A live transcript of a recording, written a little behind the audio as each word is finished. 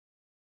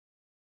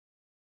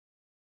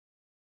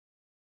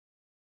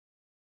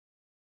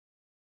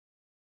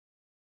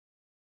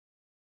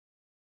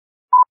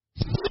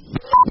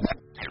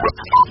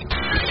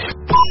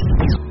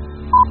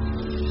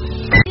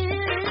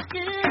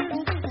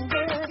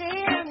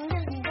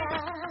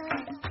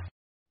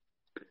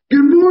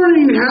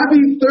morning.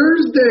 Happy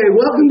Thursday.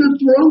 Welcome to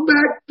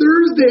Throwback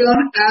Thursday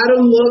on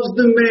Adam Loves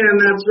the Man.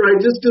 That's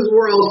right. Just because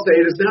we're all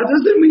statists now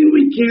doesn't mean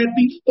we can't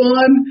be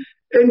fun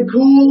and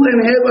cool and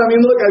hip. I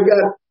mean, look, I've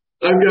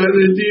got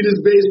an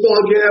Adidas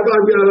baseball cap.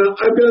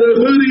 I've got a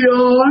hoodie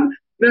on.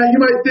 Now you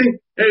might think,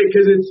 hey,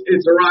 because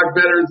it's Iraq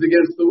Veterans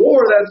Against the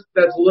War,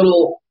 that's a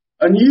little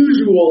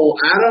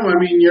unusual, Adam. I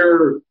mean,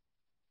 your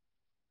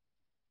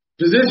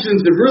positions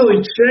have really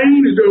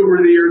changed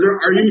over the years.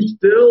 Are you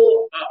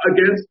still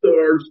against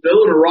or still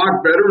an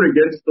Iraq veteran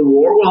against the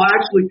war? Well,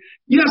 actually,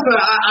 yes,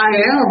 I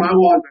am. I'm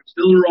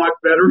still an Iraq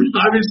veteran.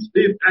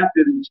 Obviously, that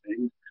didn't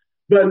change.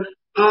 But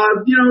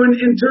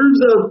in terms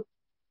of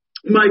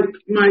my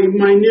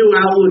new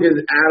outlook as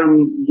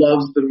Adam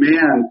Loves the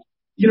Man,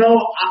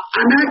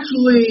 I'm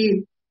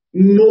actually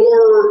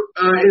more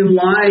in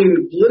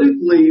line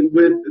politically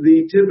with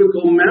the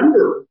typical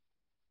member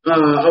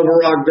of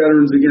Iraq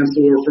Veterans Against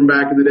the War from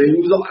back in the day.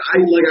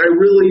 I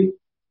really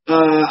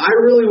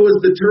was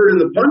the turd in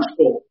the punch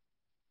bowl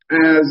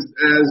as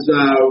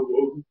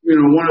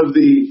one of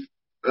the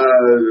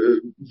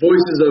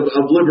voices of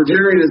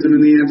libertarianism in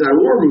the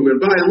anti-war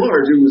movement. By and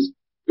large, it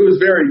was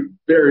very,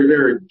 very,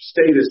 very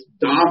statist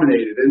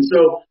dominated. And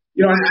so,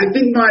 I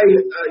think while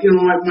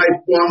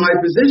my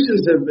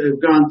positions have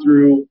gone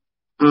through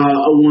a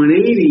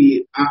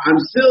 180, I'm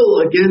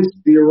still against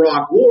the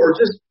Iraq War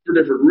just for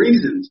different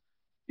reasons.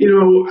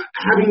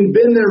 Having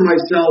been there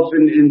myself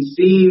and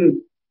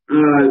seen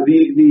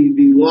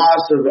the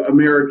loss of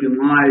American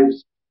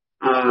lives,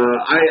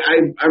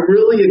 I'm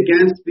really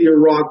against the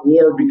Iraq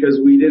War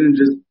because we didn't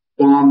just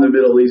bomb the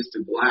Middle East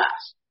to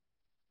glass.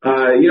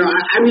 I don't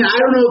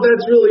know if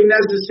that's really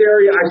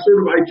necessary.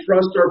 I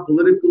trust our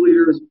political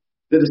leaders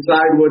to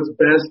decide what's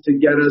best to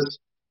get us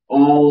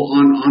all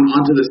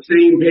onto the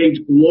same page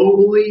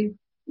globally.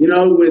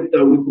 With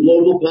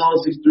global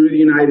policies through the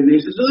United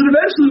Nations, so that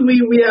eventually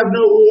we have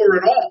no war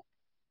at all.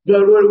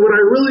 But what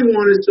I really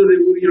want is so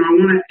that, I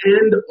want to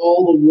end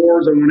all the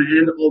wars, I want to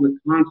end all the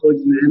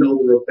conflicts and end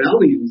all the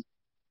rebellions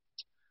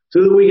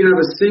so that we can have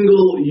a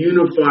single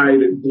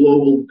unified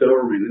global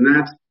government. And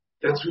that's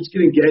what's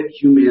going to get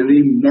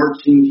humanity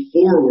marching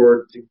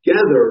forward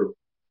together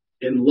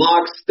in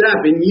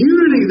lockstep. In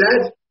unity,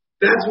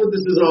 that's what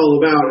this is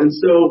all about. And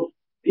so,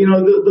 the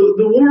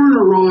war in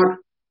Iraq,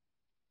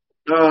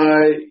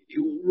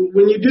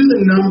 when you do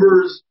the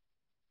numbers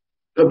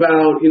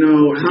about,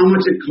 how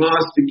much it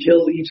costs to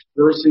kill each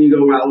person, you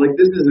go, wow,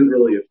 this isn't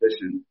really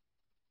efficient.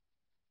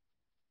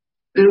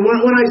 And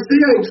when I say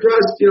I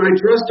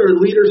trust our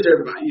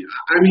leadership,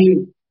 I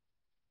mean,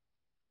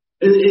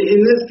 in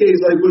this case,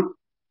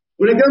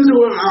 when it comes to,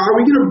 are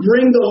we going to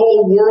bring the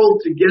whole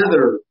world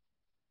together?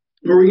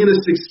 Or are we going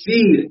to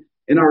succeed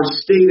in our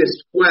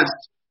statist quest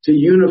to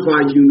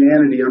unify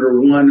humanity under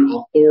one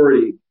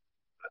authority?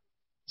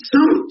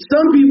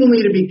 Some people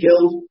need to be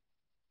killed.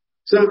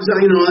 And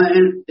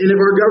if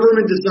our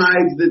government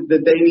decides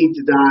that they need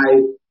to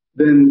die,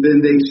 then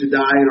they should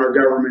die, and our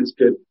governments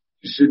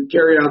should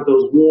carry out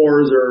those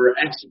wars or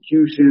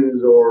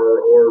executions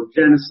or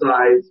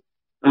genocides,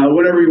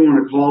 whatever you want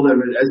to call them,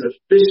 as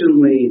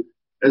efficiently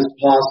as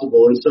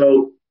possible. And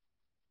so,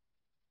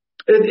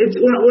 it's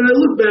when I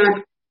look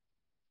back,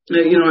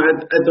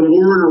 at the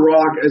war in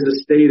Iraq as a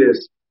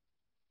statist,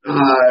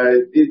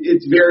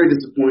 it's very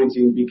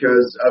disappointing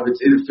because of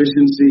its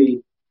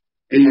inefficiency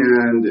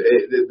and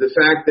the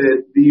fact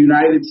that the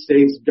United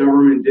States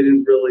government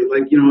didn't really,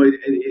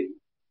 it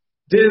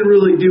didn't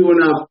really do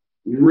enough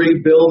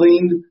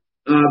rebuilding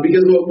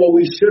because what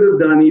we should have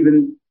done,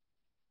 even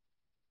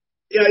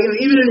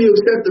if you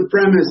accept the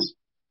premise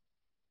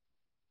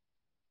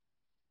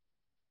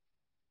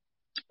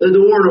that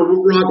the war in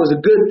Iraq was a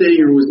good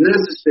thing or was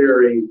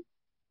necessary,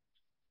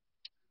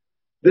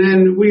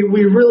 then we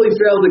really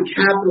failed to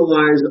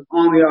capitalize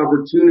on the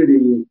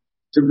opportunity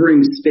to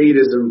bring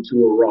statism to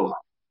Iraq.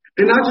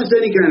 And not just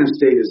any kind of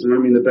statism,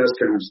 I mean the best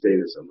kind of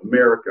statism,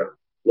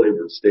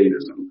 America-flavored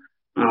statism.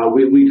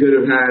 We could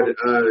have had,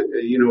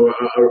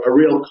 a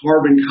real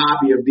carbon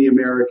copy of the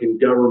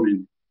American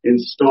government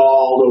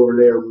installed over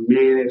there,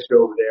 managed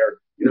over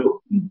there,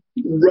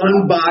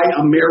 run by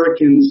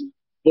Americans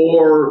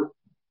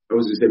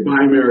by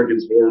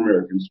Americans, for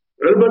Americans,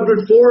 but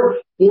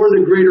for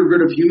the greater good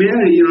of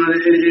humanity, and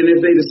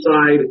if they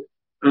decide,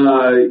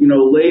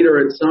 later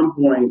at some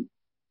point,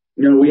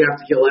 we have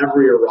to kill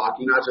every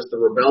Iraqi, not just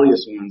the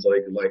rebellious ones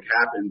like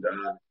happened,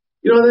 then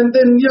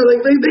they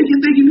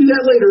can do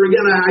that later.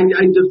 Again,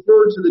 I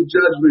defer to the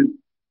judgment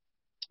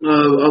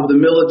of the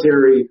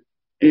military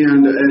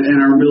and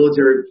our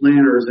military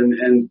planners, and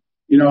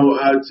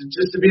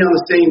just to be on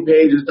the same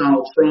page as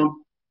Donald Trump.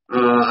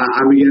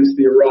 I'm against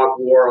the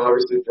Iraq War,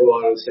 obviously, for a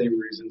lot of the same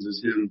reasons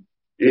as him.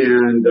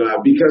 And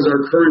because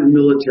our current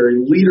military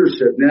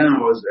leadership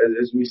now,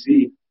 as we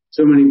see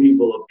so many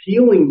people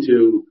appealing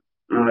to,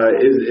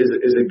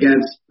 is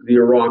against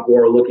the Iraq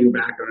War, looking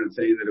back on it,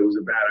 saying that it was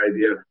a bad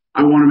idea.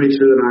 I want to make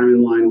sure that I'm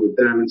in line with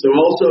them. And so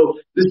also,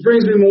 this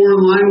brings me more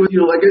in line with,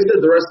 like I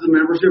said, the rest of the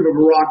membership of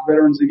Iraq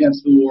Veterans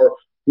Against the War,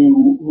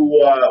 who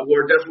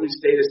are definitely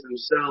statists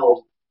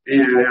themselves.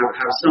 and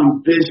have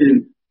some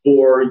vision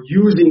for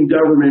using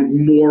government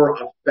more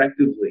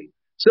effectively.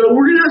 So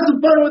we're going to have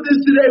some fun with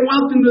this today.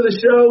 Welcome to the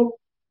show.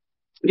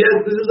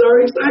 Yes, this is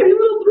our exciting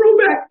little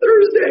Throwback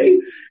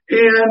Thursday,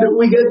 and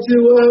we get to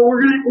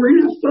we're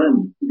gonna have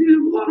fun. We're gonna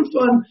have a lot of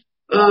fun.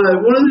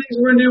 One of the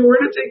things we're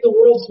gonna take the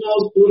world's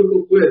smallest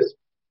political quiz,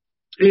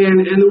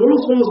 and the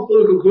world's smallest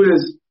political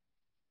quiz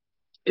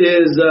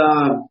is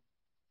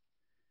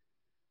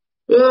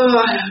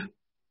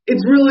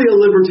it's really a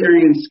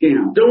libertarian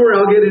scam. Don't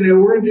worry, I'll get into it.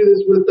 We're gonna do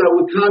this with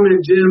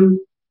Comment Jim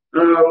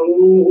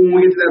when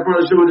we get to that part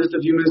of the show in just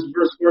a few minutes.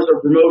 First, of course,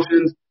 our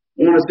promotions.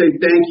 I want to say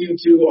thank you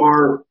to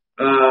our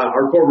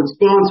corporate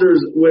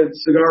sponsors with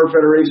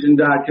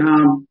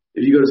CigarFederation.com.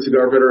 If you go to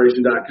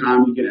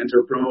CigarFederation.com, you can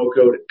enter promo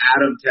code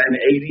ADAM10,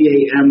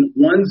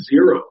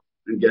 ADAM10,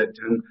 and get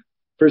 10%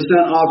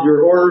 off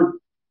your order.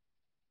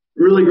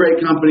 Really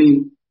great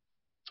company.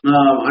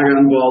 I got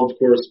involved, of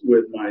course,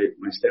 with my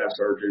staff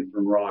sergeant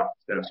from Rock,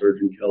 Staff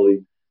Sergeant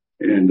Kelly,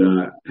 and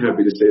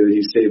happy to say that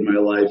he saved my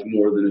life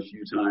more than a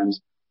few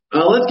times.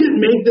 Let's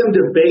make them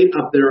debate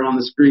up there on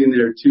the screen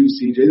there too,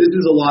 CJ. This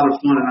is a lot of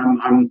fun,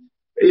 and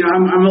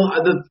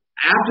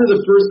after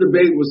the first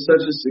debate was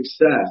such a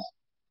success,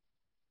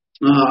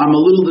 I'm a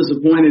little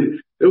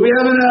disappointed that we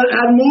haven't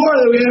had more,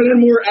 that we haven't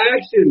had more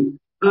action.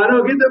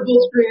 No, get that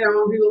full screen. I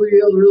want people to be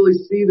able to really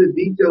see the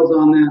details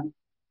on that.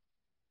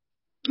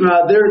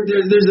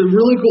 There's a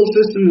really cool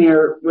system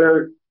here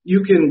where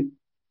you can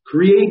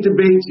create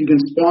debates, you can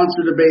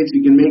sponsor debates,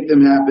 you can make them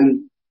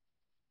happen.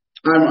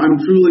 I'm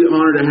truly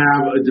honored to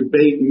have a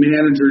debate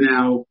manager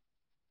now.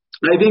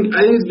 I think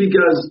it's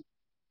because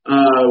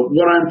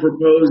what I'm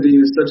proposing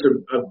is such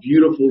a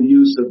beautiful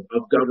use of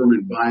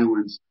government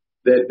violence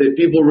that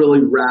people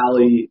really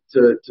rally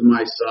to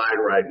my side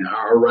right now,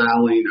 are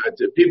rallying.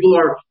 People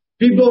are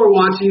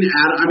watching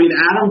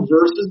Adam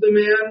versus the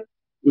Man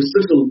was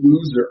such a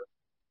loser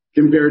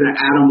compared to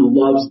Adam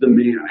Loves the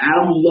Man.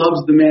 Adam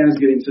Loves the Man is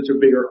getting such a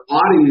bigger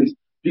audience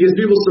because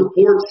people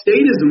support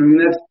statism. I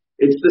mean,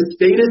 it's the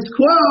status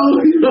quo.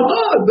 Like we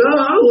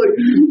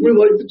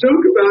like to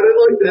joke about it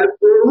like that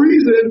for a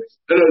reason.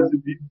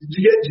 Did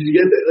you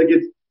get that? Like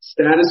it's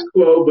status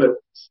quo, but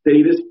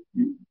status.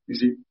 You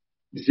see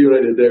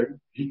what I did there?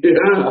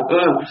 Yeah.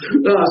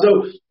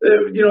 So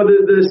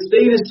the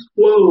status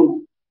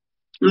quo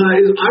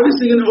is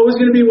obviously always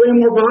going to be way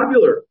more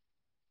popular,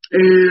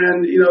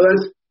 and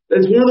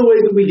that's one of the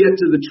ways that we get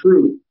to the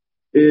truth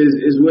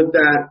is with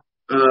that.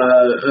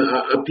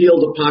 Appeal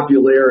to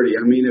popularity.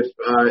 I mean, if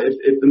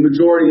the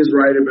majority is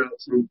right about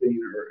something,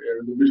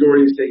 or the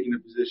majority is taking a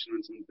position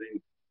on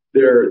something,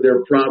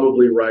 they're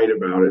probably right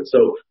about it.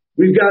 So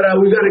we've got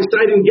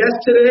exciting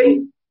guests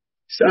today.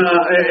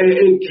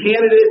 A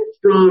candidate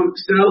from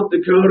South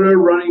Dakota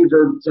running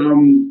for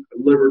some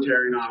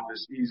libertarian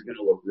office. He's going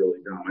to look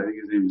really dumb. I think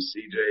his name is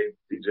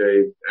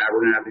CJ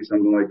Abernathy,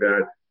 something like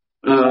that.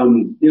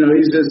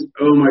 He's just,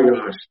 oh my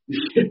gosh.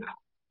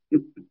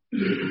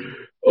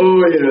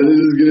 Oh, yeah,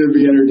 this is going to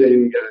be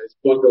entertaining, guys.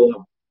 Buckle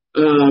up. We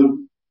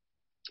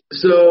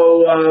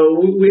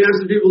have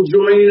some people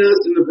joining us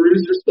in the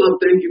Producers Club.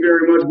 Thank you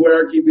very much. We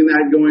are keeping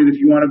that going. If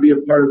you want to be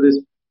a part of this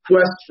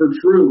quest for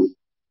truth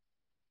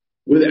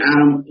with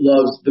Adam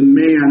Loves the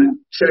Man,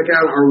 check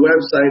out our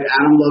website,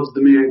 Adam Loves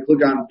the Man.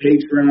 Click on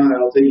Patreon.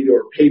 That'll take you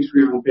to our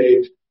Patreon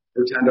page.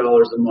 For $10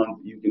 a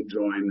month, you can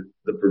join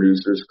the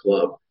Producers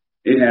Club.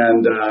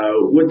 And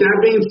with that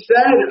being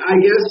said, I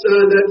guess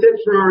that's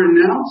it for our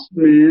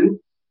announcement.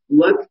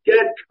 Let's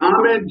get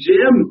Comment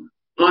Jim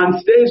on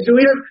stage. Do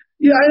we have?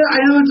 Yeah, I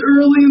know it's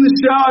early in the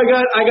show.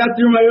 I got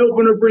through my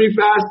opener pretty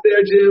fast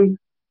there, Jim.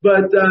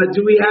 But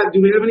do we have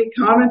any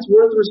comments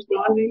worth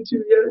responding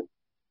to yet?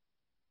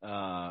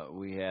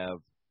 We have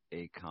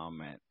a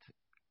comment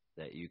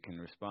that you can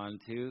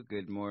respond to.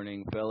 Good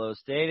morning, fellow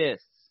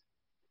statists.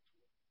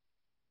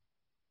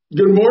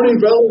 Good morning,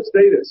 fellow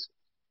statists.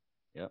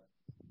 Yep,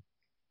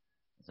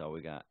 that's all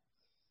we got.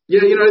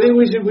 Yeah, I think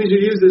we should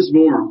use this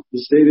more. The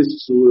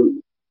statist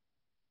salute.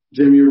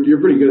 Jim,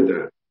 you're pretty good at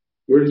that.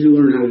 Where did you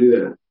learn how to do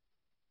that?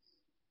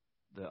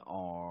 The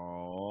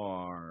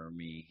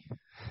Army.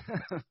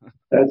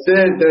 That's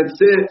it.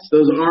 It's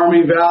those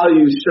Army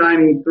values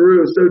shining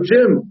through. So,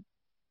 Jim,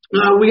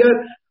 we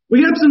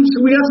got some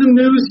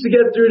news to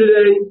get through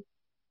today.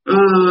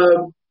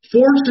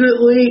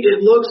 Fortunately,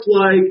 it looks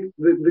like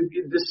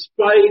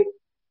despite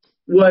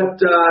what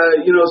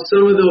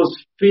some of those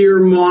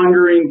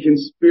fear-mongering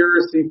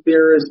conspiracy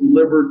theorists,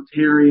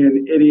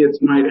 libertarian idiots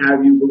might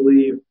have you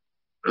believe,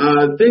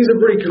 things are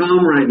pretty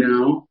calm right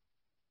now.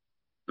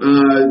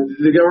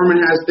 The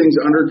government has things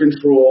under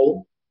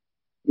control.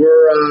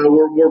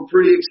 We're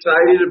pretty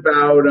excited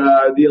about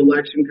the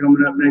election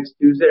coming up next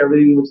Tuesday.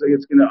 Everything looks like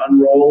it's going to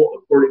unroll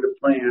according to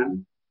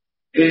plan.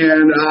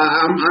 And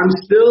I'm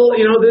still,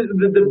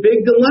 the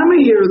big dilemma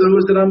here though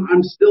is that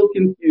I'm still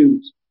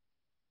confused.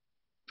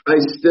 I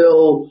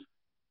still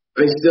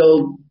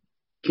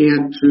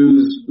can't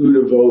choose who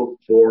to vote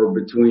for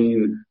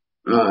between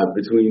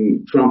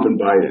Trump and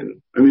Biden.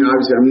 I mean,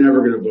 obviously, I'm never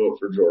going to vote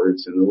for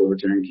Jorgensen, the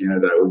Libertarian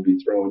candidate. That would be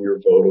throwing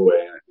your vote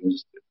away and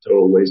just a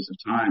total waste of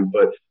time.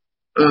 But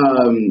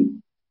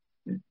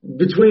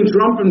between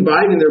Trump and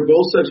Biden, they're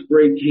both such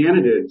great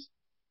candidates.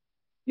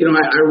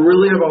 I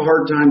really have a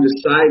hard time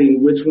deciding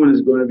which one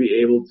is going to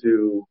be able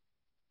to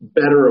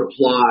better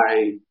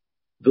apply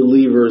the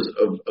levers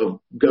of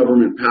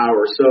government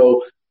power.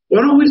 So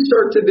why don't we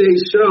start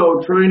today's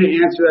show trying to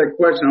answer that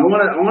question? I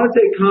want to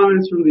take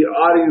comments from the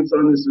audience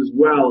on this as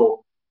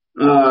well.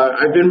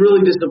 I've been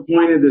really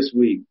disappointed this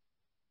week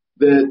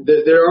that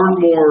there aren't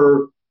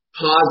more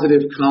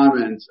positive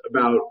comments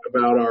about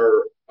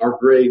our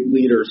great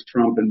leaders,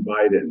 Trump and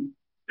Biden.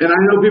 And I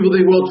know people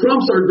think, well,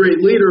 Trump's our great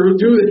leader. Who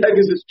the heck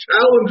is his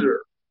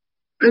challenger?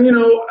 And,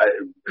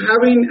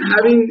 having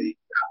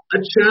a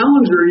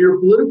challenger in your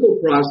political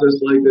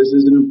process like this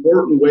is an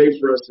important way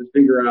for us to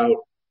figure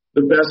out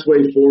the best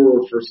way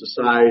forward for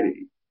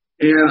society.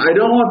 And I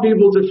don't want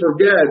people to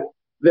forget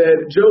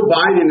that Joe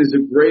Biden is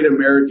a great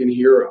American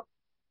hero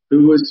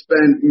who has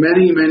spent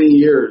many, many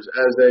years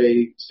as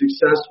a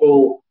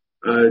successful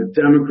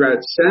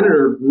Democrat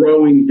senator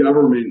growing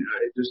government.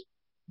 Just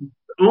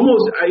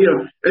almost,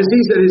 as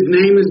he said, his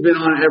name has been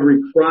on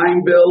every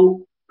crime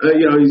bill.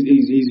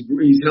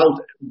 He's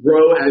helped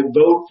grow and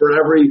vote for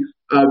every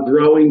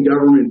growing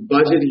government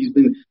budget. He's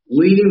been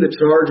leading the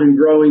charge in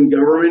growing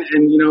government,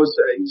 and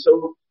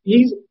so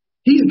he's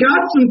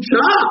got some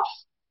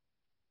chops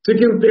to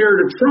compare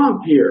to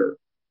Trump here,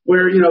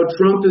 where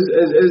Trump is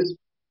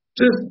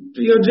just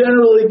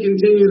generally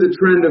continue the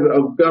trend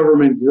of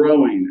government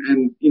growing,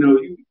 and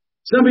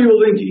some people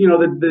think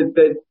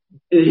that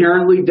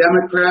inherently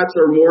Democrats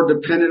are more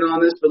dependent on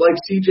this, but like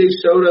CJ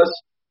showed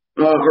us,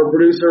 our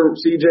producer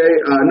CJ,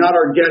 not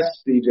our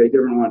guest CJ,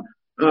 different one.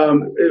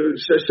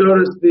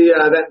 Showed us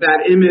that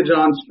image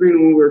on screen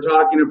when we were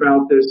talking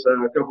about this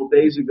a couple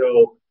days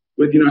ago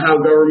with how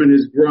government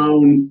has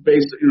grown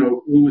based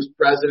who was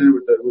president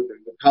with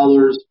the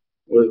colors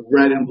with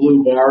red and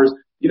blue bars.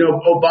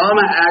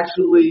 Obama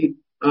actually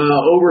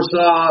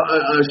oversaw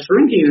a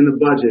shrinking in the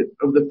budget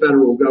of the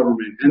federal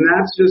government, and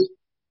that's just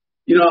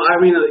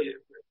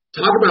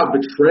talk about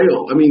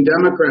betrayal. I mean,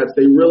 Democrats,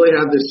 they really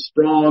have this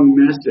strong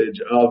message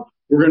of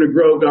we're going to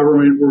grow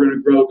government,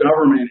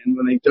 and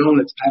when they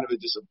don't, it's kind of a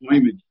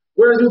disappointment.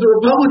 Whereas with the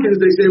Republicans,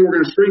 they say we're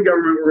going to shrink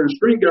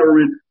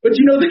government, but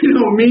they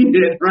don't mean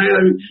it, right? I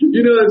mean,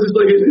 it's just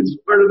like it's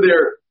part of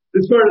their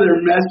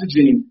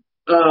messaging.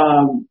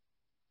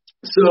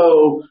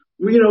 So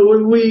we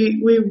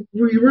really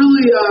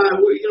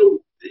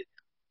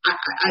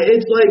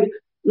it's like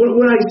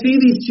when I see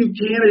these two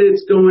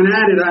candidates going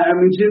at it. I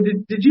mean, Jim,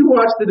 did you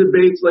watch the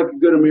debates like a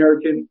good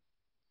American?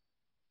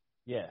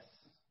 Yes.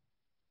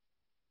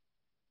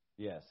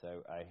 Yes,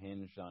 I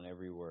hinged on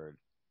every word.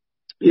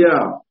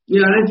 Yeah.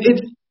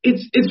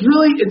 It's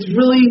really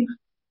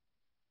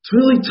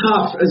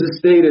tough as a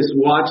statist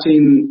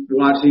watching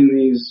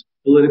these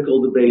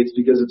political debates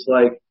because it's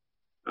like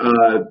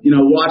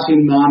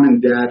watching mom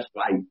and dad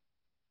fight.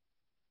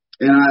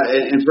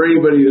 And for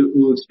anybody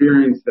who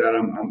experienced that,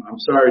 I'm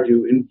sorry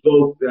to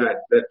invoke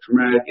that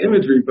traumatic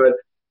imagery, but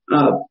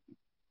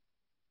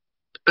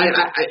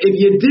if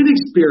you did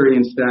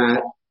experience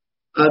that,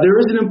 there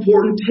is an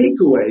important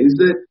takeaway: is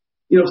that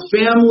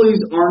families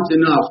aren't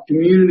enough,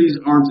 communities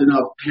aren't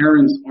enough,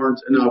 parents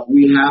aren't enough.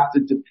 We have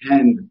to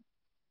depend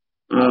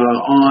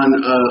on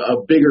a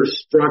bigger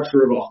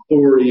structure of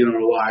authority in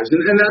our lives,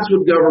 and that's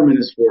what government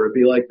is for, to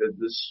be like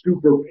the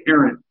super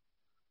parent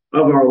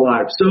of our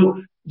lives.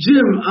 So,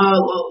 Jim, why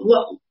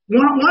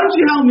don't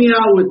you help me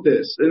out with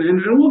this? And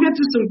we'll get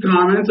to some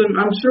comments.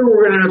 I'm sure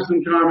we're going to have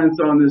some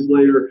comments on this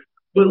later.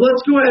 But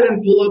let's go ahead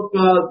and pull up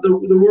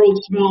the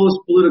world's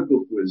smallest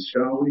political quiz,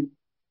 shall we?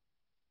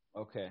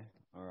 Okay.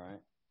 All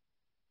right.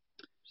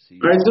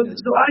 All right. So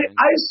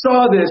I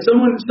saw this.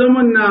 Someone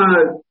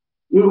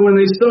when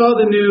they saw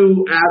the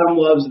new Adam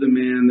Loves the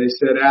Man, they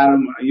said,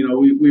 Adam,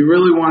 we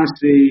really want to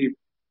see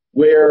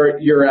where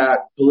you're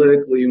at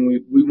politically, and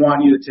we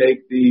want you to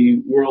take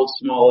the world's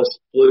smallest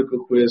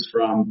political quiz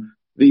from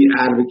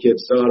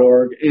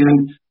theadvocates.org.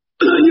 And,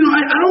 I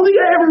don't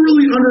think I ever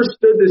really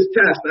understood this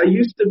test. I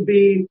used to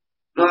be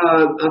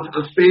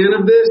a fan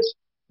of this,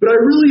 but I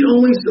really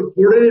only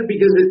supported it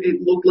because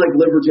it looked like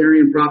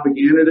libertarian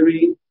propaganda to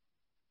me.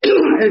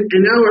 And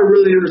now I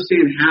really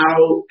understand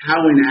how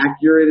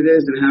inaccurate it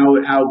is and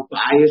how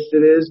biased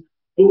it is.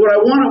 But what I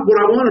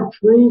want to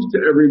prove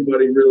to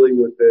everybody really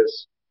with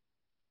this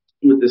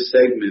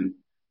segment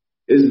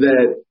is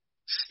that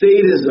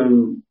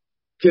statism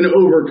can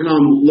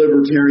overcome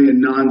libertarian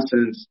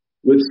nonsense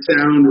with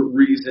sound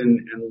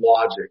reason and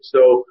logic.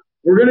 So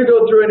we're going to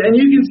go through it, and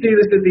you can see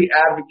this at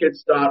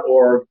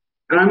theadvocates.org.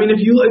 And I mean,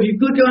 if you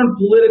click on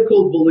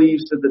political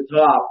beliefs at the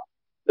top,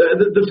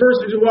 the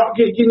first,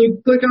 can you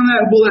click on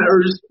that and pull that,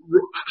 or just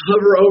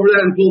hover over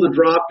that and pull the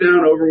drop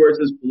down over where it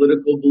says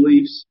political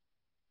beliefs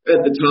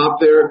at the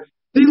top there?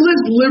 They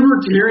list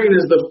libertarian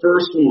as the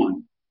first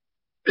one.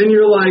 And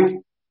you're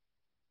like,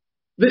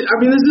 I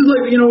mean, this is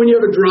like, when you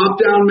have a drop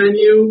down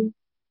menu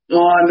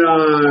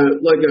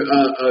on like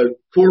a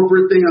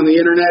corporate thing on the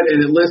internet,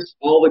 and it lists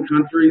all the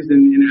countries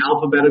in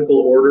alphabetical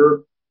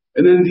order,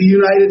 and then the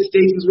United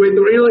States is way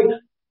through. You're like,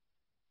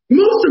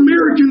 most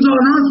Americans on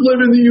Earth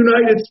live in the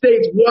United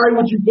States. Why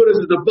would you put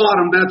us at the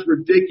bottom? That's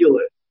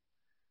ridiculous.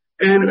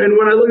 And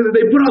when I look at it,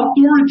 they put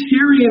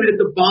authoritarian at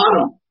the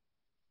bottom.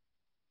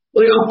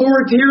 Like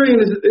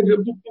authoritarian is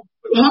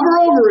hover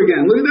over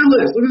again. Look at that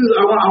list. Look at this.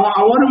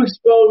 I want to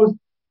expose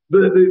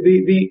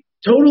the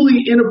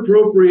totally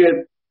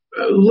inappropriate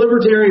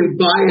libertarian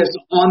bias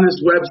on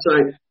this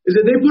website. Is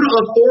that they put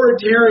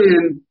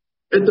authoritarian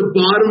at the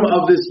bottom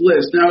of this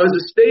list. Now, as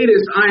a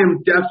statist, I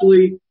am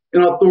definitely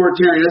an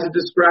authoritarian. As it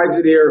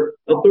describes it here,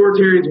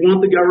 authoritarians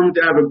want the government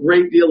to have a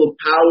great deal of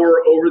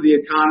power over the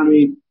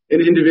economy and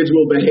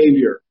individual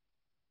behavior.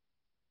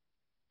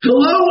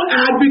 Hello,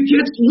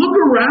 advocates, look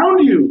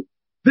around you.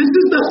 This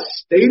is the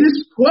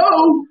status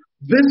quo.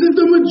 This is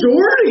the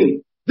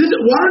majority.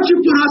 Why don't you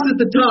put us at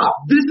the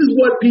top? This is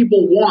what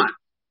people want,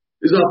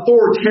 is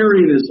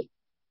authoritarianism.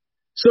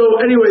 So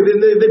anyway,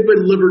 they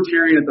put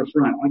libertarian at the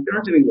front. Like, there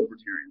aren't any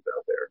libertarians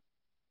out there.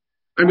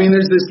 I mean,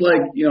 there's this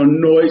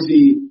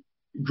noisy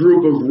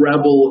group of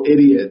rebel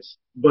idiots,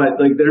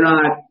 but they're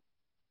not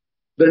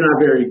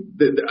very,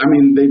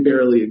 they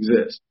barely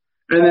exist.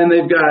 And then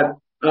they've got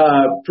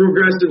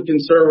progressive,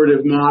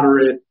 conservative,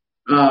 moderate,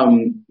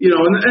 and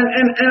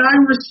I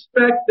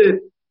respect that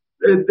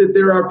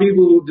there are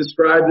people who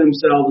describe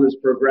themselves as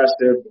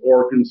progressive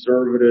or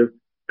conservative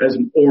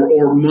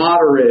or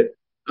moderate,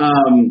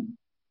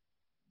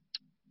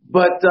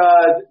 but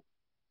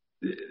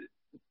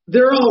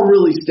they're all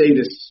really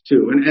statists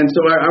too, and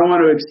so I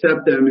want to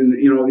accept them in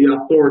the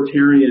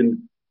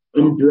authoritarian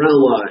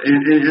umbrella.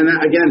 And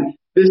again,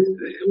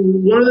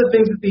 one of the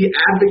things that the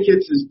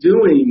Advocates is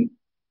doing,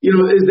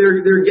 is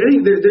there's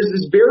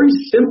this very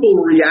simple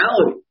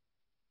reality.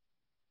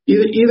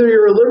 Either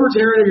you're a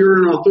libertarian or you're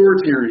an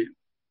authoritarian,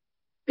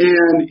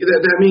 and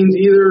that means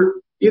either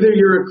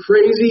you're a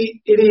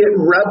crazy idiot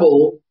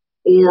rebel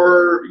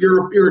or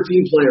you're a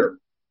team player,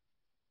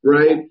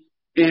 right?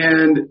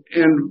 And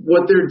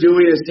what they're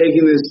doing is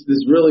taking this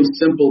really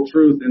simple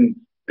truth and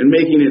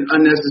making it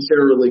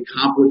unnecessarily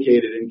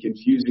complicated and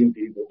confusing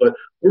people. But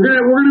we're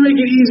gonna make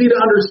it easy to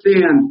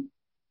understand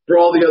for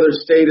all the other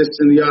statists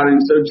in the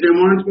audience. So Jim,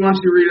 why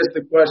don't you read us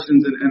the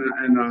questions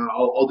and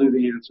I'll do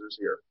the answers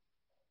here.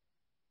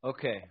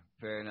 Okay,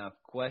 fair enough.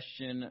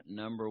 Question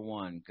number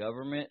 1: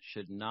 Government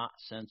should not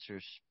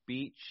censor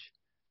speech,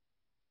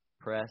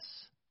 press,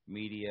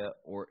 media,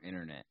 or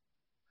internet.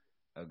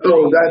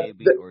 Agree,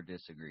 maybe, or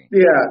disagree?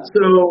 Yeah.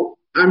 So,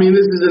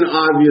 this is an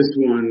obvious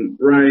one,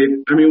 right?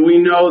 We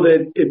know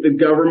that if the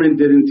government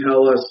didn't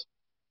tell us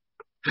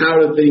how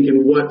to think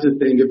and what to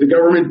think, if the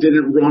government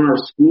didn't run our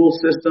school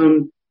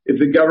system, if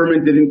the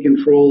government didn't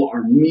control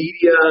our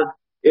media,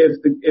 if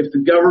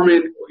the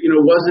government,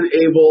 wasn't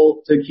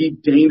able to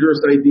keep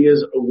dangerous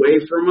ideas away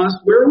from us,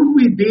 where would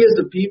we be as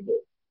a people?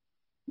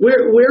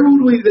 Where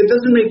would we? That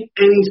doesn't make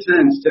any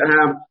sense to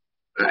have,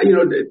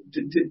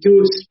 to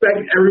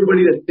expect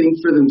everybody to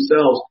think for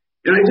themselves.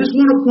 And I just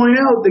want to point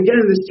out,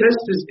 again, this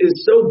test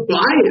is so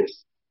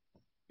biased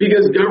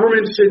because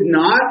government should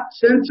not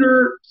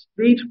censor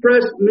speech,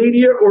 press,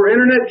 media, or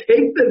internet.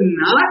 Take the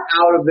not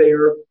out of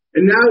there,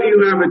 and now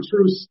you have a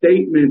true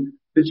statement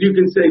that you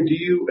can say, do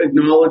you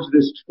acknowledge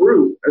this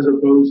truth, as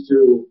opposed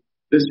to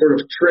this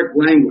sort of trick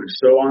language.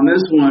 So on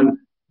this one,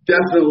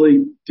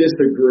 definitely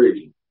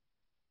disagree.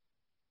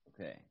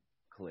 Okay,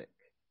 click,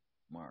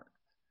 mark.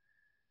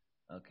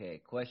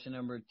 Okay, question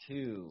number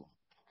 2.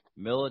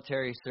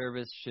 Military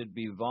service should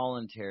be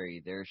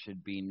voluntary. There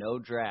should be no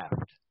draft.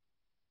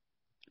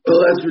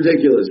 Oh, that's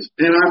ridiculous.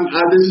 And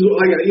this is a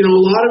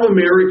lot of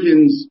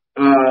Americans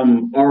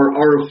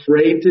are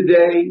afraid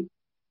today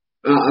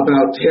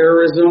about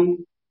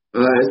terrorism,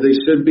 as they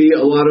should be.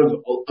 A lot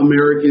of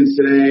Americans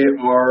today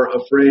are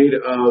afraid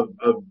of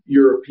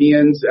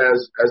Europeans,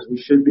 as we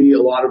should be.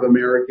 A lot of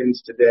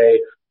Americans today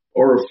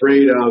are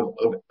afraid of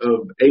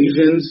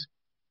Asians,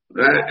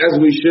 as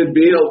we should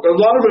be. A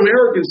lot of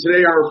Americans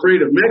today are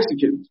afraid of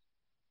Mexicans,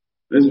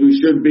 as we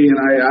should be.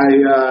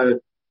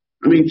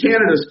 And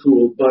Canada's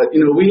cool, but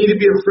we need to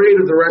be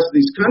afraid of the rest of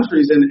these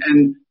countries.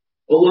 And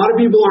a lot of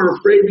people are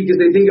afraid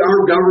because they think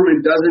our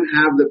government doesn't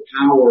have the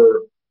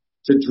power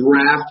to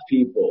draft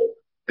people.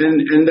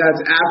 And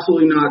that's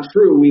absolutely not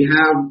true. We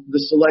have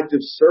the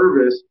Selective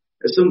Service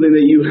as something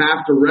that you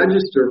have to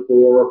register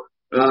for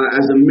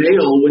as a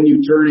male when you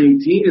turn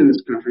 18 in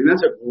this country. And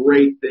that's a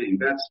great thing.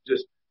 That's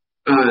just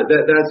if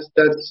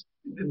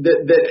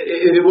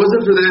it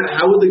wasn't for that,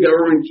 how would the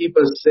government keep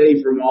us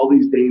safe from all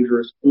these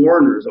dangerous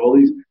foreigners, all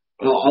these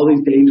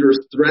dangerous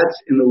threats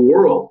in the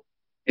world?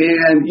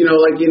 And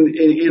like in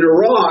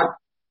Iraq,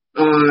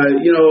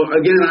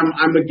 again,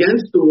 I'm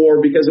against the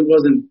war because it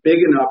wasn't big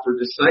enough or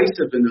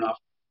decisive enough,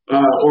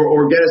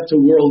 or get us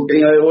to world.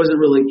 It wasn't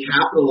really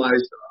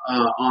capitalized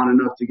on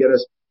enough to get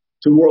us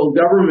to world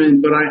government.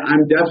 But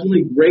I'm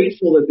definitely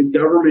grateful that the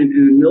government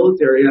and the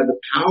military had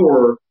the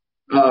power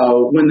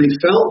when they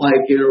felt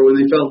like it, or when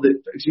they felt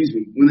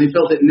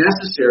it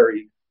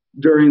necessary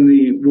during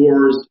the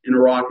wars in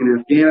Iraq and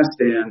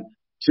Afghanistan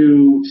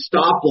to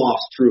stop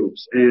loss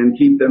troops and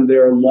keep them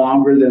there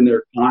longer than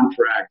their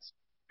contracts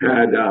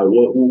had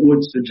what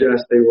would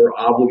suggest they were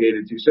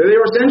obligated to. So they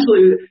were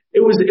essentially,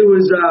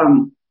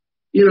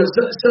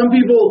 some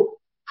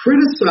people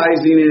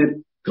criticizing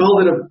it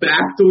called it a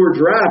backdoor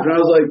draft, and I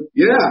was like,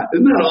 yeah,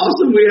 isn't that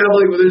awesome? We have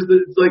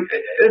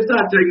it's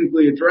not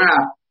technically a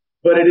draft,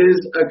 but it is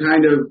a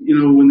kind of,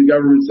 when the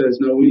government says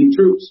no, we need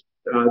troops,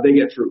 they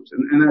get troops,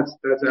 and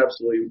that's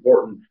absolutely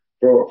important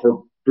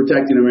for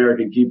protecting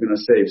America and keeping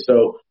us safe.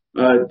 So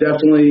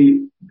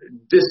definitely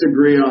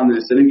disagree on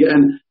this. And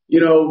again,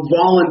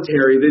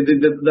 voluntary. I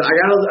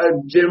got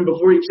Jim,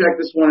 before you check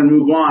this one and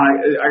move on,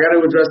 I got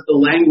to address the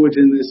language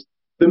in this.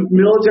 The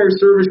military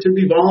service should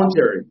be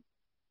voluntary.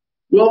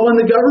 Well, when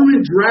the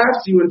government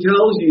drafts you and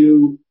tells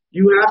you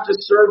you have to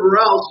serve or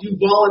else, you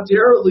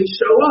voluntarily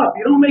show up.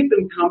 You don't make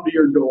them come to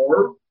your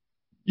door.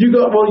 You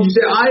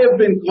say, I have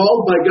been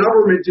called by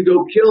government to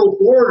go kill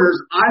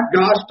foreigners.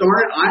 Gosh darn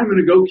it, I'm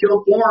going to go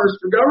kill foreigners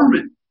for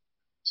government.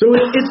 So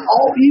it's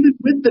all, even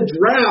with the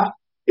draft,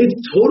 it's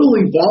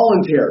totally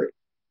voluntary.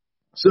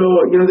 So,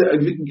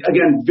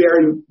 again,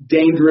 very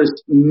dangerous,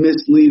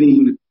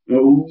 misleading,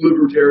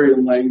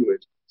 libertarian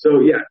language. So,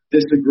 yeah,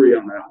 disagree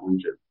on that one,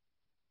 Jim.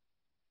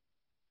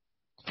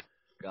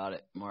 Got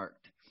it, marked.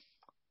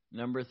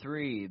 Number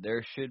 3,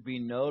 there should be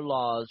no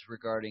laws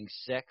regarding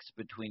sex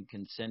between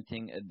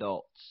consenting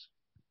adults.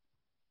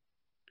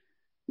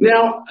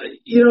 Now,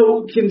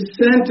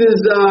 consent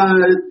is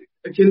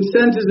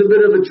a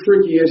bit of a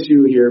tricky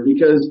issue here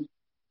because,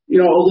 a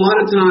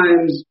lot of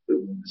times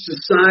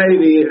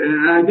society,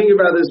 and I think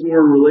about this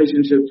more in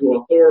relationship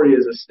to authority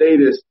as a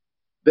status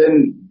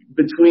than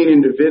between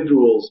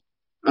individuals,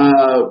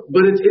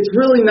 but it's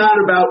really not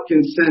about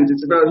consent.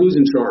 It's about who's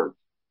in charge.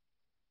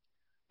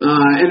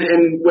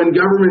 And when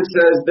government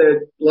says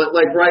that,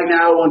 like right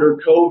now under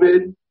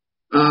COVID,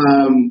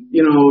 and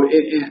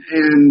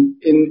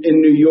in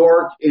New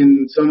York,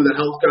 in some of the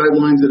health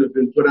guidelines that have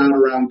been put out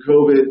around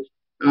COVID,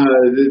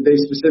 they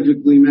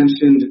specifically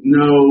mentioned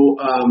no,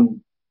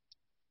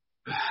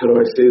 how do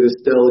I say this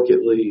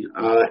delicately,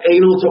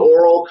 anal to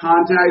oral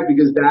contact,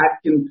 because that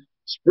can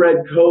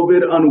spread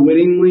COVID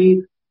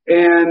unwittingly.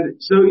 And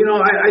so,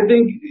 I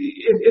think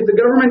if the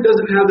government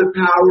doesn't have the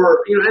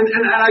power,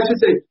 and I should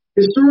say,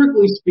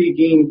 historically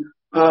speaking,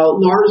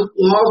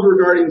 laws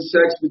regarding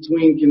sex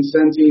between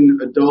consenting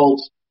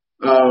adults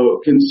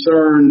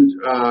concerned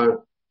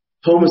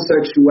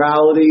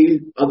homosexuality,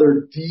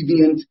 other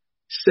deviant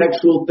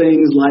sexual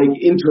things like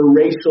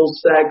interracial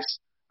sex,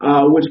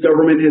 which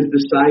government has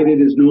decided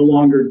is no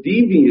longer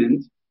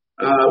deviant,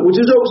 which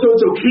is so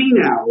it's okay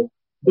now.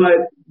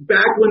 But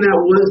back when that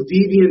was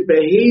deviant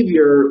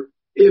behavior,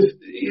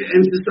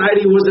 and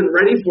society wasn't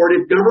ready for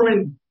it, if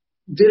government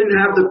didn't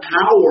have the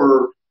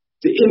power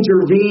to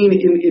intervene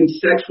in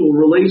sexual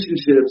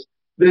relationships,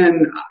 then,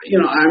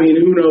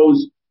 who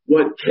knows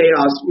what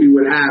chaos we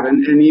would have.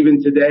 And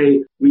even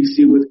today, we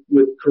see with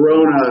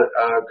Corona,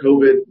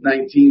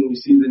 COVID-19, we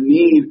see the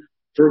need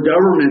for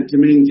government to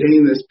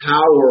maintain this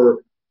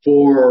power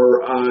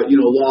for,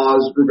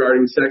 laws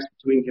regarding sex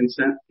between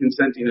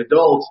consenting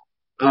adults,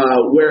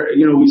 where,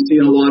 we see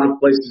in a lot of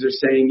places are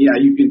saying, yeah,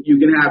 you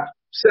can have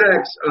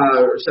sex,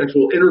 or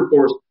sexual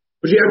intercourse,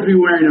 but you have to be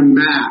wearing a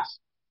mask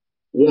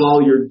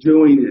while you're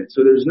doing it.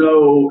 So there's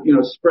no,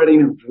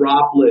 spreading of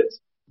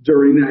droplets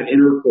during that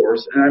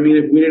intercourse. And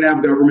if we didn't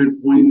have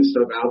government pointing this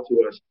stuff out to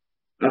us,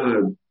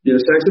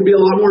 sex would be a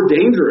lot more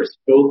dangerous,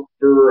 both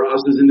for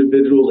us as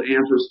individuals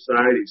and for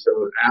society.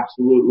 So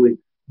absolutely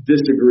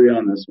disagree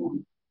on this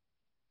one.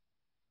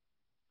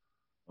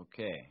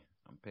 Okay,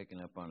 I'm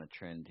picking up on a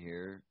trend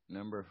here.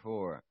 Number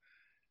 4,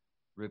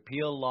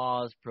 repeal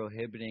laws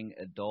prohibiting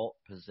adult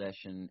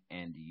possession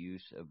and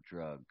use of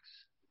drugs.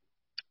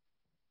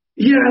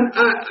 Yeah,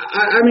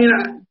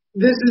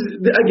 this is,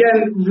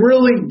 again,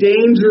 really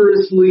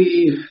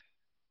dangerously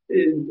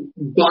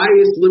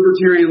biased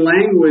libertarian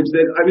language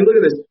that, look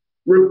at this.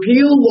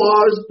 Repeal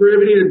laws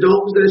prohibiting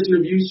adult possession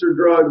of use of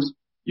drugs,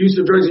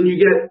 and you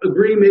get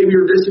agree, maybe,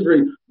 or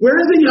disagree.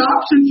 Where's the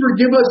option for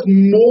give us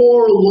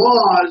more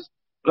laws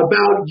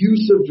about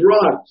use of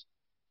drugs?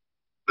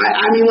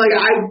 I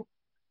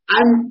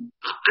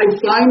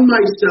find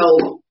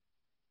myself,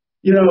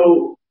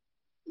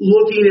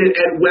 looking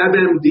at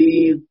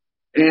WebMD,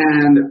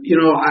 and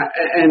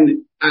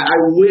I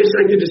wish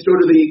I could just go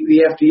to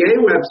the FDA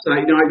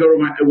website. I go to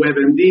my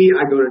WebMD,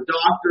 I go to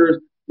doctors.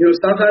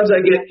 Sometimes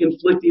I get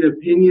conflicting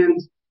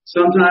opinions.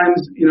 Sometimes,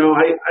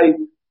 I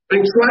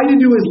try to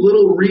do as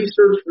little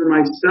research for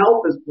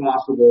myself as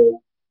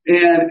possible,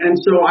 and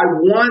so I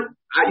want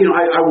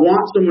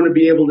someone to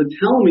be able to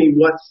tell me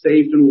what's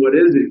safe and what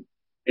isn't.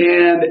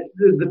 And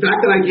the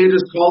fact that I can't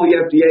just call the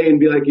FDA and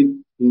be like,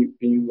 can you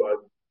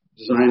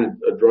design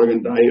a drug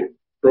and diet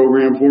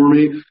program for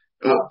me?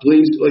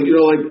 Please,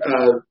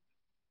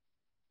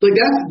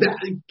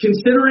 that's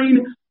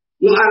considering,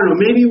 well, I don't know,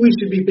 maybe we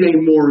should be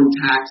paying more in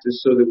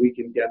taxes so that we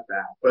can get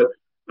that. But,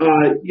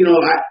 I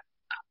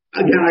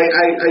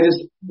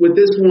just, with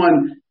this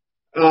one,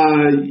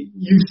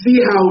 you see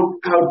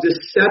how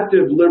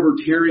deceptive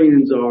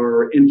libertarians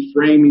are in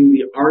framing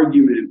the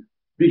argument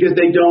because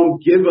they don't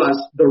give us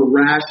the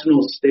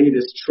rational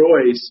statist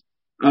choice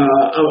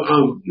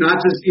of not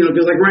just,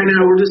 because like right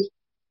now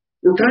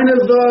we're kind of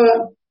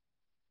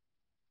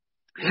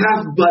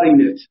half butting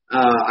it.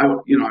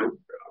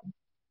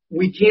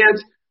 We can't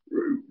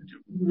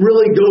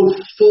really go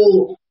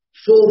full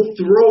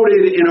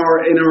throated in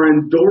our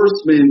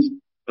endorsement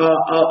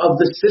of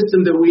the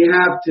system that we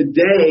have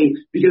today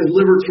because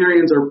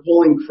libertarians are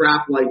pulling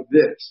crap like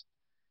this.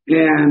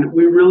 And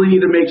we really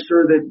need to make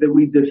sure that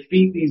we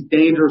defeat these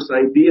dangerous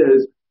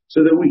ideas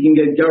so that we can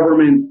get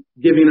government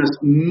giving us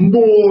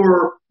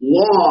more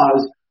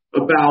laws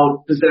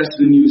about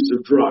possession and use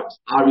of drugs.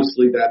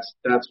 Obviously,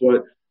 that's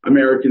what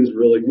Americans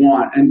really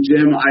want. And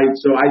Jim, I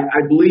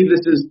believe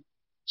this is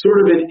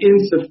sort of an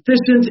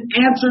insufficient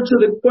answer to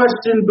the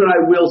question, but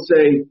I will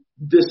say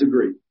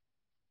disagree.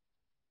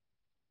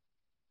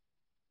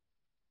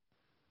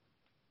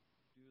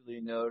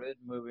 Duly noted.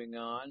 Moving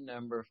on.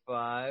 Number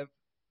 5.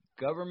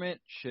 Government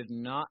should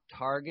not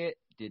target,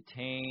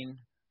 detain,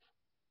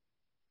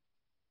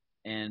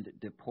 and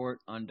deport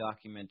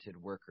undocumented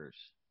workers.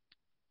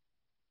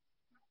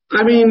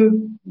 I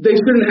mean, they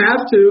shouldn't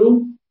have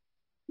to,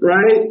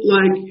 right?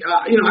 Like,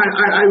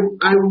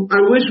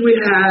 I wish we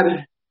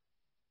had,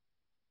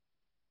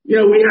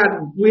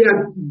 we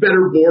had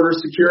better border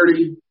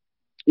security,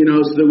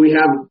 so that we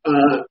have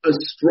a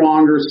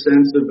stronger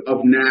sense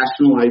of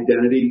national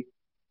identity.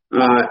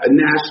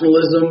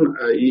 Nationalism,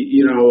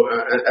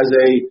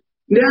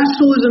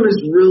 nationalism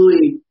is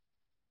really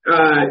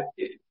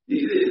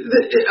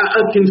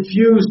a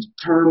confused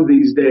term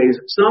these days.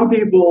 Some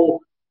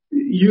people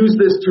use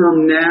this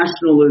term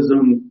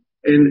nationalism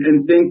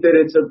and think that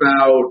it's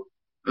about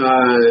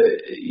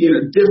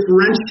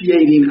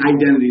differentiating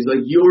identities,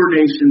 like your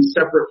nation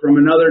separate from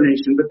another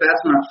nation, but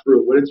that's not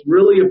true. What it's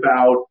really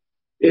about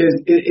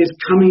is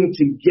coming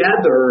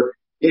together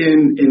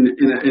in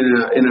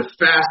a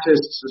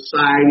fascist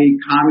society,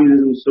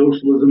 communism,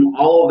 socialism,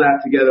 all of that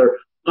together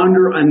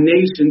under a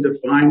nation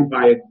defined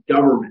by a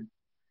government.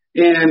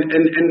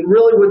 And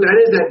really what that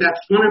is, that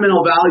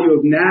fundamental value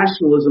of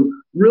nationalism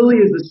really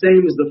is the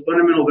same as the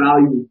fundamental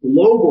value of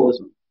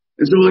globalism.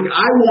 And so like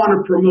I want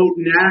to promote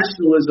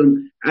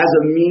nationalism as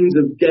a means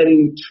of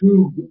getting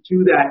to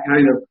that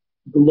kind of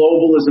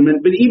globalism.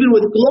 But even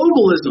with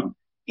globalism,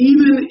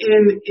 even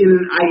in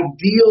an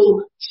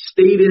ideal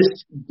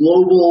statist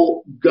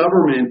global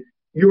government,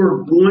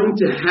 you're going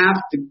to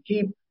have to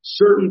keep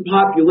certain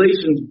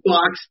populations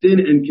boxed in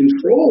and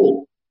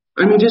controlled.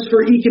 I mean, just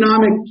for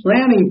economic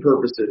planning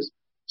purposes.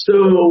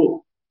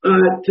 So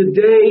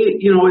today,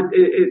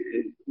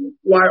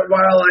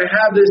 while I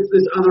have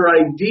this other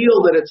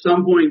ideal that at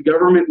some point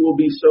government will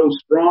be so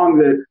strong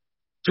that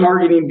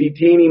targeting,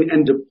 detaining,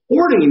 and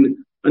deporting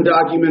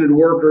undocumented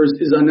workers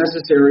is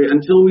unnecessary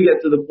until we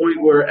get to the point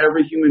where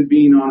every human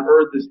being on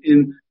earth is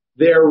in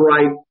their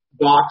right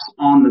box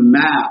on the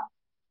map,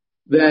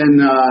 then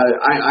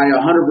I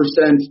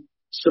 100%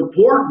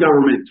 support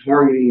government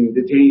targeting,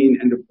 detaining,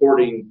 and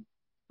deporting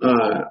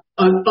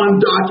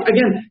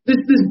again,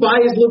 this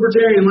biased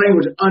libertarian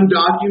language,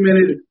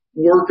 undocumented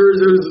workers.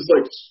 It was just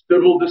like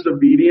civil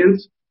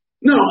disobedience.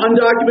 No,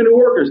 undocumented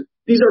workers.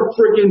 These are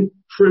freaking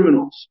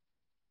criminals.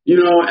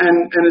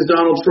 And as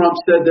Donald Trump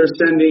said, they're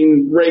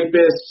sending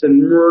rapists and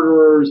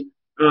murderers.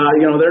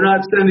 They're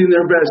not sending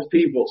their best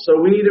people.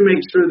 So we need to make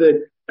sure that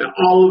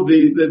all of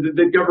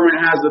the government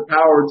has the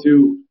power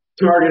to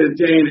target,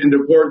 detain, and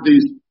deport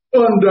these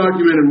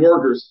undocumented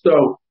workers.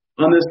 So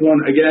on this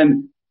one,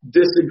 again,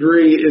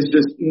 disagree is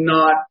just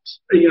not,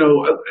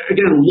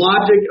 again,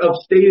 logic of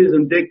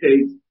statism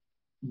dictates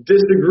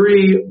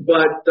disagree,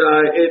 but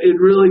it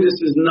really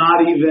just is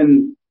not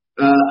even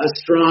a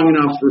strong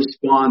enough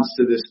response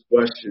to this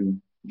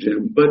question,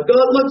 Jim. But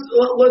let's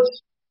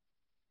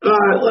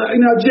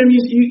now, Jim,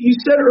 you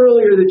said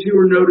earlier that you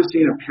were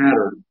noticing a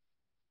pattern.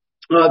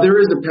 There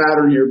is a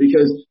pattern here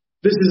because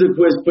this is a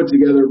quiz put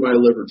together by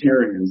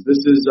libertarians.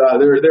 This is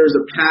there's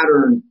a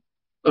pattern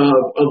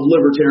of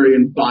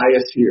libertarian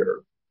bias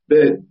here.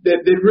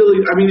 That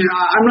really, I mean,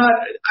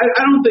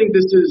 I don't think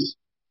this is,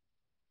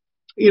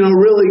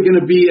 really going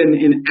to be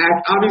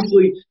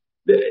obviously,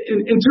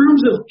 in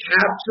terms of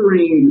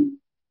capturing,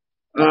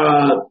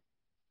 a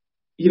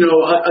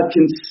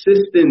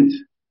consistent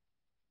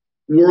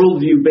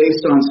worldview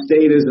based on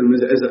statism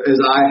as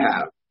I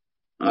have,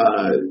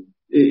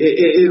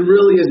 it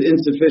really is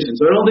insufficient.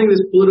 So I don't think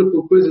this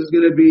political quiz is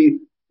going to be,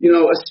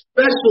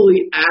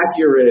 especially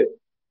accurate.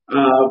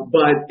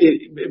 But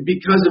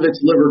because of its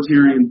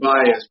libertarian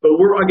bias. But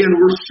we're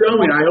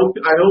showing, I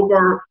hope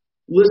our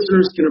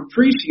listeners can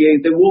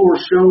appreciate that what we're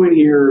showing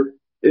here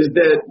is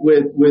that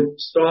with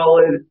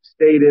solid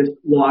statist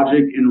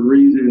logic and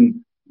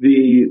reason,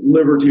 the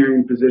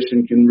libertarian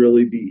position can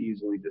really be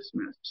easily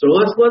dismissed. So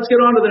let's get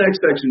on to the next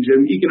section,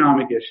 Jim,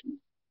 economic issues.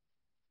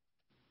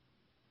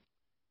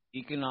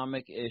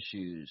 Economic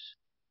issues.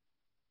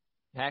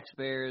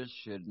 Taxpayers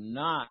should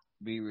not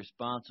be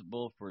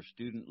responsible for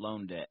student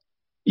loan debt.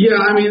 Yeah,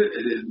 I mean,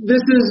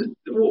 this is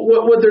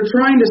what they're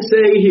trying to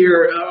say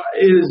here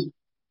is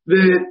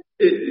that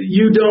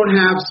you don't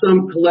have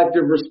some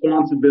collective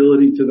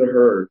responsibility to the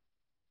herd.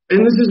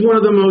 And this is one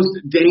of the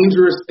most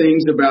dangerous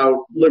things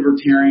about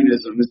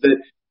libertarianism is that,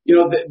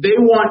 they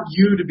want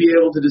you to be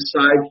able to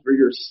decide for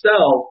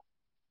yourself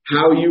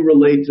how you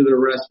relate to the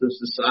rest of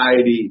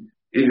society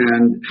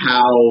and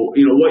how,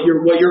 what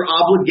your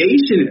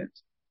obligation is.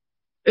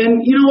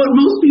 And you know what?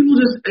 Most people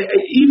just,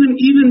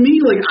 even me,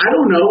 like, I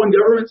don't know. When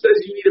government says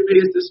you need to pay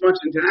us this much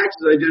in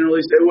taxes, I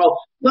generally say, well,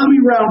 let me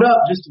round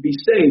up just to be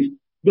safe.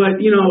 But,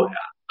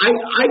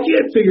 I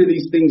can't figure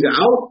these things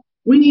out.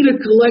 We need a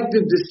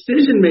collective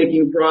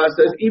decision-making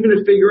process even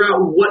to figure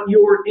out what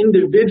your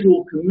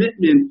individual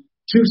commitment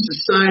to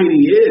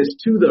society is,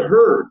 to the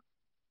herd.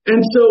 And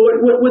so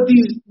what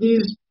these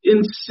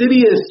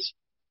insidious,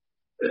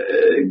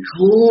 they're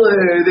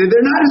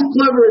not as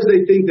clever as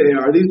they think they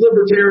are. These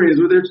libertarians,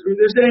 what they're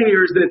saying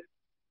here is that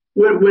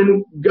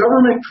when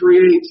government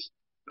creates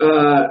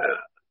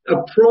a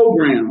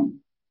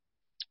program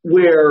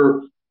where,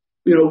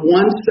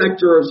 one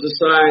sector of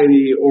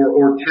society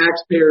or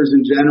taxpayers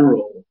in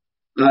general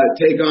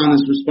take on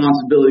this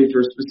responsibility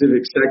for a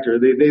specific sector,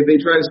 they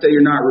try to say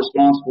you're not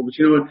responsible, but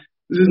you know what?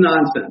 This is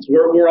nonsense.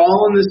 We're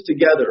all in this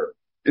together.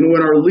 And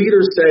when our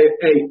leaders say,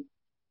 hey,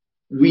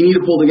 we need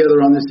to pull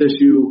together on this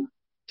issue,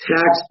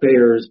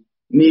 taxpayers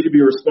need to be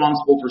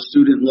responsible for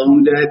student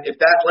loan debt. If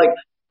that's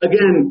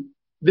again,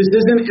 this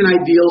isn't an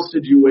ideal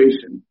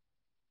situation.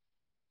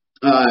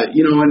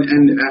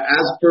 And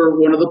as per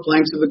one of the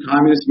planks of the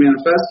Communist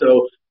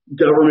Manifesto,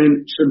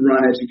 government should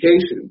run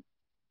education.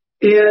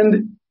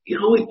 And,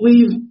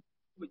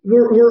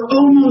 we're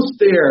almost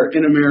there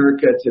in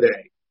America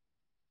today.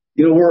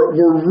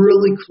 We're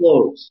really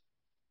close.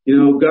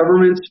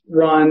 Governments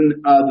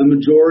run the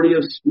majority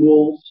of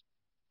schools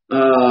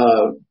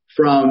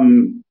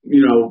from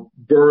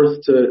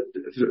birth to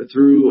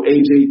through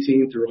age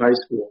 18 through high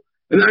school,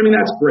 and I mean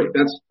that's great.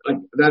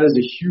 That is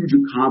a huge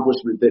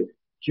accomplishment that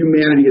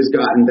humanity has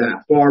gotten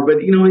that far. But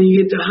when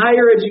you get to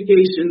higher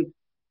education,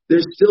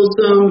 there's still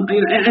some.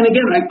 And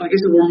again, like I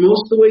said, we're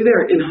most of the way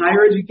there. In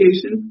higher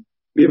education,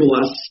 we have a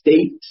lot of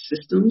state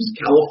systems.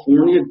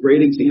 California,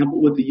 great example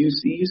with the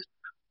UCs.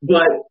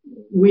 But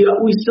we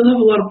still have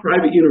a lot of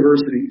private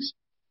universities,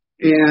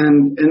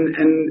 and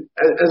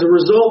as a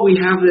result, we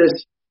have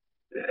this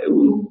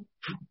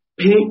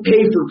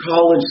pay for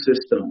college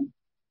system,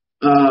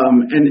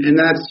 and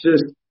that's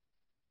just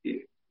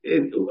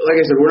like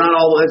I said, we're not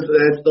all.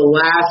 That's the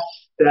last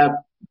step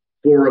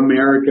for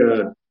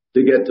America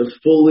to get to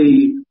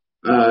fully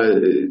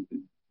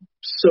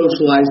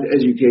socialized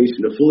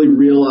education, to fully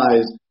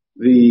realize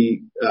the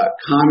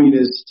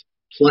communist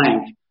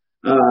plank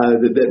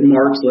that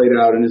Marx laid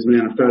out in his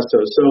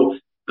manifesto. So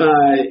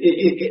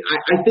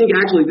I think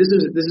actually this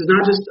is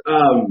not just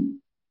a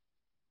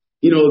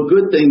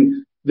good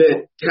thing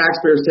that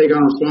taxpayers take on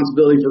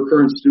responsibility for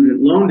current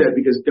student loan debt,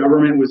 because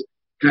government was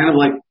kind of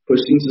like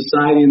pushing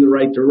society in the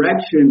right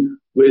direction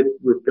with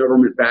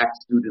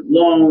government-backed student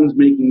loans,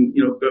 making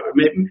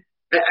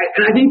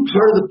and I think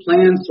part of the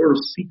plan sort of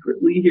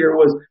secretly here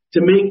was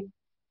to make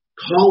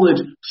college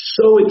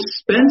so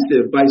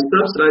expensive by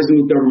subsidizing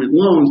with government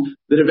loans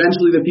that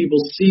eventually the people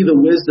see the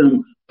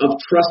wisdom of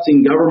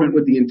trusting government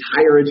with the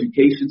entire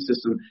education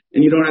system,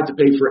 and you don't have to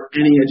pay for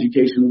any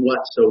education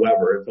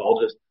whatsoever. It's all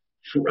just,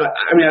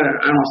 I don't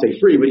want to say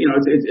free, but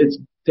it's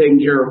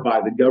taken care of by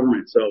the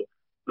government. So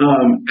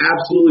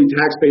absolutely,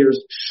 taxpayers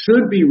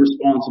should be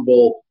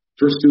responsible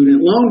for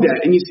student loan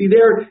debt. And you see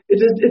there,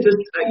 if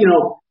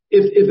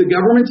the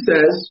government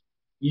says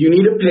you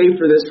need to pay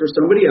for this for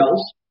somebody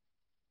else,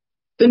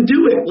 then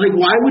do it. Like,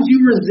 why would you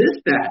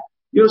resist that?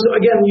 So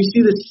again, you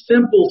see the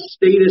simple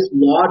statist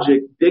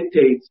logic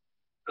dictates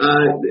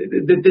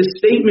that this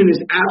statement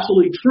is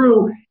absolutely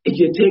true if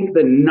you take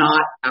the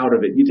not out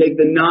of it. You take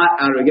the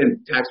not out of it.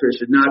 Again, taxpayers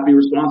should not be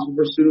responsible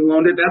for student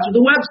loan debt. That's what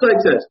the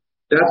website says.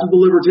 That's what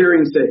the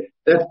libertarians say.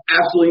 That's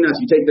absolutely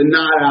nuts. You take the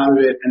not out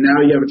of it, and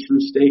now you have a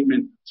true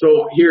statement.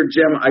 So here,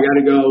 Jim, I got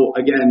to go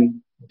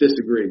again,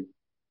 disagree.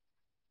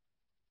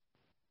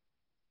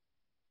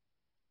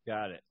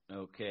 Got it.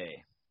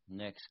 Okay.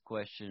 Next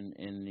question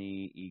in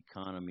the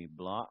economy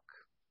block.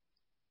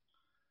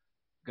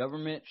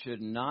 Government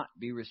should not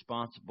be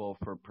responsible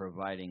for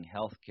providing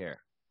health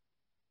care.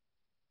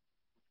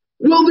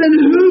 Well, then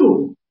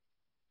who?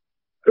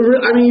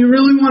 I mean, you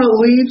really want to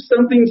leave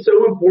something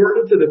so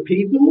important to the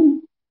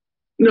people?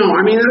 No,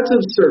 I mean, that's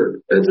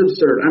absurd. That's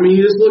absurd. I mean,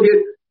 you just look at,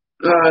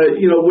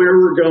 where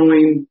we're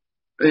going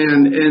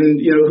and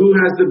who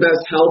has the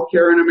best health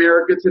care in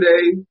America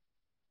today?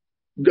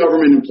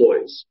 Government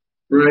employees,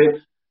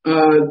 right?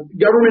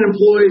 Government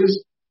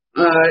employees,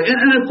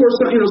 and of course,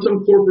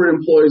 some corporate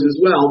employees as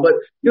well. But,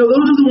 those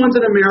are the ones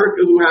in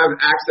America who have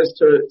access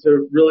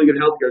to really good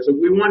health care. So if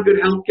we want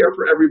good health care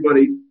for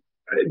everybody,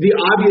 the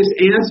obvious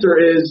answer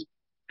is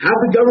have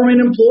the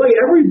government employ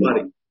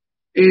everybody.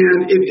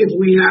 And if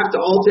we have to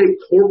all take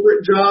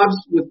corporate jobs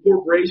with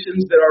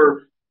corporations that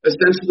are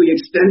essentially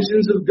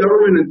extensions of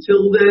government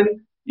until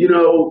then,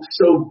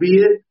 so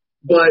be it.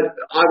 But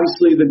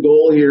obviously the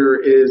goal here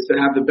is to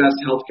have the best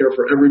healthcare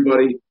for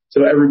everybody.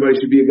 So everybody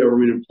should be a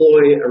government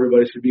employee.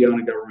 Everybody should be on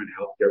a government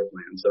healthcare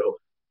plan. So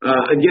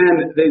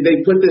again,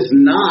 they put this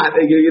not,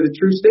 they give you the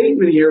true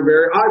statement here,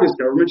 very obvious.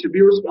 Government should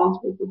be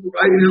responsible for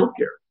providing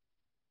healthcare.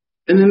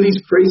 And then these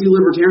crazy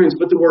libertarians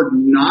put the word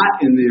not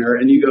in there,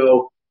 and you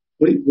go,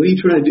 what are you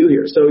trying to do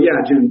here? So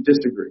yeah, Jim,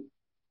 disagree.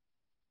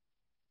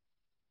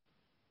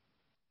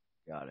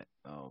 Got it.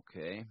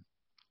 Okay.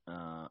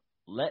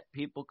 Let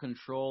people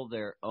control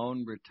their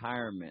own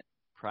retirement.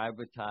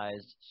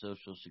 Privatize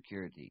Social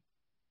Security.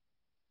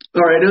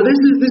 All right. Now this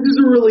is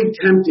a really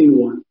tempting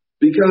one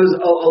because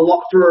a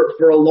lot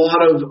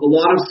of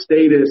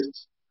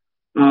statists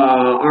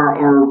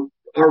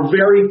are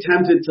very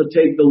tempted to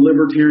take the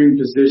libertarian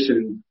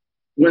position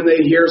when they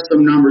hear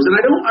some numbers. And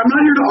I'm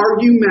not here to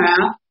argue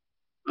math.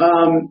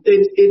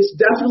 It's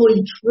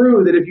definitely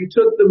true that if you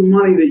took the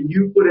money that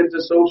you put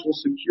into Social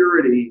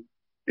Security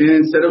and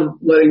instead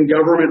of letting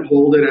government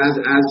hold it as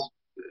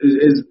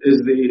is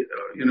the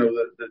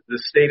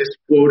status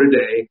quo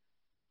today,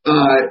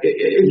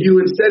 if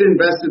you instead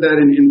invested that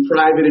in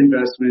private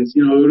investments,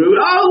 look at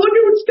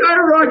what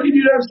skyrocketed,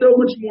 you'd have so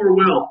much more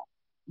wealth.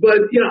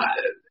 But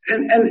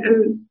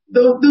and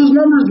those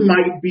numbers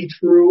might be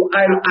true.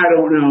 I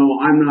don't know.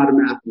 I'm not a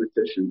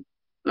mathematician,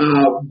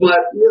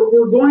 but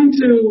we're going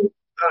to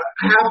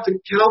have to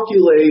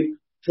calculate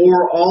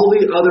for all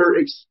the other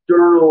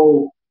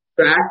external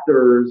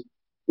factors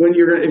if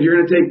you're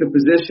going to take the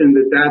position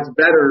that that's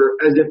better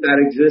as if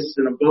that exists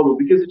in a bubble,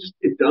 because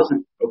it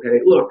doesn't. Okay,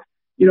 look,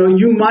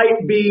 you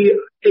might be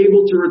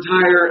able to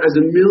retire as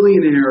a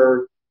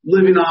millionaire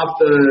living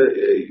off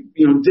the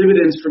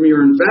dividends from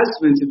your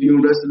investments if you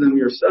invested them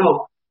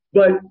yourself,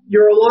 but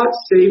you're a lot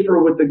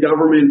safer with the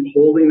government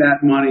holding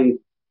that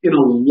money in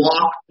a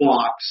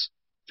lockbox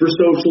for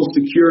Social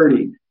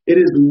Security.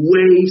 It is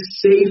way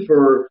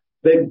safer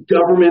that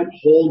government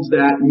holds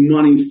that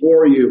money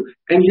for you.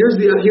 And there's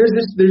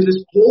this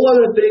whole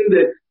other thing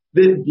that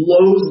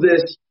blows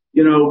this,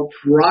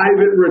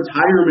 private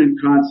retirement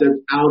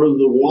concept out of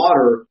the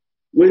water,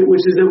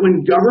 which is that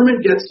when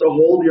government gets to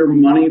hold your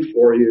money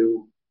for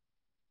you,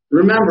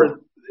 remember,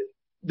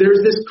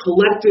 there's this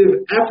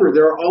collective effort.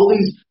 There are all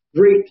these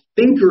great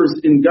thinkers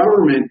in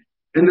government,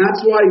 and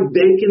that's why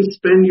they can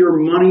spend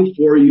your money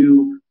for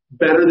you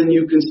better than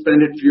you can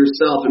spend it for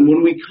yourself. And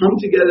when we come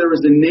together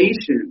as a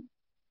nation,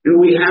 and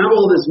we have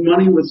all this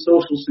money with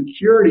Social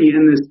Security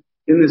in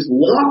this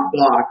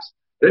lockbox,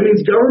 that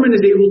means government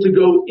is able to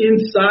go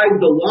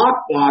inside the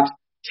lockbox,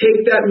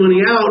 take that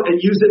money out, and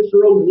use it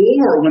for a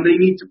war when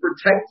they need to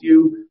protect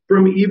you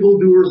from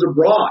evildoers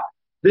abroad.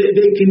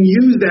 They can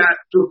use that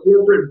for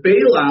corporate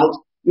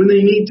bailouts when they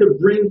need to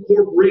bring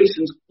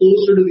corporations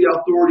closer to the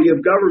authority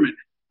of government.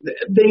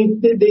 They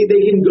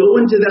can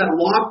go into that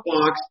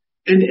lockbox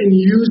and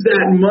use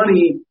that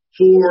money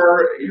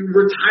for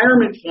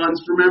retirement funds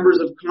for members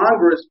of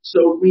Congress,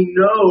 so we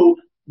know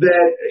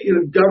that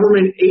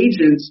government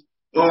agents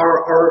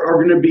are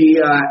going to be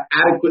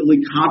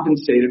adequately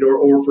compensated,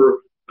 or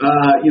for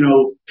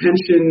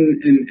pension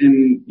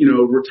and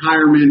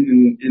retirement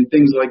and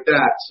things like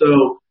that.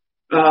 So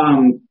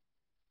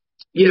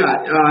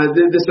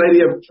this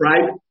idea of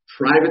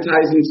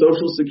privatizing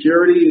Social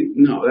Security,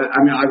 no,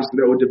 obviously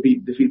that would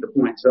defeat the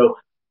point. So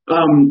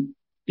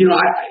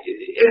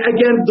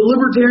again, the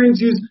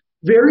libertarians use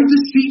very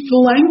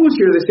deceitful language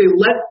here. They say,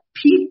 let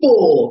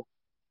people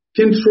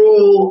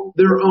control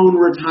their own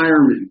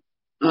retirement.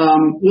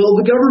 Well,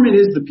 the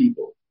government is the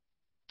people.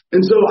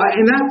 And so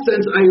in that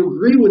sense, I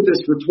agree with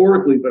this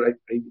rhetorically, but I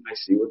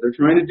see what they're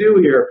trying to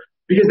do here,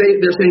 because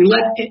they're saying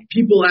let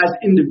people as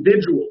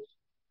individuals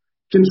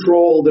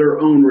control their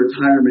own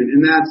retirement.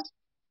 And that's,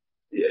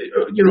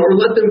 or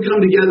let them come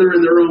together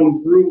in their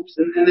own groups.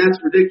 And that's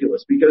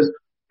ridiculous, because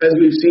as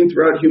we've seen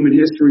throughout human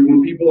history,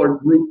 when people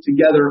are grouped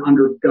together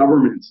under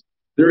governments,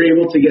 they're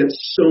able to get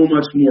so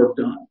much more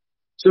done.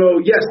 So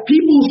yes,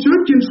 people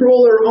should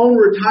control their own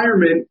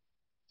retirement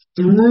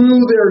through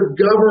their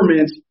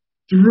government,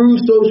 through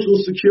Social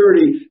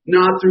Security,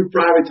 not through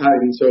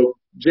privatizing. So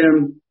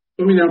Jim,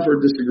 put me down for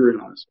a disagree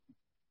on this.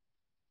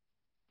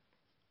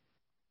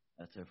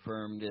 That's a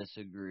firm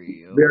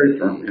disagree. Okay. Very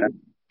firm. Yeah.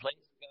 Place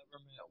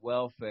government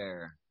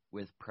welfare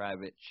with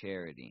private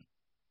charity.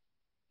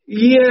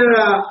 Yeah,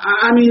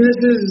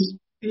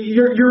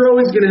 you're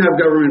always going to have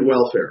government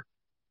welfare.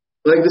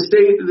 Like the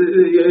state,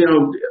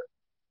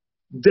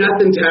 death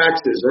and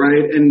taxes,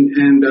 right? And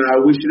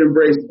we should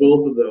embrace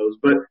both of those.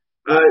 But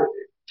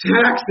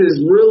taxes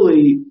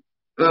really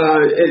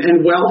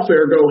and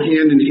welfare go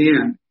hand in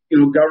hand.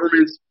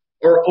 Governments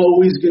are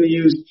always going to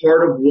use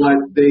part of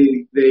what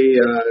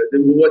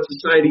what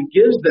society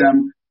gives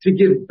them to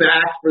give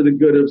back for the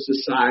good of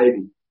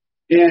society.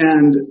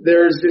 And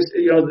there's this,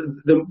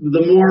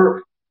 the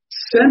more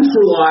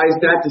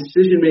centralized that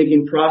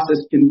decision-making process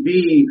can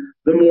be,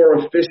 the more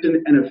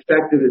efficient and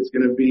effective it's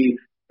going to be.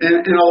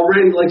 And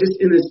already, like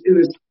just in this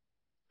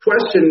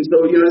question,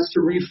 so just to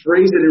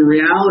rephrase it in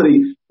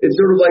reality, it's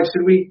sort of like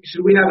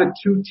should we have a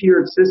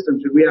two-tiered system?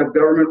 Should we have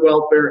government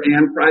welfare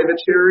and private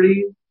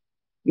charity?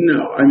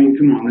 No, I mean,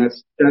 come on,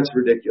 that's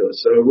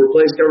ridiculous. So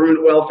replace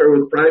government welfare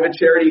with private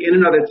charity in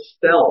and of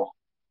itself.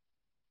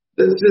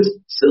 That's just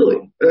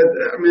silly.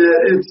 I mean,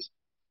 it's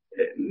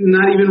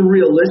not even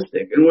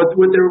realistic. And what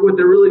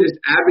they're really just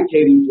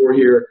advocating for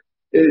here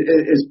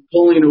is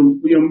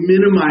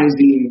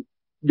minimizing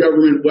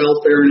government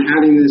welfare and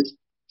having this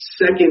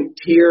second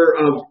tier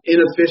of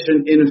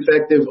inefficient,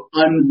 ineffective,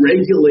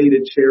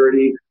 unregulated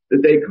charity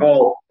that they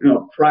call,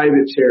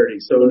 private charity.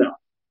 So no,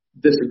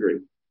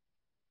 disagree.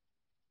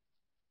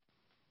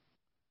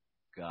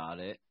 Got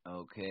it.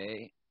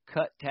 Okay.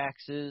 Cut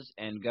taxes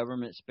and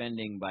government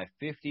spending by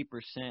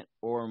 50%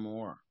 or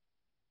more.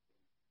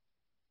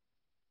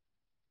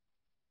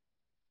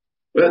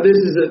 Well, this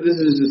is a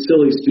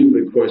silly,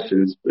 stupid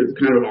question. It's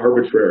kind of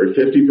arbitrary.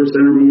 50%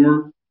 or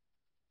more.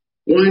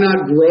 Why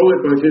not grow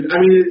it by 50? I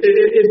mean,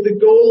 if the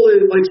goal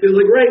is like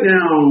right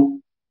now,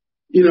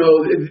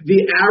 the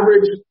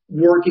average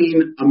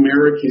working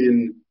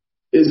American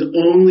is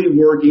only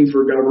working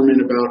for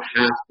government about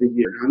half the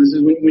year. Now, this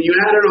is when you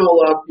add it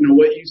all up,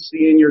 what you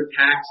see in your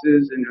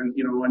taxes and,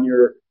 on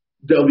your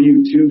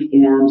W-2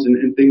 forms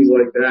and things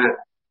like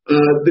that.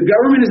 The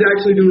government is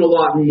actually doing a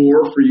lot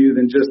more for you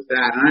than just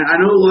that. And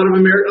I know a lot of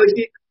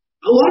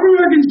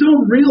Americans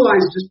don't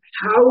realize just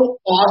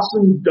how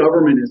awesome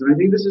government is. And I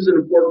think this is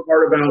an important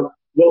part about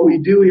what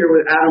we do here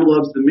with Adam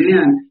Loves the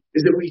Man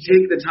is that we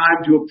take the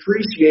time to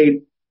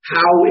appreciate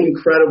how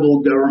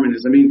incredible government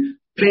is. I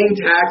mean, paying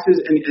taxes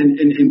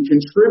and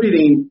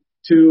contributing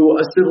to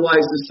a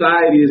civilized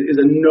society is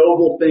a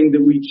noble thing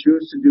that we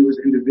choose to do as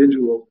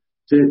individuals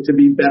to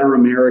be better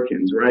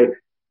Americans, right?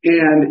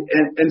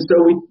 And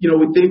so we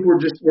think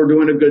we're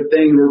doing a good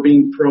thing. We're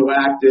being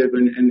proactive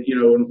and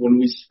when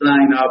we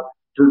sign up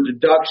for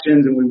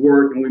deductions and we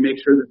work and we make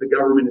sure that the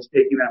government is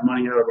taking that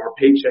money out of our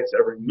paychecks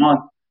every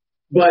month.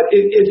 But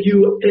it's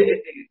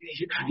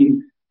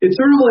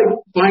sort of like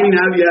finding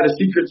out you had a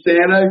Secret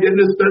Santa, getting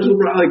a special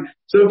product.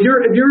 So if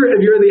you're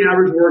the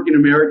average working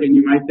American,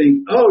 you might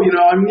think, I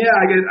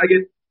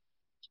get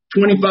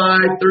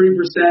 25,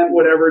 30%,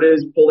 whatever it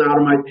is, pulled out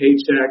of my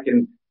paycheck,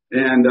 and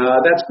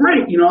that's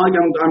great.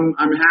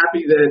 I'm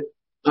happy that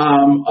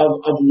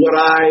of what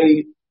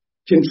I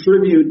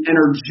contribute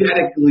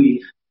energetically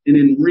and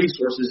in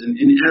resources and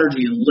in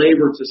energy and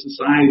labor to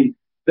society,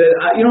 that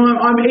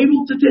I'm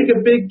able to take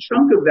a big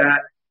chunk of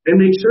that and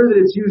make sure that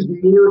it's used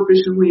more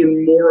efficiently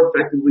and more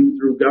effectively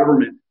through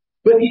government.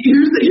 But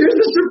here's the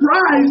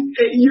surprise.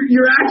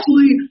 You're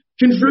actually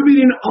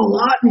contributing a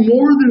lot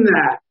more than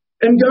that.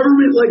 And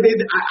government,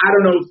 I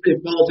don't know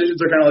if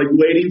politicians are kind of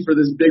waiting for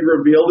this big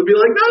reveal to be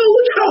like, no,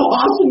 look how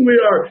awesome we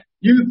are.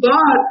 You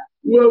thought,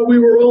 we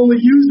were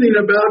only using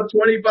about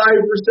 25%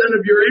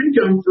 of your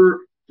income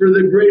for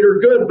the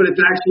greater good, but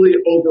it's actually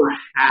over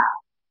half.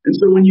 And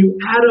so when you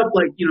add up,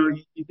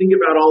 you think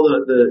about all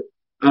the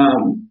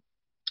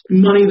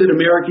money that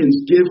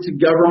Americans give to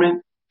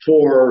government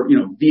for,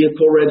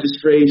 vehicle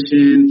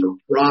registration, for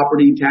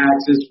property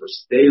taxes, for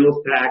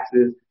sales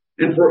taxes,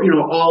 and for,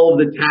 all of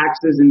the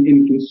taxes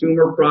in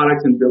consumer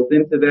products and built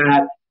into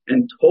that,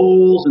 and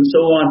tolls and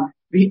so on.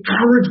 The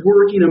average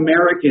working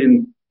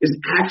American is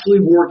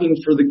actually working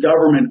for the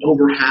government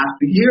over half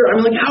the year.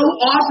 I mean, how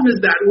awesome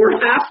is that? We're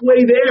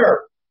halfway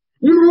there.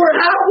 We're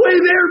halfway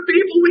there,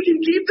 people. We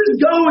can keep this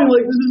going.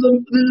 This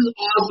is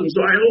awesome. So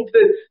I hope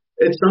that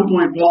at some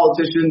point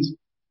politicians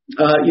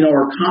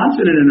are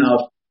confident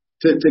enough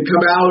to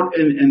come out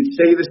and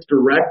say this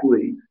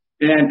directly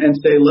and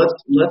say,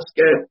 let's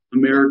get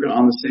America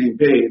on the same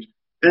page.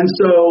 And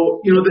so,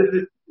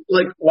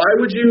 why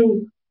would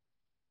you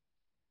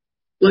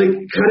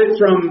cut it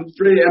from,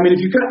 if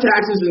you cut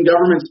taxes and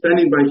government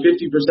spending by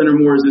 50% or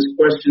more, as this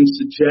question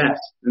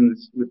suggests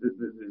with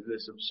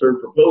this absurd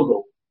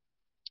proposal,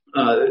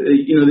 that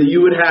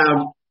you would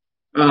have,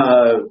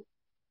 now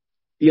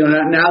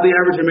the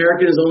average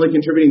American is only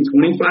contributing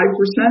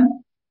 25%.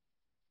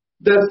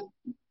 That's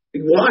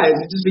why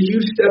it's just a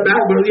huge step back.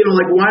 But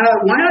why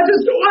not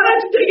just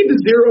take it to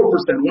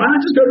 0%? Why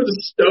not just go to the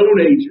Stone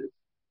Ages?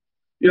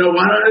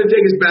 Why not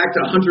take us back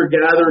to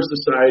hunter-gatherer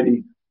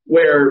society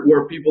where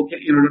people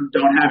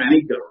don't have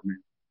any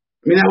government?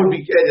 I mean,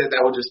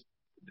 that would just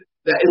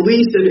at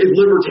least if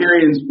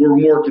libertarians were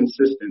more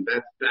consistent,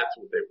 that's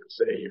what they would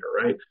say here,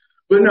 right?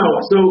 But no.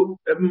 So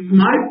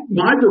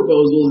my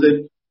proposal is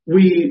that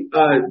we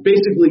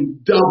basically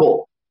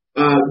double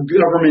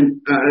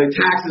government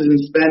taxes and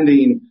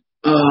spending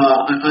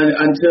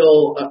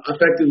until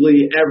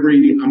effectively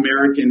every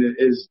American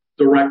is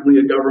directly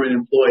a government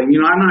employee.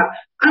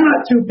 I'm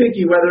not too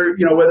picky whether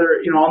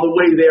on the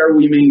way there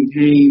we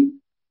maintain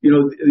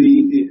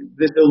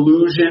this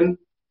illusion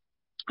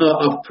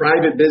of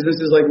private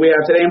businesses like we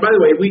have today. And by the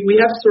way, we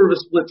have sort of a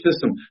split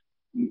system.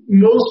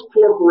 Most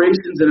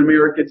corporations in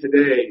America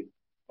today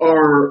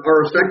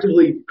are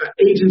effectively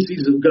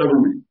agencies of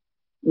government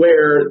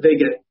where they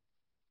get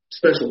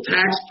special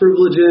tax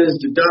privileges,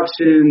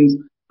 deductions,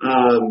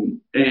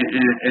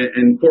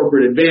 and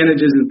corporate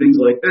advantages and things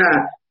like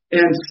that.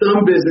 And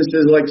some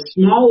businesses, like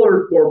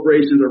smaller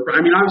corporations,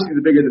 obviously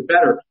the bigger the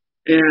better.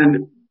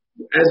 And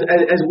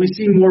as we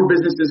see more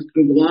businesses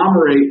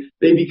conglomerate,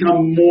 they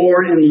become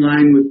more in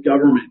line with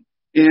government.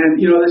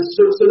 And,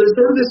 so there's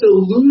sort of this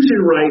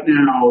illusion right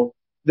now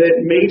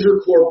that major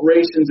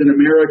corporations in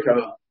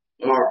America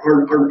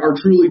are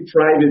truly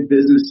private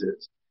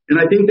businesses. And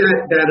I think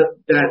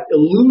that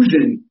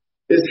illusion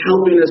is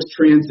helping us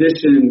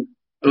transition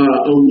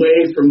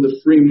away from the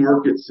free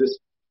market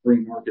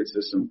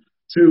system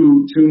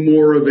to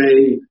more of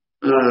a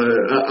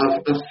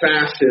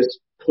fascist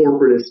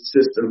corporatist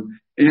system.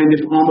 And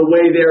if on the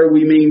way there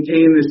we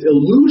maintain this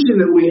illusion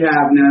that we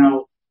have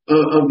now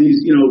of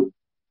these,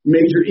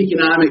 major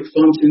economic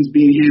functions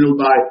being handled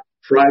by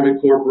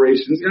private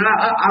corporations,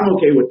 I'm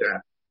okay with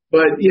that.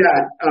 But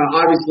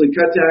obviously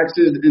cut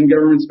taxes and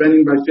government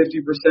spending by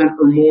 50%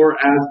 or more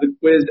as the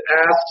quiz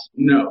asks,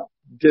 no,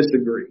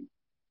 disagree.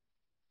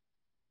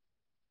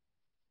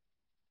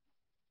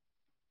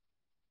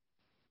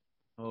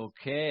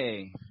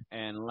 Okay,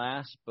 and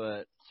last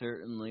but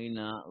certainly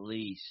not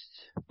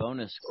least,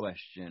 bonus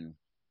question.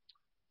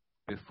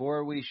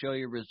 Before we show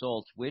your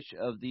results, which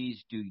of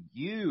these do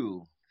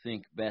you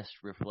think best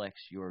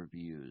reflects your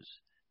views?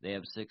 They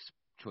have 6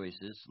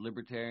 choices: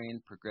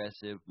 libertarian,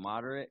 progressive,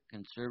 moderate,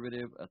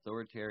 conservative,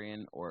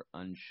 authoritarian, or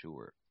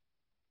unsure.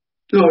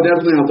 No,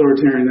 definitely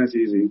authoritarian. That's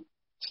easy.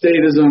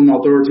 Statism,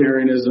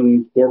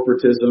 authoritarianism,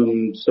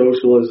 corporatism,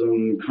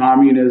 socialism,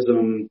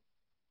 communism,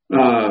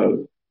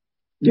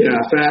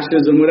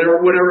 fascism, whatever.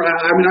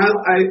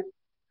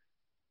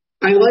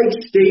 I like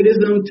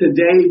statism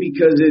today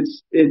because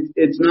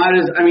it's not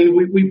as,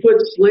 we put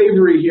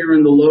slavery here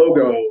in the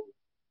logo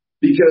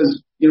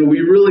because, we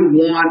really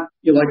want,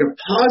 like a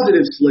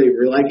positive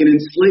slavery, like an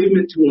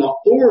enslavement to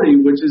authority,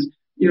 which is,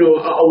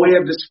 a way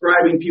of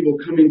describing people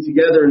coming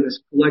together in this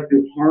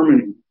collective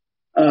harmony.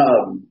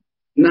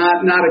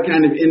 Not a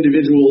kind of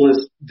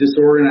individualist,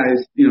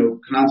 disorganized,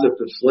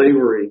 concept of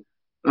slavery.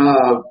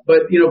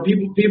 But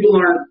people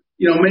aren't,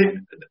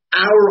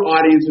 our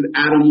audience with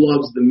Adam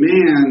Loves the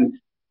Man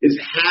is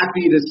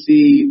happy to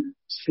see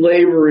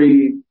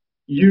slavery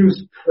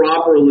used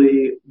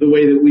properly the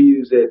way that we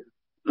use it.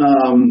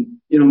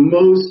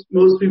 Most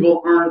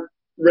people aren't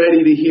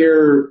ready to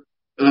hear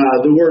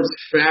the words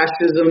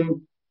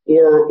fascism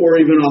or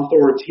even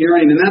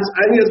authoritarian, and I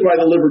think that's why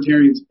the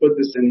libertarians put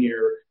this in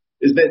here,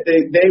 is that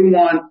they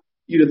want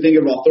you to think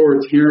of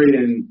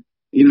authoritarian,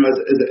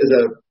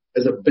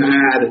 as a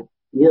bad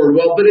word.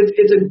 Well, but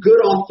it's a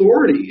good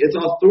authority. It's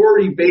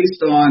authority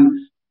based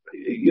on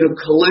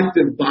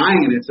collective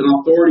buy-in. It's an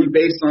authority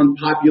based on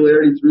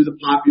popularity through the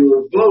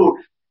popular vote,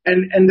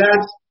 and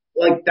that's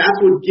what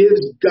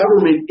gives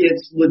government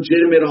its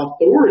legitimate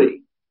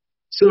authority.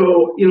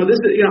 So, this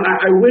is,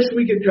 I wish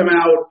we could come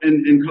out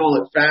and call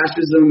it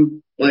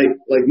fascism like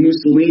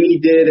Mussolini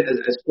did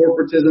as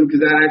corporatism, because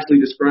that actually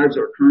describes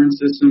our current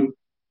system.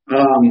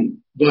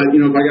 But,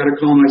 if I got to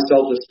call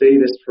myself a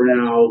statist for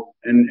now,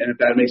 and if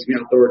that makes me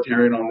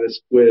authoritarian on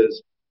this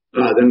quiz,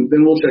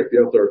 then we'll check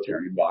the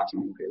authoritarian box.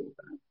 I'm okay with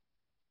that.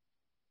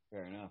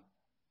 Fair enough.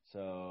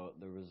 So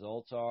the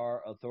results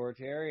are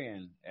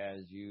authoritarian,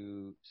 as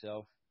you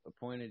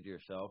self-appointed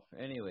yourself.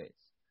 Anyways,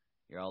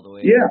 you're all the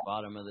way at the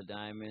bottom of the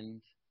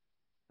diamond.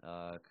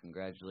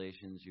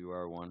 Congratulations, you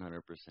are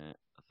 100%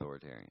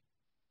 authoritarian.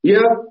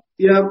 Yep.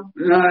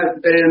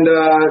 And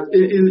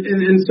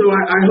so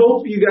I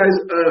hope you guys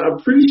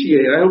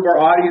appreciate, I hope our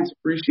audience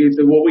appreciates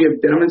that what we have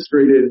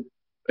demonstrated,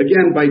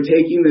 again, by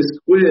taking this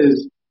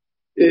quiz,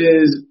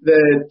 is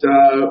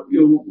that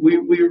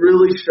we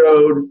really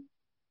showed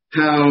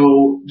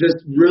how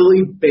just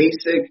really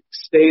basic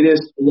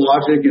statist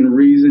logic and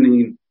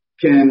reasoning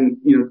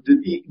can,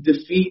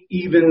 defeat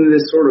even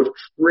this sort of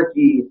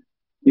tricky,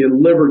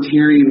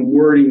 libertarian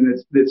wording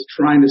that's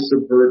trying to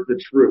subvert the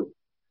truth.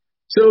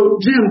 So,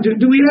 Jim,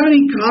 do we have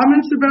any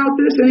comments about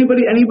this?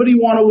 Anybody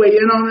want to weigh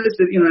in on this?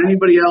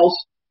 Anybody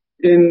else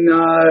in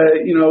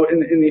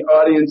the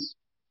audience?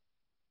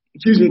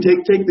 Excuse me,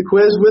 take the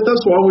quiz with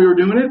us while we were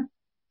doing it.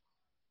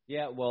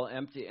 Yeah, well,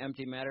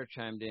 Empty Matter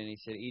chimed in. He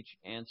said each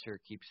answer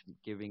keeps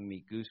giving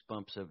me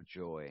goosebumps of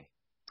joy.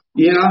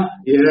 Yeah,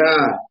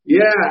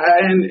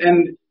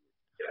 and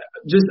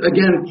just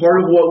again,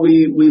 part of what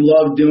we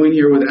love doing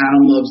here with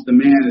Adam Loves the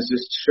Man is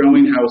just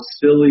showing how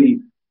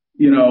silly,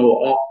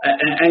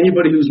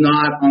 anybody who's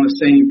not on the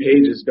same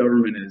page as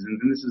government is,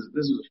 and this is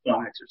a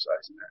fun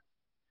exercise in that.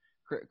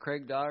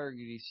 Craig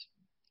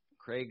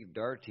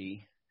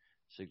Darty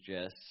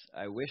suggests,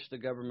 I wish the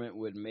government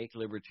would make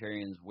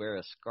libertarians wear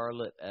a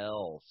scarlet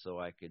L so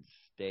I could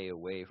stay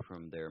away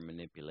from their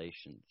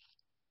manipulations.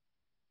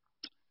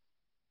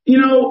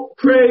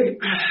 Craig,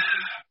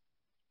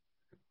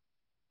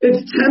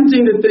 it's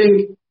tempting to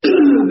think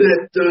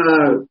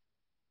that,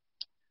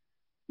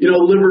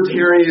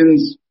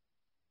 libertarians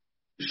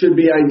should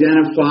be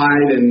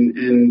identified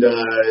and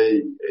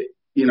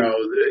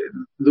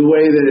the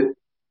way that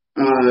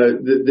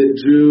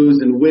that Jews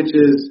and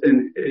witches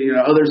and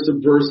other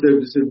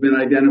subversives have been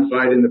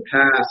identified in the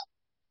past.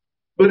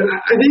 But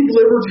I think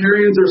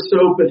libertarians are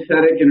so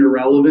pathetic and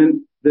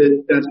irrelevant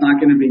that that's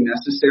not going to be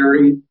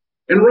necessary.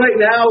 And right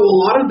now, a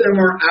lot of them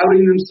are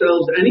outing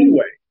themselves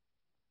anyway.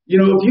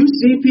 If you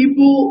see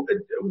people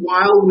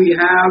while we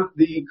have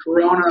the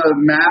corona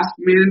mask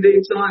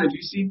mandates on, if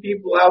you see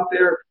people out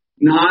there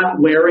not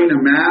wearing a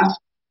mask,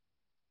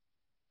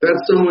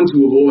 that's someone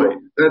to avoid.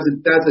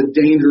 That's a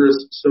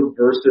dangerous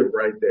subversive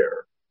right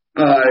there.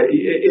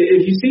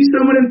 If you see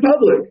someone in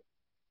public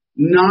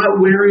not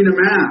wearing a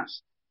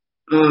mask,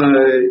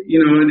 and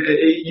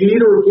you need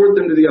to report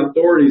them to the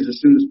authorities as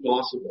soon as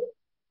possible.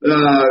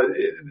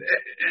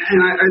 And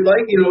I'd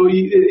like,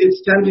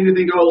 it's tempting to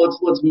think,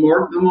 let's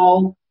mark them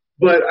all.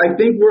 But I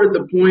think we're at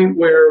the point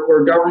where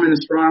government is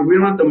strong. We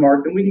don't have to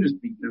mark them. We can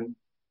just beat them.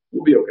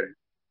 We'll be okay.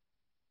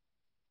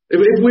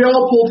 If we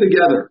all pull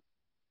together,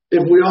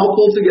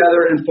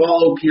 and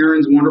follow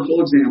Karen's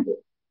wonderful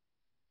example,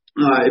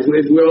 if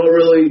we all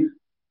really,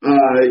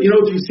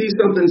 if you see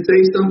something,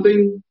 say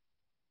something,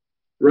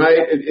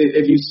 right?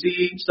 If you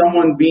see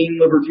someone being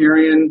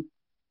libertarian,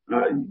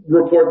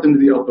 report them to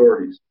the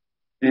authorities.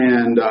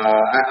 And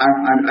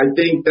I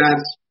think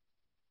that's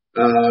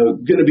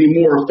going to be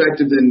more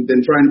effective than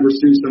trying to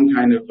pursue some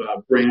kind of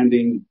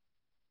branding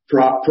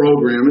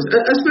program,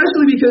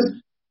 especially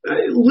because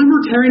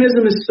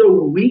libertarianism is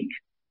so weak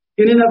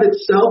in and of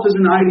itself as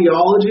an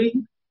ideology.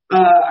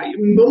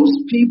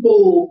 Most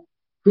people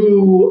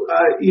who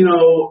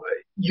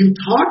you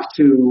talk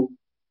to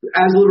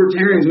as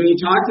libertarians, when you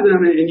talk to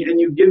them and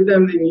you give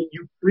them and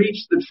you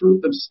preach the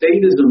truth of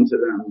statism to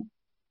them,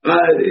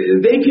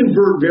 they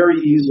convert very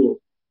easily.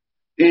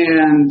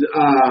 And,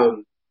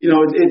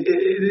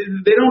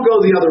 they don't go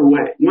the other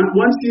way.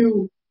 Once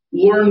you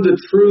learn the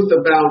truth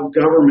about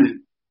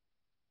government,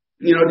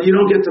 you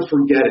don't get to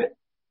forget it.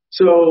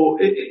 So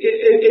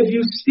if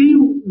you see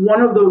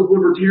one of those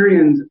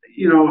libertarians,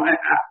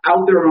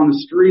 out there on the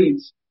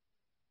streets,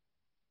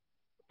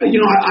 I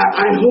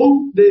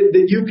hope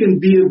that you can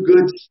be a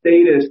good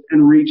statist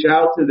and reach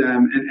out to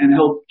them and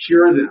help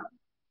cure them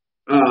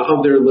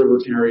of their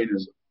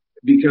libertarianism,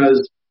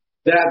 because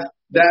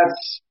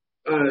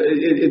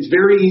it's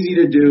very easy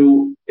to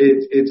do.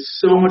 It's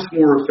so much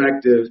more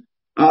effective.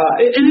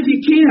 And if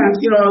you can't,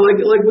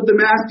 like with the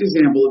mask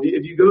example,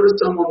 if you go to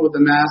someone with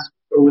a mask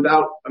or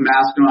without a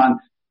mask on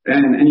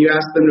and you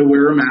ask them to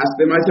wear a mask,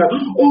 they might say,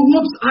 "Oh,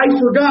 whoops, I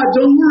forgot.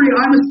 Don't worry,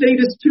 I'm a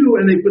statist too."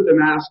 And they put the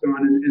mask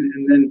on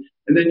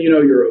and then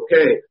you're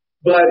okay.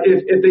 But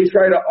if they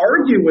try to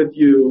argue with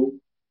you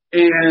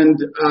and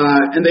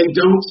they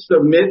don't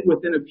submit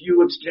within a few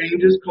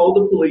exchanges, call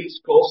the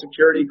police, call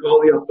security,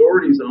 call the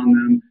authorities on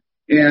them.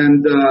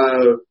 And,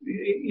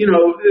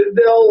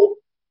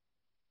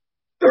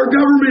 our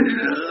government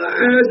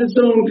has its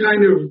own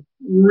kind of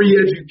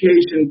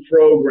re-education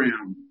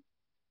program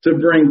to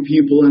bring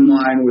people in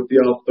line with the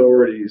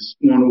authorities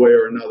one way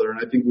or another. And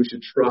I think we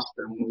should trust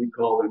them when we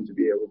call them to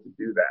be able to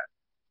do that.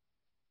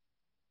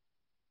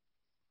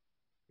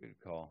 Good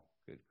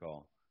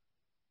call.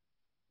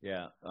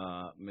 Yeah.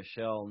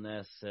 Michelle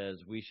Ness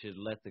says we should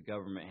let the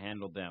government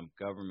handle them.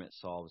 Government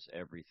solves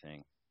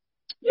everything.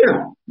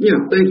 Yeah.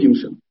 Thank you,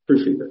 Michelle.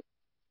 Appreciate that.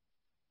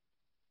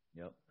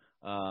 Yep.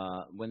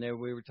 When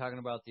we were talking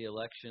about the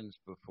elections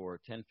before,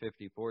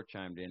 1054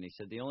 chimed in. He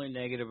said the only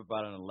negative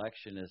about an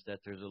election is that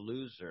there's a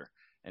loser,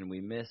 and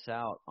we miss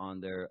out on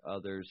their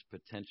others'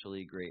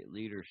 potentially great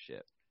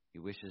leadership. He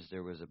wishes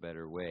there was a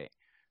better way.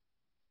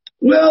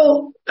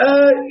 Well,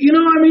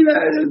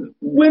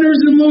 winners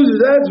and losers,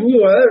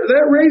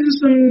 that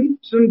raises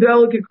some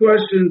delicate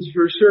questions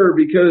for sure,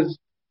 because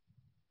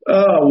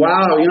oh,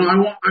 wow. I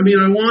want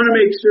to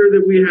make sure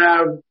that we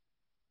have,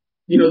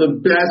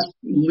 the best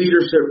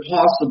leadership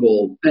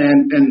possible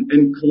and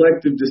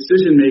collective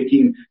decision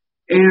making.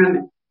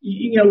 And,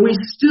 we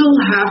still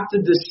have to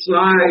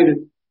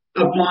decide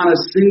upon a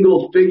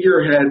single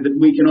figurehead that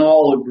we can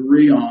all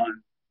agree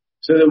on,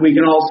 so that we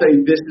can all say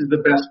this is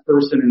the best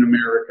person in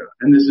America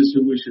and this is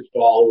who we should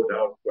follow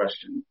without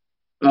question.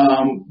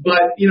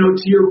 But,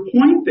 to your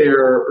point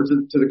there, or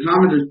to the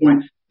commenter's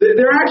point,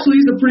 there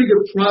actually is a pretty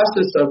good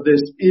process of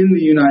this in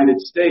the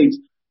United States,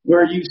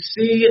 where you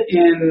see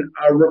in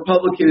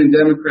Republican and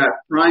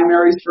Democrat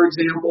primaries, for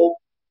example,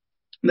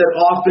 that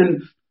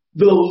often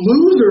the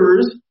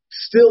losers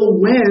still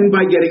win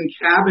by getting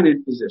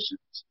cabinet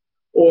positions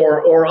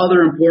or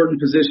other important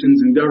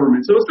positions in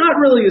government. So it's not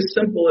really as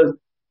simple as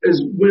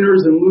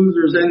winners and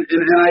losers. And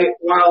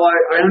while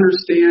I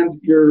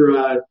understand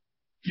your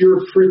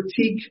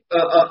critique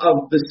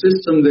of the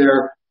system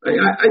there,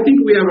 I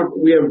think we have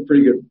a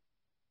pretty good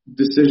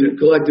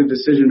collective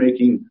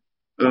decision-making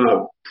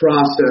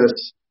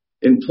process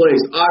in place.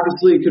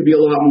 Obviously, it could be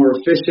a lot more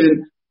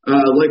efficient.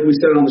 Like we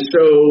said on the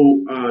show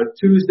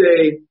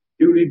Tuesday,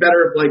 it would be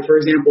better if, for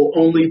example,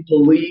 only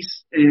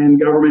police and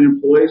government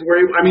employees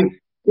were able.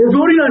 We're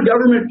voting on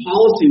government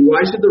policy.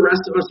 Why should the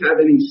rest of us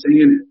have any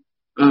say in it?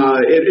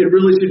 It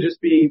really should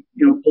just be,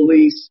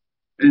 police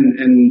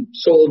and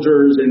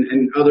soldiers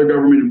and other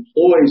government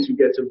employees who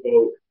get to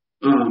vote.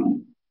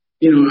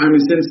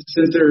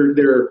 Since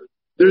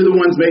they're the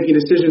ones making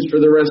decisions for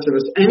the rest of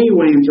us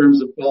anyway in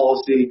terms of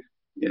policy,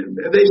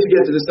 they should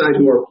get to decide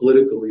who our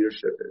political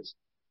leadership is.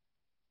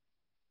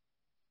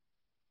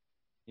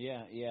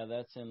 Yeah,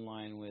 that's in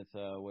line with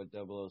what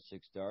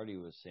 006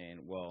 Darty was saying.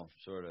 Well,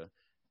 sort of.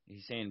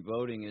 He's saying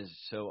voting is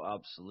so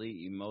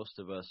obsolete. Most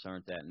of us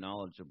aren't that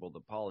knowledgeable. The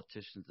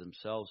politicians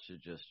themselves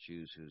should just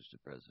choose who's the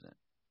president.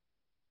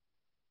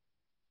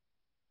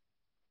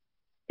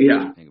 Yeah.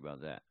 What do you think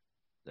about that?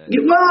 We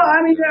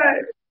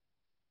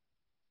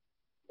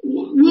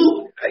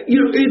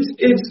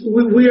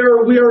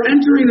are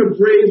entering a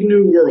brave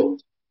new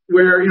world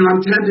where,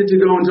 I'm tempted to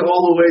go into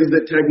all the ways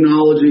that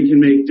technology can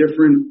make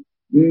different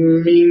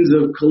means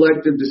of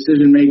collective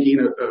decision making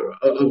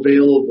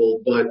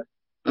available, but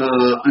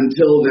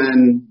until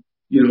then,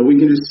 we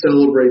can just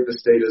celebrate the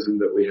statism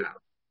that we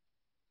have.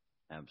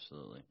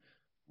 Absolutely.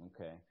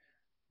 Okay.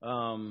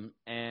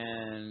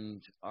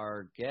 And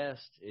our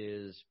guest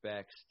is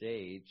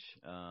backstage,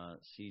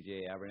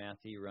 CJ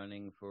Abernathy,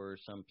 running for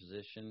some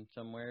position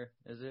somewhere,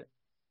 is it?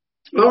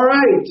 All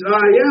right.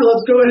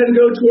 Let's go ahead and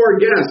go to our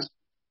guest.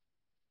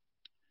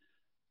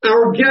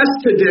 Our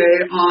guest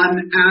today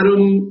on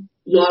Adam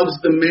Loves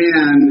the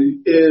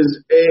Man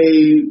is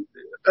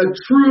a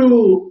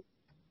true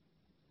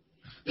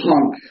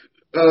punk,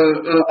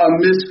 a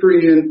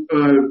miscreant, a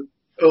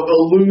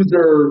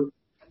loser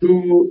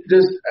who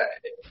just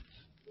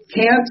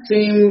can't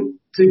seem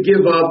to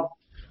give up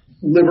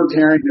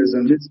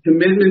libertarianism. His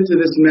commitment to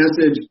this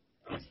message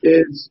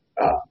is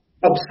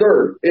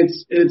absurd.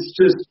 It's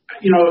just,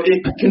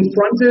 it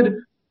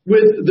confronted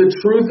with the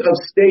truth of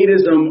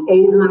statism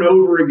over and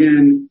over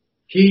again.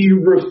 He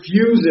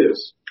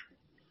refuses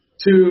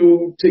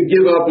to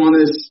give up on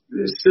this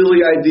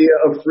silly idea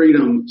of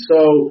freedom.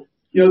 So,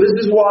 this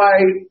is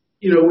why,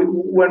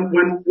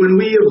 when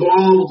we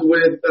evolved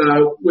with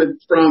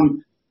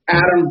from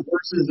Adam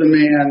versus the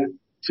Man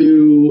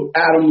to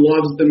Adam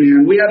Loves the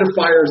Man, we had to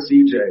fire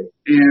CJ.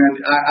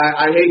 And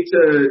I hate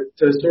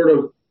to sort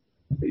of,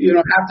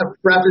 have to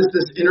preface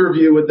this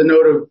interview with the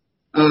note of,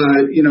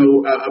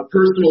 a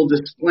personal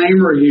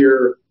disclaimer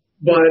here.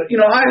 But,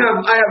 I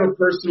have a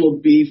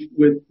personal beef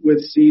with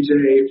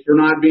CJ for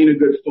not being a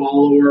good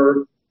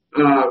follower,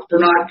 for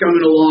not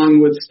coming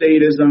along with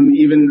statism,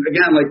 even,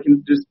 again,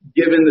 just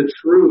given the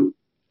truth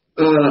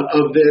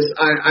of this.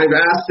 I've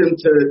asked him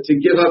to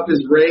give up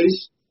his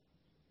race.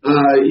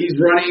 He's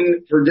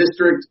running for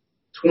District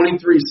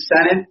 23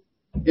 Senate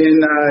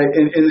in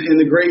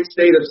the great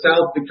state of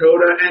South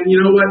Dakota. And you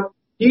know what?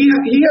 He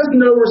has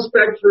no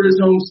respect for his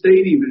home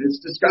state even. It's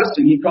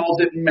disgusting. He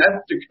calls it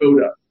Meth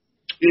Dakota.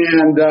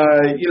 And,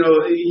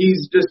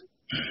 he's just,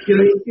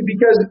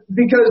 because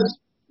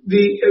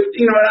he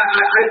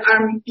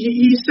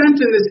sent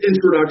in this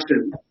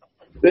introduction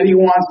that he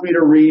wants me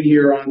to read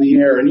here on the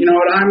air. And you know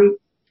what? I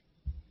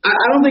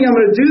don't think I'm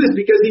going to do this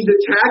because he's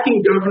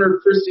attacking Governor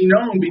Kristi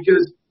Noem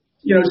because,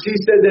 she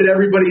said that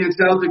everybody in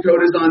South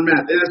Dakota is on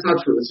meth. And that's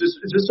not true. It's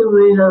just a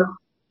rumor.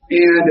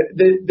 And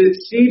that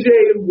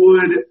CJ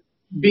would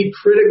be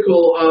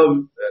critical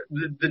of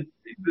the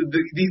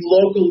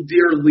local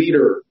dear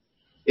leader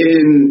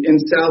in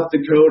South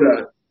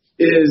Dakota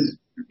is,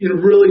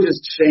 really just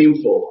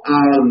shameful.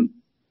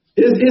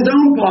 His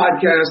own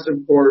podcast,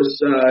 of course,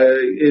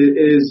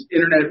 is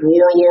Internet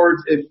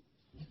Warlords.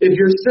 If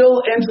you're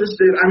still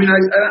interested,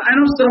 I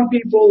know some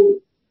people,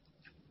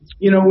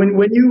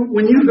 when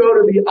you go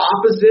to the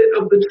opposite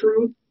of the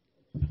truth,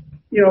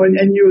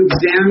 and you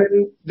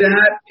examine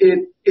that,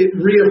 it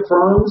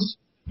reaffirms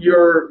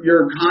your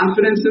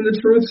confidence in the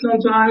truth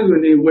sometimes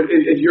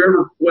if you're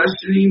ever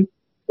questioning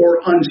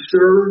or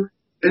unsure.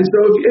 And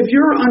so if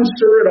you're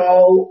unsure at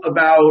all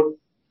about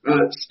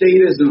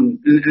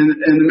statism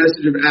and the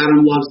message of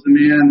Adam Loves the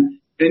Man,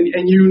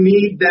 and you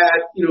need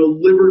that,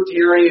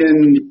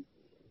 libertarian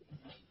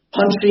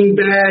punching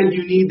bag,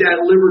 you need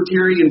that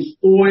libertarian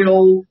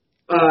foil,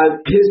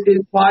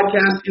 his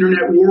podcast,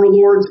 Internet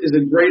Warlords, is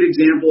a great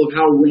example of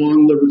how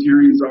wrong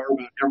libertarians are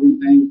about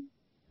everything.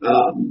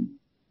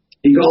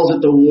 He calls it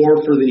the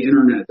war for the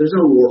Internet. There's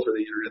no war for the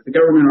Internet. The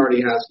government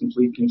already has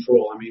complete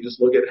control. Just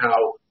look at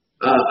how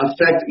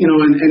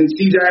and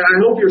CJ,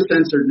 I hope you're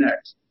censored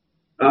next.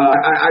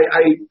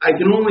 I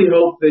can only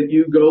hope that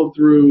you go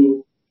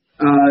through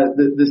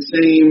the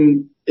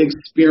same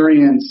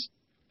experience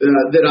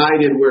that I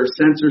did, where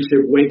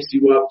censorship wakes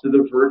you up to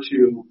the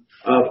virtue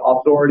of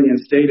authority and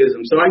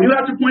statism. So I do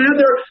have to point out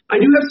I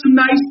do have some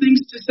nice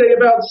things to say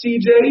about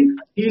CJ.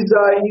 He's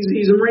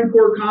a Marine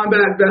Corps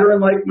combat veteran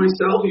like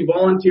myself. He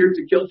volunteered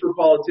to kill for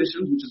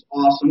politicians, which is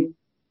awesome.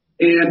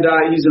 And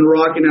he's an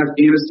Iraq and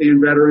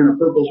Afghanistan veteran, a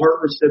Purple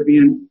Heart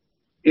recipient.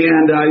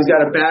 And he's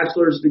got a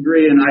bachelor's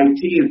degree in IT,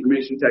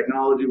 information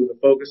technology, with a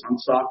focus on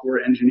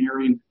software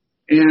engineering.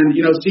 And,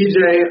 CJ,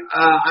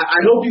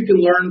 I hope you can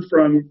learn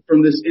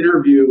from this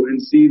interview and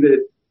see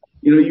that,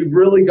 you've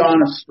really gone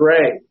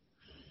astray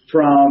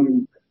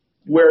from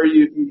where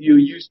you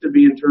used to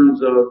be in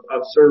terms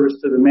of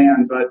service to the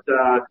man. But,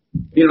 I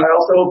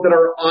also hope that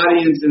our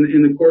audience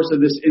in the course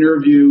of this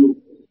interview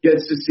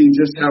gets to see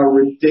just how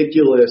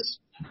ridiculous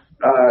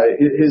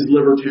his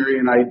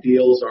libertarian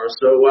ideals are.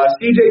 So,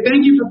 CJ,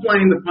 thank you for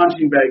playing the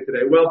punching bag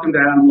today. Welcome to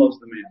Adam Loves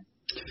the Man.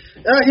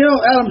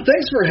 Adam,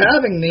 thanks for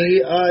having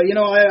me.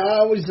 I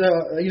always,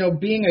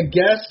 being a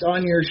guest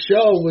on your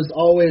show was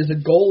always a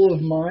goal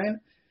of mine.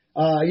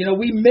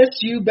 We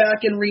miss you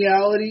back in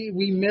reality.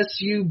 We miss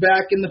you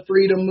back in the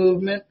freedom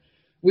movement.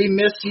 We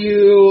miss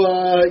you,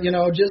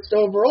 just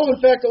overall.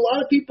 In fact, a lot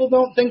of people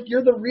don't think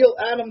you're the real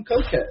Adam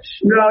Kokesh.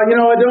 No,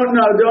 I don't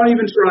know. Don't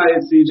even try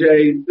it,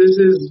 CJ.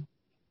 This is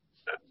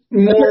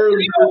more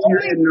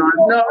libertarian.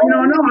 No,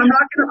 I'm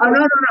not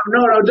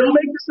gonna. Don't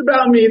make this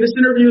about me. This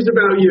interview is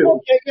about you.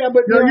 Okay, yeah,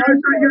 but you're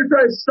gonna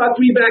try to suck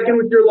me back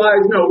in with your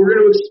lies. No, we're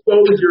gonna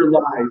expose your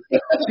lies.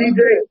 CJ,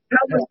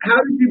 tell us,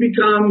 how did you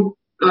become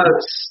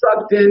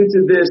sucked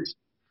into this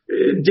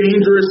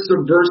dangerous,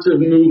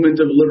 subversive movement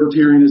of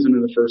libertarianism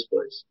in the first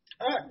place?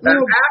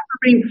 After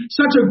being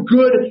such a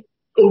good,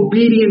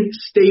 obedient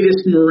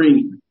statist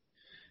Marine.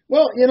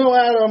 Well,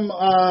 Adam,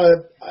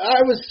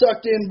 I was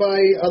sucked in by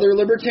other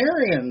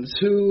libertarians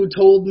who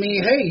told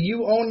me, hey,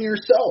 you own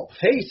yourself.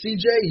 Hey,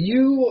 CJ,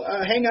 you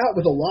hang out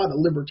with a lot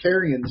of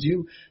libertarians.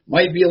 You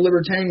might be a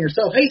libertarian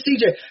yourself. Hey,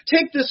 CJ,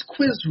 take this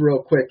quiz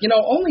real quick.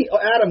 Only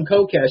Adam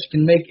Kokesh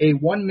can make a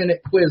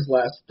 1-minute quiz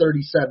last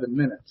 37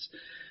 minutes.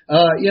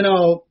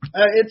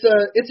 It's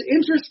an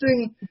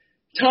interesting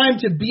time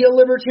to be a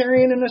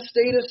libertarian in a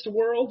statist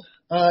world.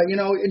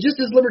 Just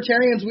as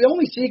libertarians, we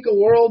only seek a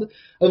world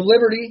of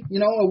liberty,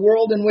 a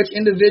world in which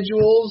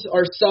individuals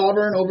are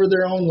sovereign over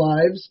their own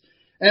lives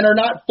and are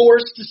not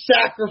forced to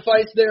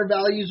sacrifice their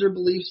values or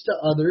beliefs to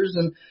others.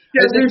 And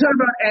yeah, so you're talking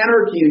about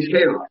anarchy and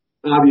chaos,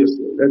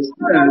 obviously. That's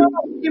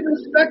we have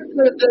respect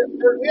for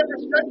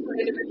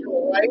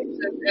individual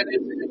rights, and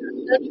it's an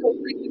essential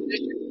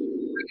precondition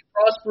for a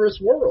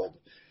prosperous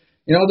world.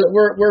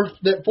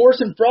 That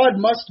force and fraud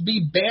must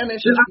be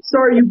banished. I'm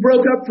sorry, you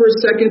broke up for a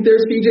second there,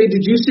 CJ.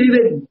 Did you say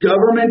that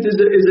government is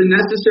a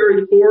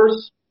necessary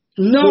force?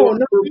 No,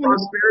 for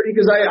prosperity?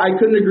 Because I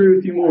couldn't agree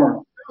with you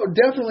more. No,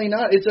 definitely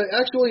not. It's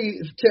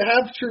actually, to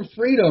have true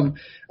freedom,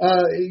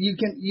 you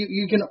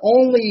can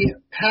only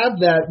have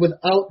that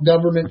without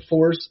government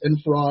force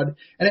and fraud,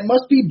 and it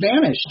must be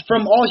banished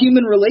from all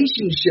human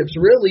relationships,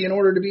 really, in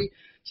order to be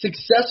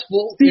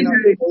successful. CJ,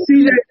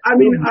 I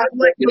know that.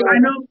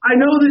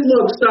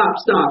 Look,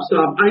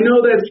 stop. I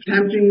know that's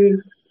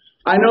tempting.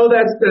 I know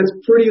that's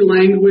pretty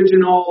language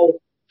and all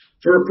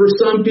for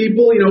some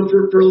people.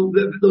 For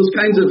those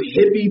kinds of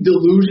hippie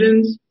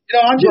delusions.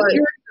 I'm just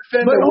here to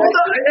defend. But hold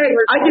on, hey,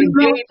 I can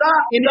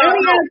stop. In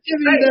any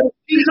activity that is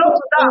peaceful,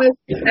 stop.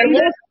 And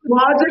yes,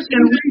 logic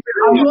and reason.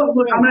 I'm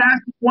going to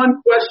ask you one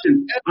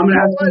question. I'm going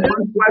to ask you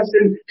one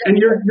question, and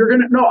you're going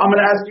to no. I'm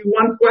going to ask you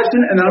one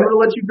question, and I'm going to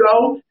let you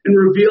go and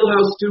reveal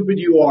how stupid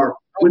you are.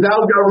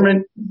 Without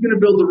government, who's going to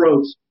build the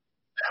roads?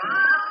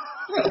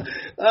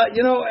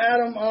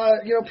 Adam,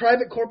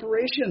 private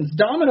corporations.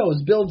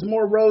 Domino's builds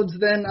more roads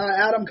than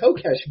Adam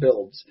Kokesh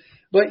builds.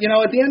 But,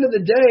 at the end of the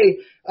day,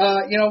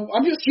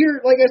 I'm just here,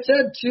 like I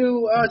said,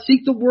 to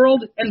seek the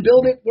world and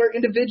build it where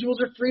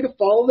individuals are free to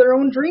follow their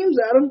own dreams,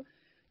 Adam.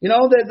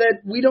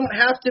 That we don't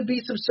have to be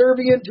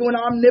subservient to an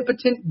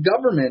omnipotent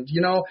government.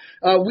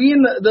 We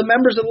in the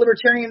members of the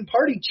Libertarian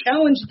Party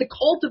challenge the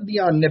cult of the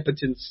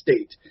omnipotent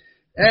state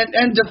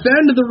and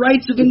defend the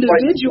rights of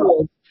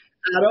individuals,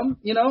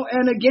 Adam.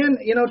 And again,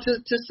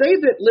 to say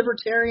that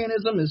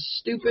libertarianism is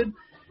stupid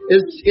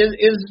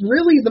is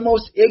really the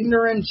most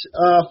ignorant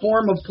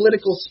form of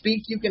political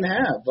speak you can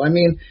have. I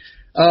mean,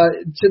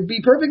 to be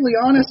perfectly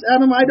honest,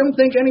 Adam, I don't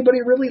think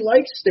anybody really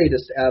likes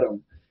statist Adam.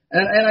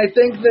 And I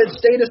think that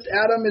statist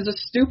Adam is a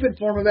stupid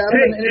form of Adam.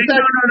 Hey, and in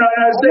fact, no.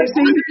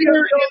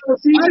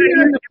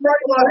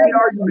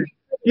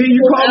 You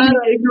call me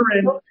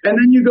ignorant, and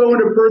then you go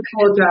into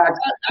personal attacks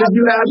because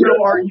you have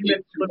no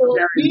argument.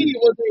 He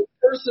was a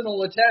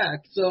personal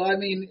attack. So, I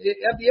mean,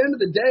 at the end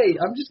of the day,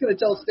 I'm just going to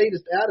tell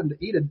statist Adam to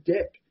eat a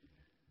dick.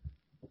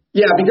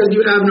 Yeah, because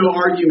you have no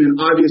argument,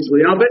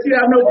 obviously. And I'll bet you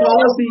have no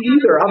policy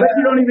either. I'll bet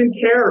you don't even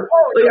care.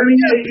 The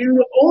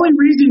only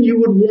reason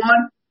you would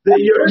want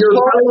your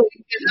fellow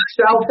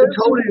South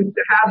Dakotans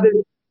to have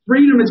this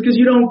freedom is because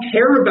you don't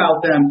care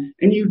about them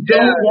and you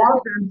don't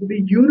want them to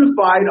be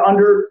unified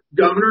under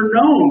Governor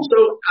Noem.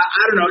 So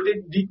I don't know.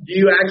 Do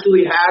you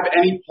actually have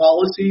any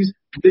policies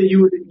that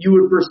you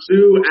would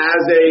pursue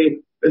as a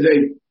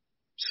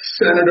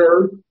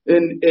senator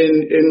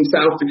in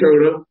South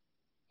Dakota?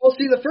 Well,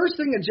 see, the first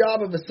thing a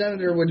job of a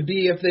senator would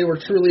be if they were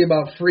truly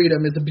about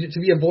freedom is to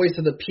be a voice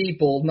of the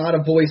people, not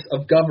a voice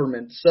of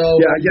government. So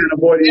yeah, again,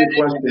 avoiding the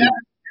question.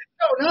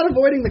 No, not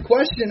avoiding the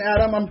question,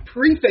 Adam. I'm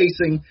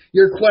prefacing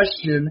your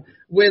question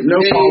with no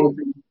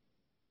policy.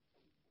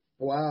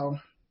 Wow.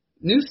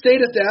 New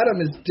statist Adam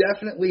is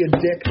definitely a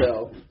dick,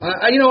 though.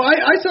 I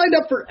signed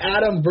up for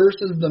Adam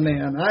versus the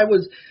Man. I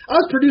was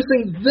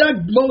producing the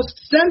most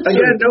censored.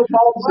 Again, no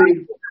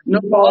policy.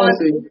 No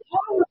policy.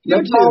 No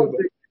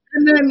policy.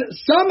 And then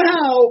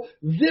somehow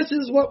this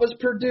is what was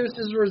produced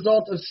as a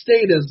result of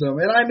statism.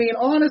 And I mean,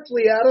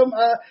 honestly, Adam,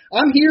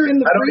 I'm here in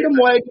the Freedom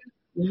Wagon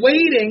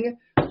waiting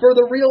for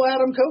the real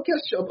Adam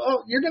Kokesh show.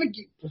 Oh, you're going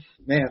to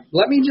 – man,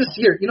 let me just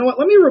here. You know what?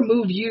 Let me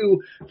remove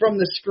you from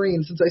the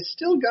screen since I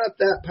still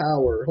got that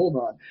power. Hold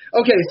on.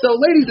 Okay, so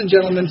ladies and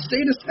gentlemen,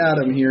 Statist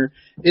Adam here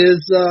is,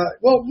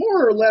 more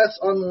or less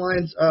on the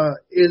lines,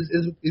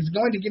 is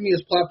going to give me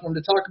his platform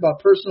to talk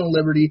about personal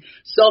liberty,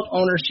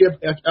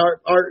 self-ownership,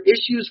 our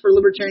issues for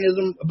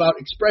libertarianism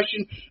about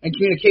expression and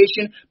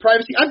communication,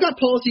 privacy. I've got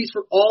policies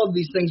for all of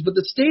these things, but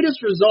the Statist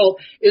result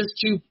is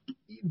to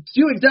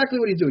do exactly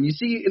what he's doing. You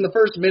see in the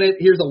first minute,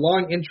 here's a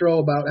long intro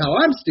about how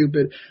I'm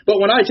stupid, but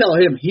when I tell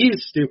him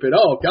he's stupid,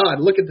 oh, God,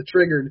 look at the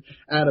triggered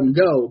Adam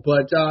go.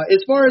 But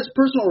as far as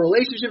personal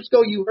relationships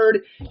go, you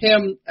heard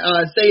him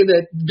say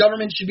that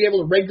government should be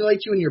able to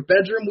regulate you in your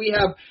bedroom. We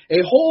have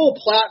a whole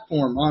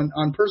platform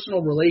on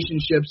personal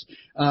relationships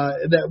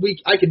that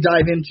I could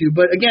dive into.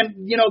 But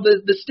again, you know,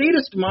 the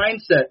statist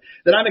mindset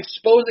that I'm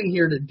exposing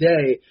here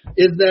today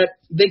is that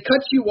they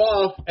cut you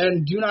off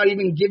and do not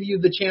even give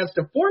you the chance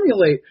to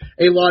formulate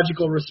a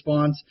logical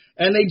response,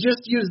 and they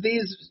just use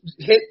these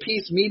hit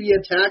piece media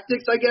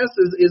tactics, I guess,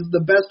 is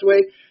the best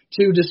way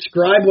to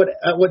describe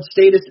what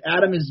Statist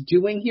Adam is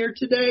doing here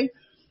today.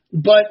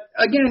 But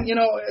again, you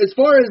know, as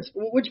far as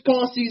which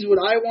policies would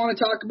I want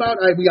to talk about,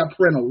 we got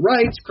parental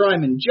rights,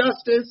 crime and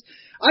justice.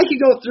 I could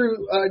go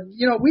through,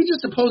 we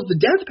just opposed the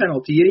death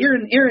penalty here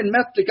in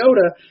Meth,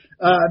 Dakota,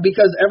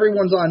 because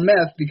everyone's on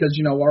meth because,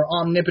 you know, our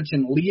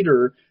omnipotent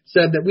leader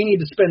said that we need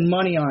to spend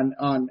money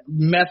on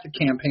meth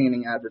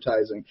campaigning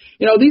advertising.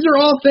 You know, these are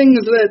all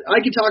things that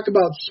I could talk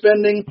about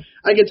spending.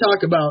 I could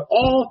talk about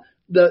all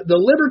the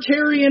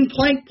libertarian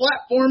plank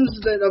platforms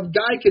that a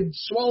guy could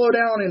swallow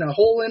down in a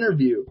whole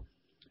interview.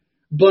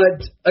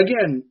 But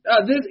again,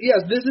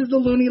 this is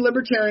the loony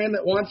libertarian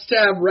that wants to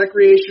have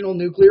recreational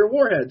nuclear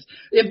warheads.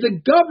 If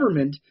the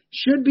government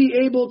should be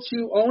able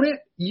to own it,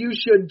 you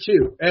should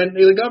too. And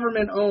the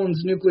government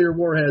owns nuclear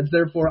warheads.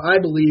 Therefore, I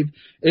believe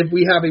if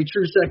we have a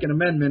true Second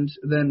Amendment,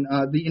 then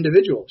the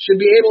individual should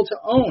be able to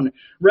own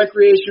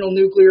recreational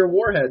nuclear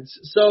warheads.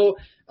 So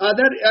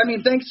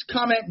thanks,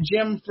 comment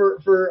Jim for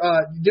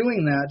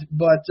doing that.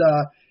 But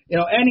you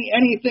know,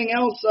 anything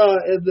else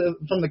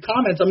from the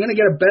comments, I'm going to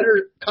get a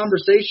better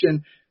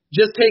conversation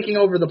just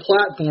taking over the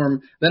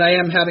platform than I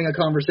am having a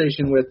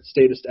conversation with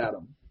Statist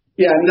Adam.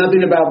 Yeah,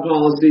 nothing about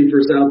policy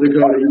for South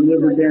Dakota. You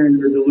libertarians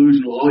are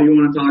delusional. All you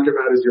want to talk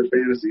about is your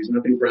fantasies,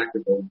 nothing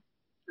practical.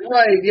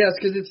 Right, yes,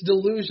 because it's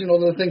delusional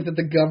to think that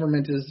the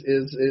government is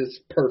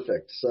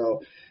perfect.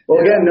 So,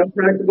 well, again, no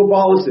practical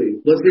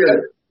policy. Let's hear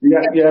it.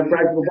 You have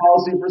practical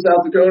policy for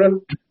South Dakota?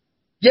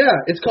 Yeah,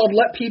 it's called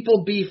Let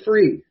People Be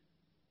Free.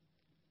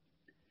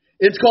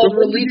 It's called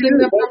releasing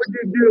them. What would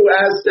you do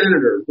as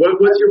senator?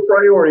 What's your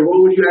priority?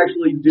 What would you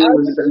actually do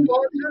as senator? I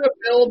would sponsor a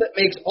bill that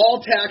makes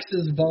all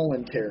taxes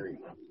voluntary.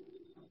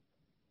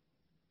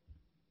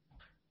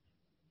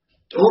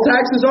 All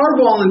taxes are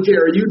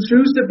voluntary. You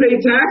choose to pay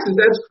taxes.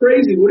 That's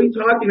crazy. What are you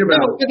talking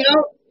about?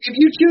 If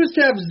you choose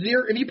to have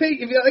zero,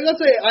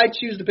 let's say I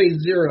choose to pay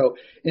zero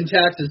in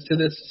taxes to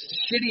this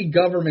shitty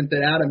government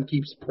that Adam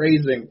keeps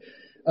praising.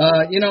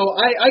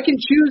 I can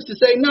choose to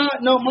say, no,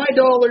 my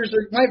dollars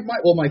are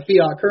my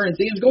fiat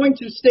currency is going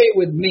to stay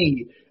with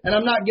me, and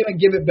I'm not going to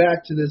give it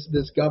back to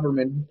this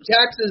government.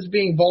 Taxes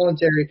being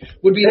voluntary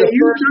would be the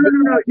first.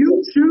 You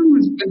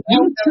choose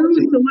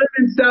to live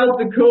in South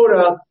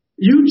Dakota.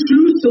 You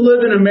choose to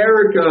live in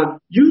America.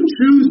 You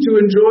choose to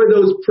enjoy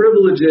those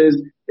privileges.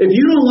 If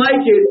you don't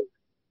like it,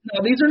 no,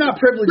 these are not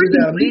privileges.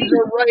 These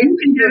are rights. You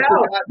can get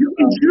out. You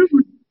can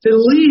choose to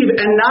leave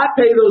and not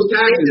pay those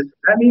taxes.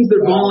 That means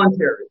they're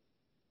voluntary.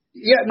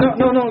 Yeah,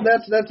 no,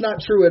 that's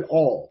not true at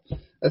all.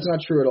 That's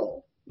not true at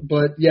all.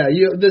 But yeah,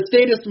 the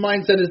statist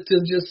mindset is to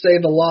just say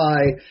the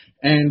lie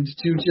and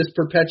to just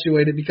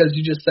perpetuate it because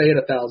you just say it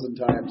 1,000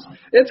 times.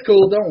 It's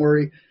cool, don't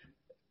worry.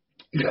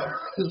 All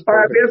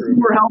right, we have some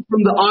more help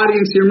from the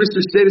audience here. Mr.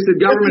 Statist, the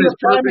government is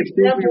perfect,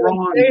 can't be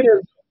wrong.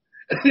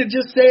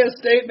 Just say a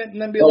statement and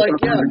then be like,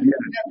 yeah.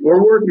 We're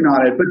working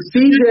on it. But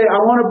CJ, I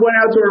want to point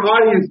out to our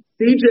audience,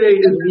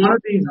 CJ is one of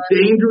these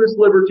dangerous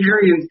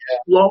libertarians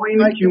slowing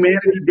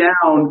humanity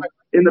down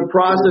in the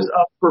process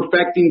of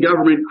perfecting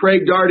government.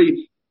 Craig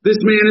Darty,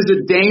 this man is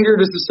a danger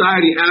to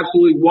society.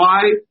 Absolutely.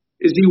 Why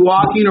is he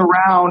walking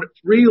around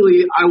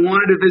freely? I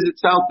wanted to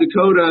visit South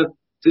Dakota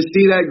to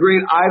see that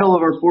great idol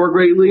of our four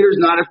great leaders.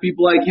 Not if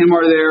people like him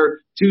are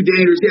there. Too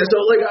dangerous. Yeah,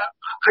 so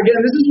again,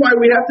 this is why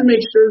we have to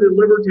make sure that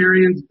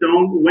libertarians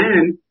don't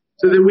win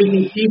so that we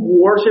can keep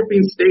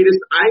worshiping statist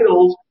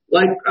idols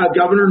like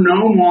Governor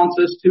Noem wants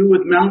us to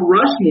with Mount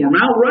Rushmore.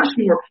 Mount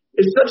Rushmore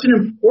is such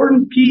an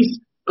important piece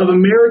of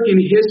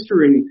American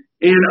history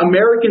and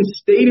American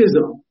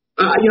statism.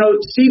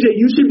 CJ,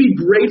 you should be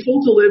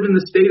grateful to live in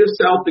the state of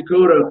South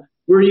Dakota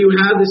where you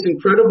have this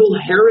incredible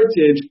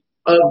heritage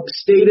of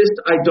statist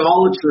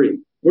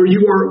idolatry,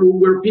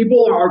 where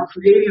people are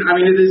creating. I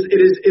mean,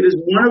 it is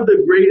one of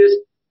the greatest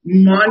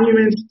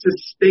monuments to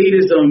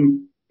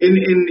statism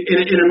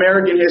in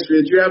American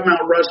history that you have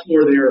Mount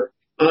Rushmore there.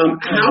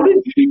 How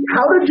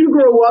did you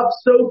grow up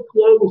so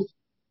close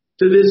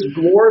to this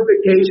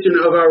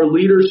glorification of our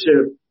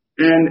leadership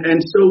and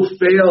so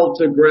fail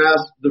to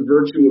grasp the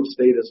virtue of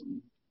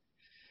statism?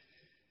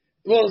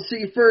 Well,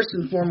 see, first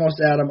and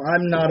foremost, Adam,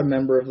 I'm not a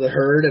member of the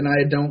herd, and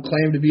I don't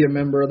claim to be a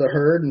member of the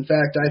herd. In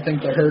fact, I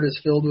think the herd is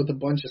filled with a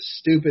bunch of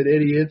stupid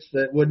idiots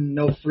that wouldn't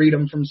know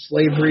freedom from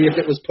slavery if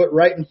it was put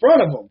right in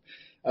front of them.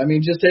 I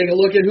mean, just take a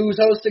look at who's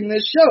hosting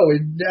this show.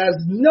 It has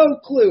no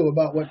clue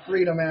about what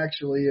freedom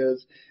actually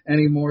is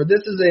anymore.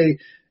 This is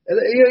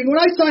when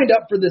I signed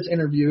up for this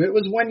interview, it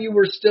was when you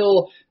were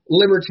still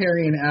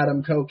libertarian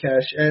Adam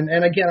Kokesh. And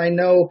again, I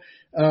know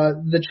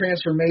the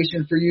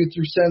transformation for you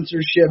through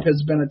censorship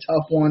has been a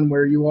tough one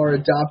where you are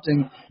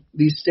adopting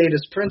these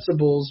statist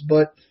principles.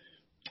 But,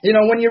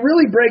 when you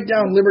really break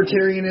down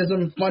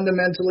libertarianism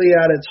fundamentally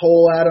at its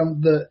whole,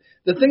 Adam, the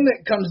thing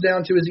that comes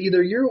down to is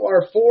either you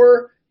are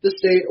for the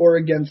state or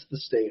against the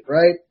state,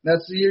 right?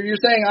 You're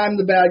saying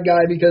I'm the bad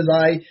guy because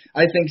I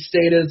think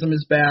statism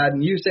is bad,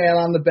 and you say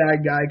I'm the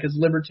bad guy because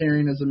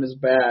libertarianism is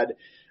bad.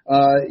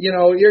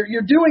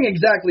 You're doing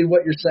exactly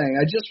what you're saying.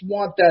 I just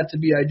want that to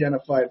be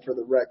identified for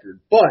the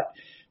record. But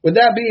with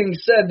that being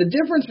said, the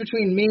difference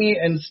between me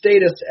and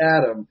statist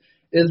Adam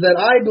is that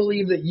I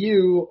believe that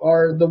you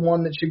are the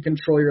one that should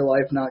control your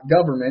life, not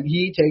government.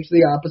 He takes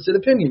the opposite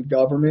opinion.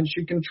 Government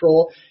should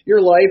control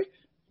your life,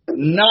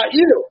 not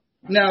you.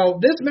 Now,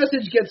 this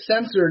message gets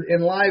censored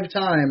in live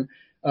time.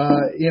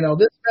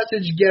 This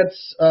message gets,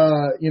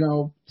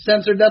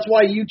 censored. That's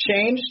why you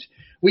changed.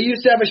 We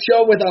used to have a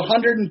show with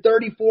 134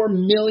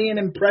 million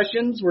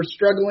impressions. We're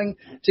struggling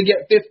to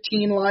get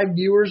 15 live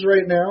viewers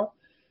right now.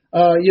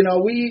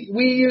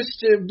 We used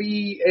to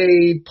be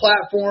a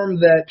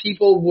platform that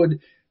people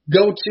would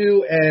go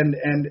to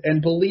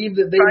and believe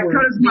that they were.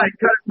 Cut his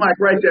mic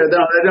right there.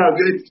 No,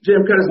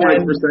 Jim, cut his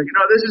mic for a second.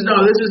 This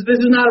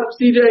is not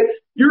CJ.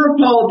 You're a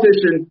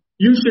politician.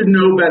 You should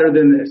know better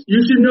than this.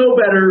 You should know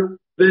better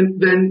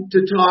than to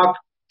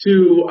talk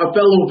to a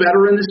fellow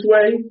veteran this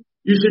way.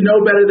 You should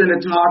know better than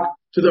to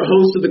talk to the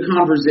host of the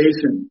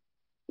conversation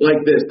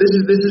like this.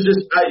 This is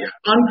just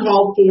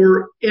uncalled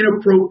for,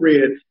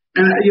 inappropriate.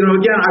 And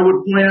again, I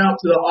would point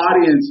out to the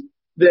audience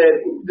that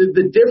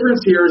the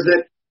difference here is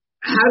that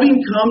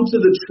having come to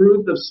the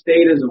truth of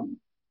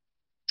statism,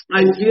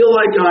 I feel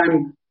like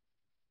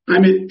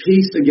I'm at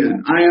peace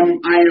again. I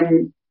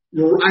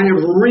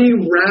have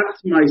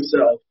re-wrapped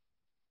myself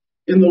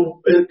in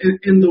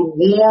the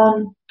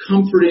warm,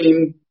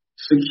 comforting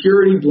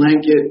security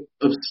blanket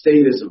of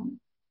statism.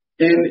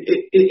 And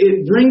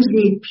it brings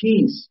me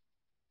peace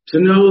to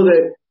know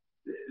that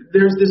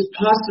there's this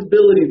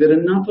possibility that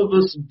enough of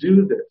us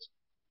do this.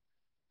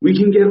 We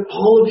can get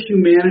all of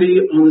humanity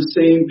on the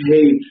same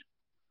page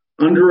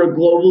under a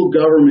global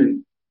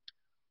government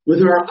with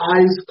our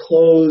eyes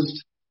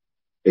closed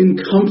in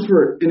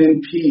comfort and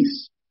in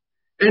peace.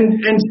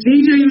 And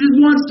CJ just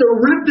wants to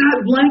rip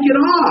that blanket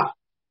off.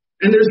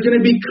 And there's going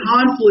to be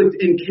conflict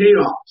and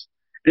chaos.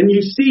 And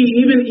you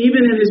see, even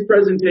in his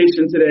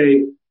presentation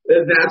today,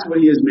 that's what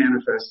he is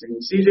manifesting.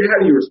 CJ, how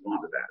do you respond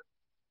to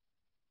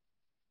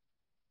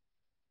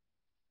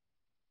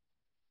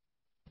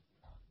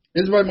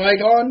that? Is my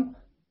mic on?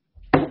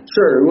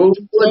 Sure. We'll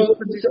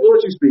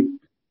let you speak.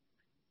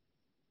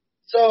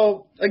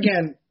 So,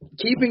 again,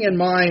 keeping in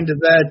mind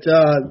that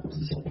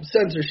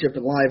censorship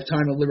in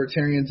lifetime of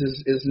libertarians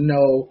is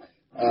no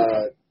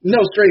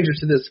stranger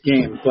to this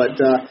game. But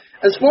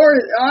as far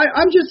as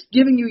I'm just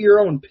giving you your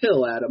own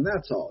pill, Adam,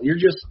 that's all. You're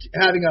just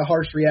having a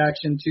harsh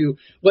reaction to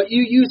what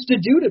you used to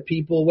do to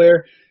people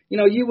where,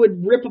 you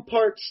would rip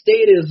apart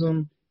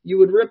statism, you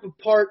would rip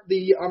apart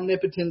the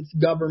omnipotent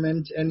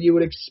government, and you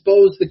would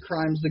expose the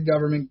crimes the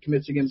government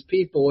commits against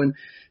people. And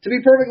to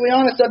be perfectly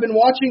honest, I've been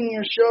watching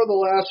your show the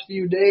last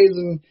few days,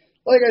 and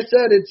like I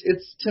said,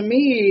 it's to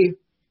me,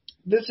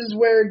 this is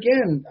where,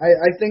 again,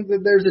 I think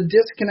that there's a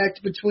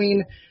disconnect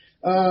between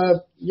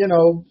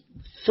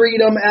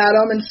freedom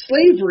Adam and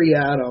slavery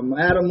Adam.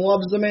 Adam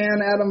loves the man,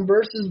 Adam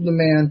versus the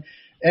man.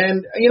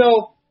 And,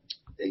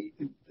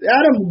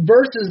 Adam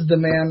versus the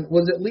man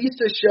was at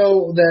least a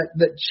show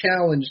that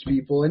challenged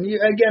people. And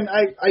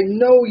I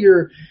know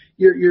you're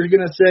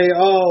going to say,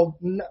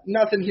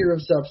 nothing here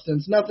of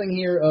substance, nothing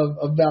here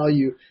of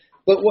value.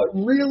 But what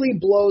really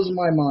blows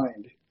my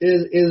mind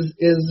is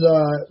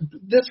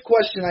this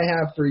question I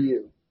have for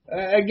you.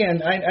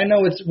 Again, I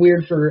know it's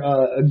weird for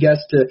a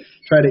guest to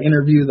try to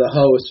interview the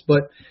host,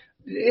 but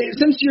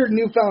since your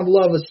newfound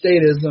love of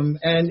statism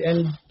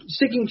and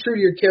sticking true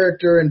to your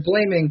character and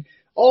blaming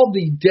all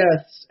the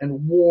deaths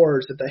and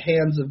wars at the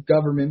hands of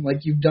government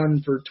like you've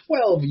done for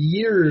 12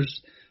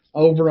 years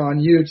over on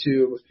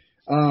YouTube,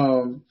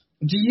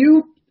 do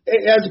you,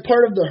 as a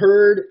part of the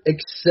herd,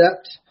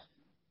 accept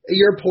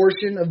your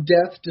portion of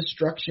death,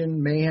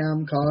 destruction,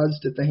 mayhem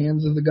caused at the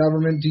hands of the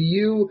government? Do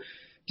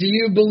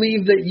you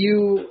believe that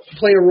you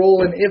play a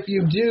role, and if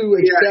you do,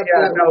 accept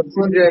that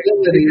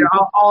responsibility?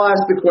 I'll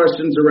ask the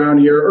questions around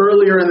here.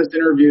 Earlier in this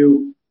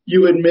interview,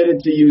 you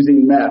admitted to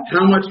using meth.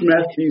 How much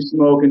meth do you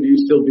smoke, and do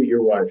you still beat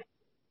your wife?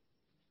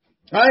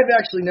 I've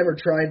actually never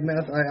tried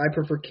meth. I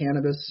prefer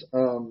cannabis.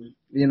 So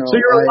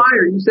you're a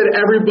liar. You said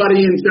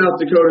everybody in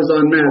South Dakota is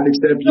on meth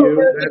except you.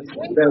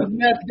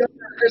 Meth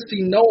doesn't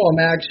Kristi Noem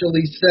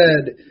actually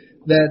said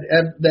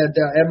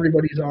that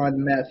everybody's on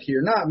meth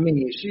here. Not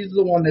me. She's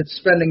the one that's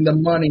spending the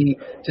money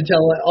to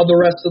tell all the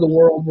rest of the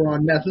world we're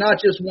on meth, not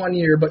just 1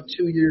 year, but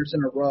 2 years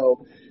in a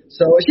row.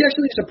 So she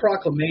actually used a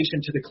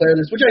proclamation to declare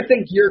this, which I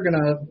think you're going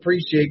to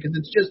appreciate because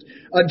it's just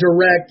a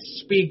direct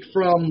speak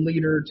from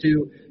leader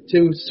to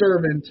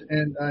servant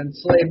and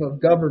slave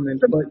of government.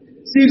 But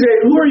CJ,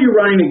 who are you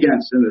running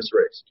against in this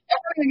race?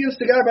 I'm running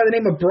against a guy by the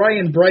name of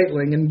Brian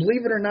Breitling, and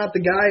believe it or not, the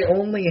guy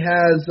only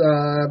has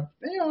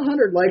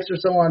 100 likes or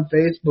so on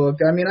Facebook.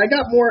 I mean, I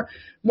got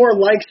more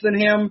likes than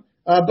him,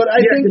 but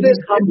I think that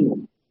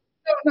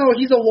no,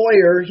 he's a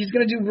lawyer. He's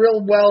going to do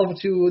real well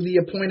to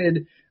the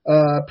appointed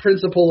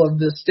principle of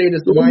the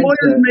statist mindset.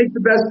 Lawyers make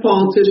the best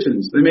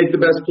politicians. They make the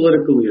best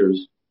political leaders.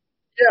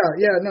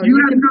 Yeah. No, you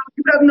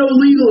have no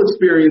legal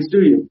experience,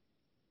 do you?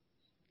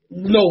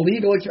 No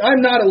legal experience.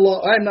 I'm not a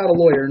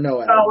lawyer.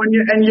 No. Oh,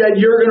 and yet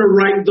you're going to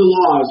write the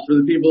laws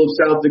for the people of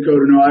South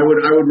Dakota. No, I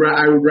would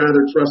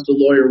rather trust a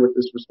lawyer with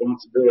this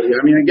responsibility.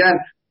 I mean, again,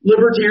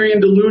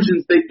 libertarian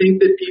delusions. They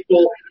think that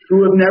people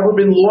who have never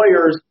been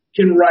lawyers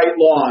can write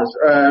laws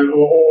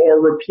or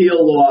repeal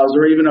laws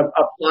or even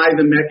apply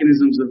the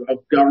mechanisms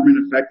of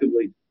government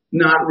effectively.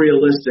 Not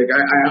realistic.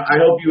 I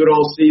hope you would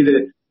all see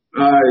that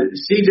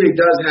CJ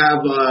does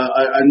have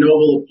a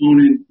noble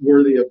opponent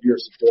worthy of your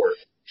support.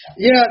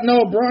 Yeah,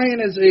 no,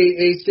 Brian is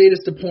a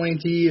statist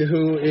appointee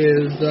who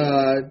is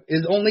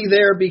only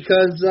there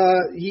because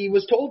he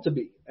was told to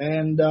be.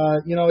 And,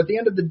 at the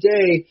end of the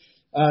day,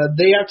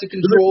 they have to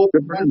control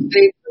the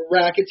state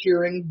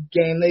racketeering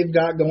game they've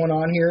got going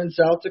on here in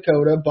South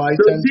Dakota by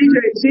So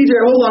CJ,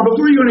 hold on.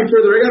 Before you go any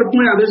further, I got to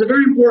point out there's a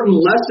very important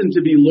lesson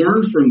to be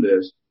learned from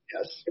this.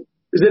 Yes.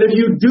 Is that if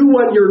you do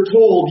what you're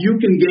told,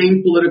 you can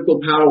gain political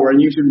power,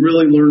 and you should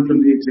really learn from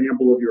the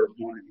example of your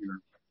opponent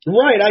here.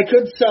 Right. I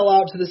could sell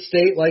out to the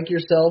state like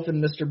yourself and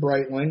Mr.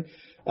 Breitling.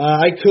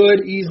 I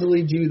could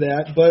easily do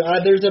that, but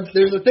there's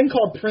a thing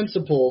called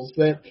principles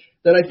that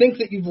I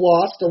think that you've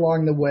lost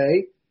along the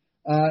way.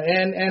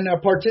 And a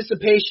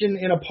participation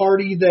in a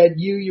party that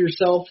you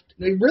yourself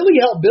they really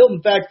helped build.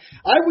 In fact,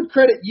 I would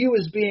credit you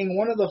as being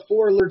one of the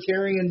 4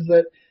 libertarians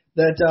that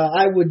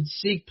I would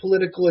seek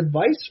political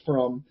advice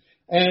from.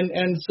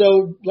 And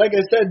so, like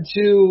I said,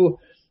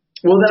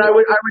 well, then I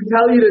would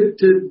tell you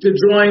to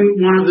join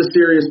one of the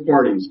serious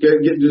parties.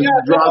 Drop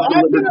the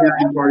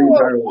Libertarian Party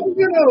entirely. I'm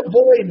going to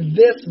avoid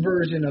this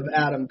version of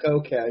Adam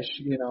Kokesh.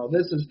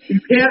 This is you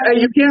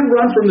can't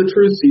run from the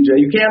truth, CJ.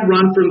 You can't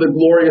run from the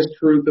glorious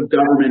truth of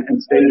government and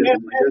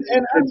statism.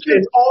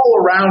 It's all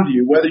around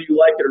you, whether you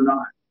like it or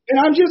not. And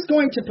I'm just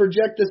going to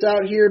project this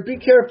out here. Be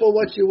careful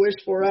what you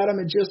wish for, Adam.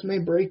 It just may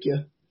break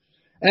you.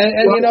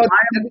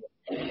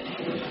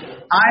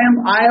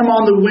 I am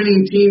on the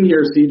winning team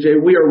here,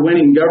 CJ. We are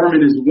winning.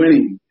 Government is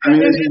winning. I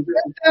mean, you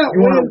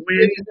want to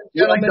win.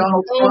 You're like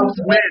Donald Trump.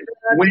 Win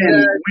with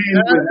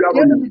government. At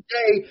the end of the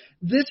day,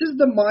 this is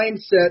the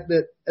mindset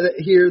that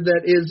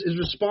is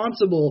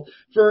responsible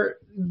for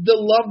the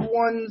loved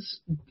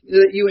ones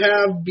that you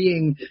have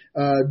being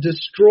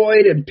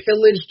destroyed and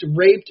pillaged,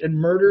 raped, and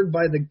murdered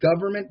by the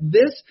government.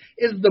 This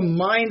is the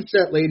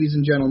mindset, ladies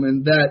and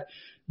gentlemen, that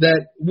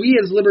we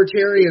as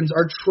libertarians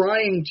are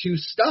trying to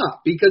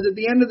stop. Because at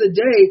the end of the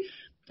day,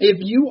 if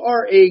you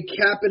are a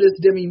capitis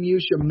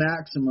demimutia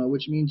maxima,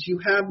 which means you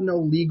have no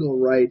legal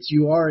rights,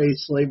 you are a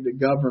slave to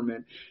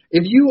government.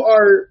 If you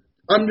are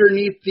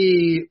underneath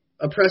the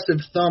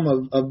oppressive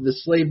thumb of the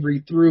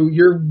slavery through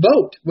your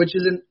vote, which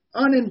is an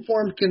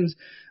uninformed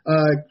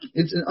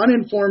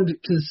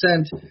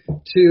consent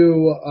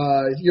to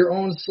your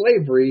own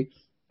slavery.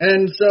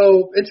 And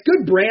so it's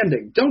good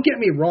branding. Don't get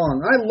me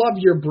wrong. I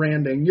love your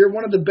branding. You're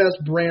one of the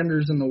best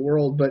branders in the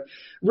world. But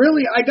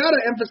really, I got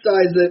to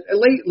emphasize that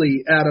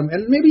lately, Adam,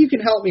 and maybe you can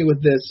help me with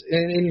this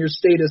in your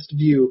statist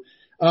view.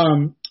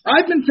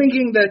 I've been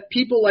thinking that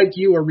people like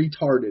you are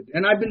retarded.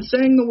 And I've been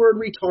saying the word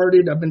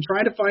retarded. I've been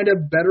trying to find a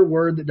better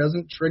word that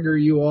doesn't trigger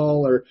you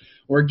all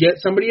or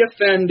get somebody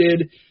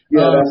offended.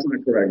 Yeah, that's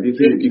not correct. I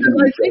think it's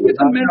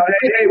a mental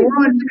we're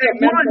on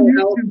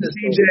YouTube,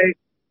 CJ.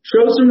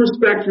 Show some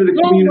respect for the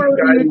community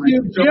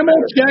guidelines. Jim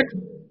will check.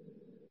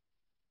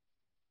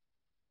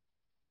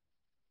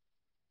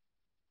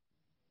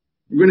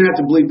 We're going to have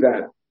to bleep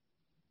that.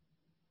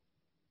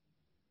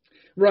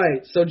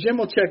 Right. So Jim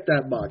will check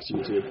that box,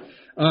 YouTube.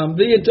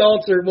 The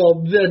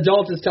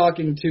adult is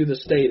talking to the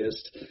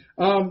statist.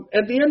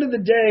 At the end of the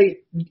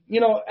day,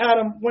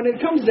 Adam, when it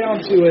comes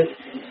down to it,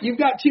 you've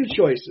got 2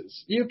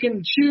 choices. You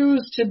can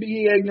choose to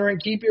be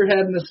ignorant, keep your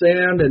head in the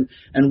sand,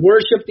 and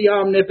worship the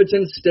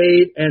omnipotent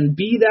state and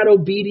be that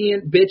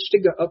obedient bitch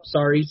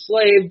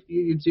slave.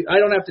 I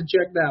don't have to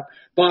check that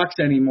box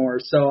anymore.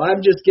 So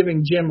I'm just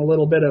giving Jim a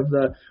little bit of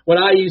what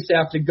I used to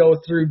have to go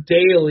through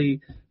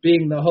daily,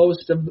 being the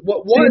host of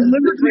what was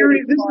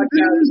libertarians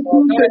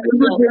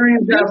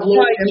have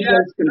low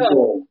impulse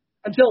control.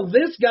 Until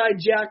this guy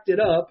jacked it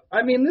up.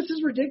 I mean, this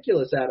is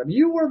ridiculous, Adam.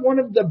 You were one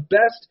of the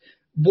best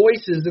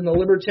voices in the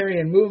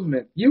libertarian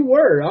movement. You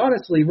were,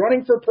 honestly,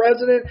 running for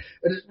president,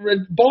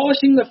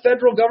 abolishing the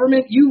federal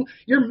government.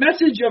 Your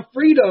message of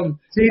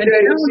freedom. CJ,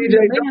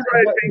 don't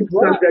try to change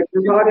the subject.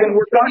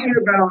 We're talking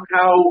about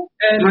how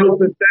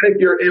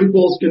pathetic your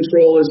impulse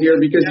control is here,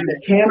 because you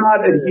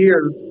cannot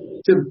adhere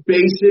to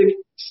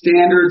basic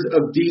standards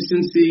of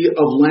decency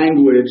of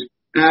language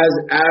as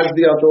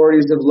the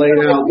authorities have laid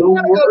out. The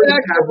words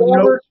have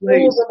no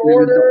place in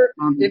this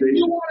conversation. If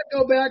you want to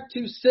go back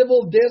to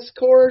civil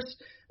discourse,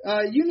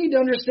 you need to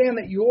understand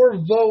that your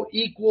vote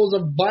equals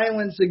a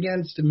violence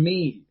against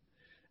me.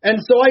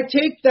 And so I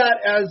take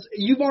that as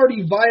you've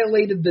already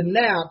violated the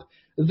NAP.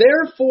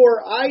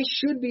 Therefore, I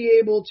should be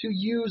able to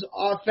use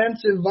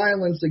offensive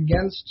violence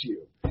against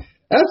you.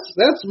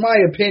 That's my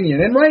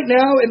opinion. And right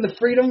now, in the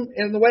Freedom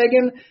in the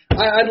Wagon,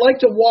 I'd like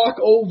to walk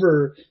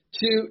over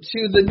to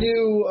the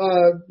new,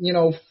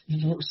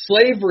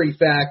 slavery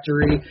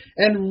factory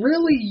and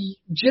really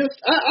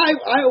just, I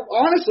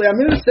honestly, I'm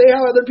going to say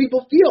how other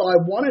people feel. I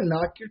want to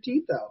knock your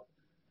teeth out.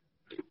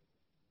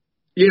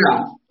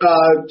 Yeah.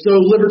 So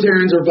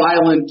libertarians are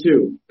violent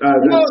too.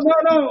 No.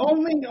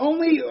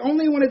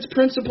 Only when it's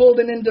principled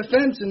and in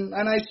defense. And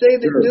I say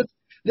that sure.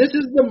 This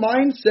is the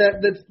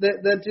mindset that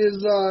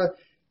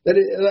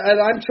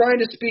I'm trying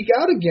to speak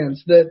out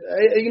against. That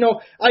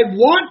I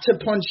want to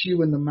punch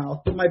you in the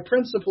mouth, but my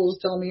principles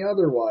tell me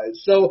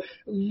otherwise. So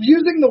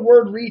using the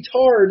word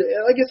retard,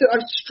 like I said,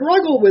 I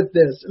struggle with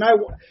this, and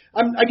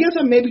I guess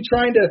I'm maybe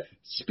trying to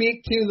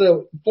speak to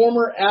the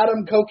former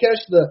Adam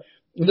Kokesh,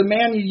 the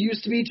man you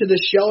used to be, to the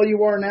shell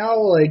you are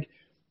now. Like,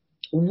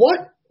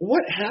 what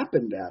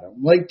happened,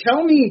 Adam? Like,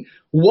 tell me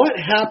what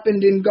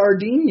happened in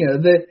Gardenia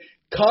that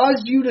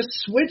caused you to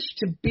switch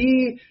to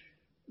be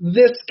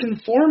this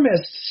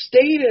conformist,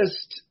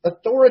 statist,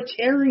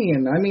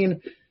 authoritarian. I mean,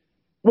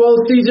 well,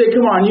 CJ,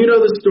 come on, you know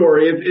the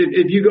story.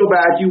 If you go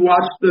back, you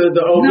watch the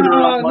opener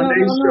on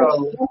Monday's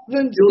show,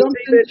 you'll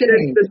see that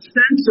the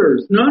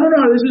censors. No,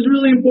 this is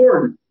really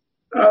important.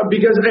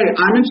 Because, hey,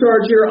 I'm in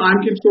charge here.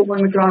 I'm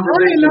controlling the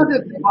conversation.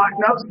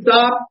 Now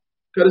stop.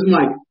 Cut his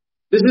mic.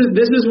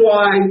 This is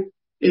why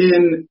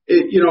again,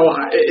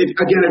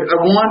 I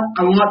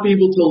want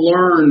people to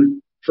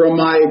learn from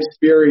my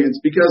experience,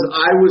 because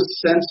I was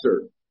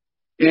censored.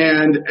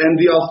 And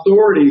the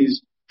authorities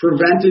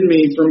prevented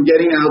me from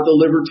getting out the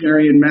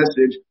libertarian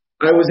message.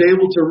 I was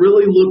able to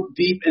really look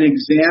deep and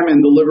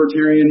examine the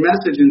libertarian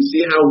message and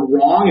see how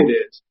wrong it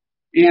is.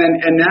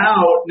 And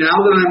now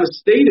that I'm a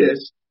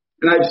statist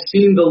and I've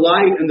seen the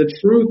light and the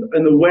truth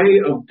and the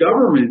way of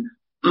government,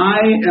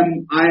 I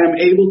am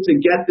able to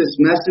get this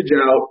message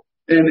out,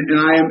 and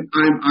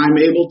I'm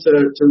able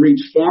to reach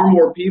far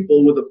more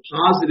people with a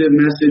positive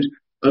message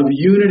of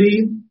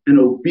unity and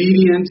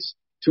obedience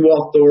to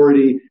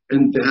authority,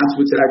 and that's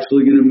what's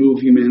actually going to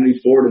move humanity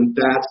forward, and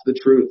that's the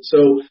truth.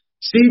 So,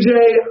 CJ,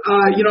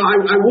 I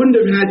wouldn't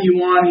have had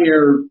you on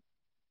here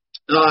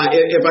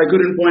if I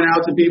couldn't point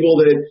out to people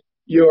that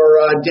you're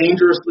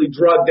dangerously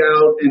drugged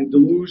out and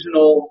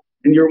delusional,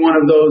 and you're one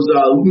of those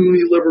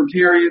loony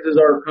libertarians, as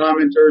our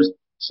commenters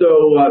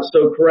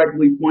so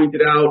correctly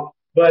pointed out.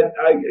 But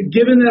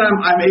given that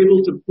I'm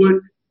able to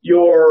put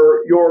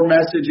your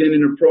message in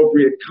an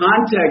appropriate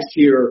context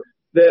here,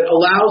 that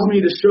allows me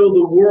to show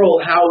the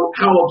world how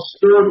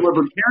absurd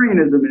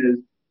libertarianism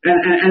is,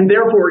 and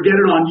therefore get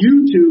it on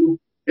YouTube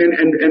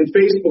and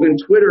Facebook and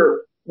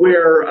Twitter,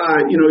 where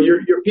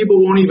your people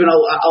won't even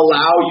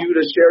allow you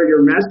to share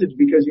your message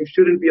because you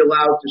shouldn't be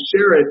allowed to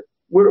share it.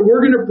 We're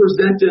going to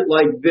present it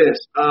like this,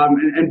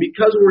 and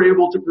because we're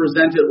able to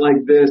present it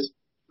like this,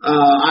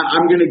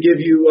 I'm going to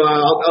give you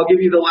I'll give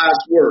you the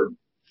last word.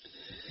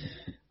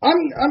 I'm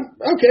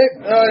okay.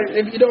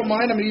 If you don't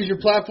mind, I'm going to use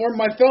your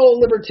platform. My fellow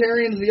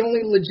libertarians, the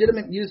only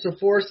legitimate use of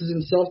force is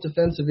in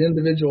self-defense of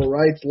individual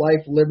rights,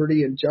 life,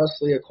 liberty, and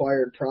justly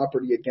acquired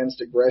property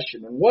against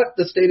aggression. And what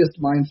the statist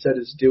mindset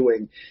is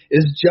doing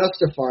is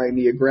justifying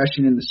the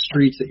aggression in the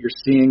streets that you're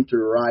seeing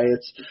through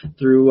riots,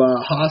 through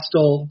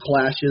hostile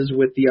clashes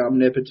with the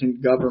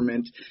omnipotent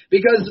government.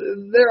 Because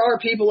there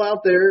are people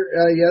out there,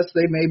 yes,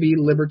 they may be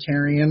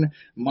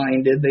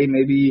libertarian-minded, they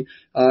may be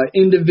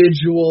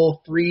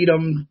individual,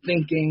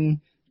 freedom-thinking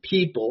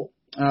people,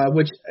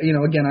 which,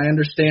 again, I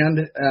understand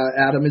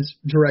Adam is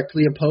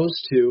directly opposed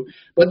to.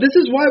 But this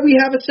is why we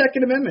have a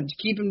Second Amendment, to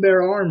keep and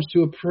bear arms,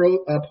 to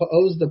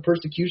oppose the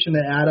persecution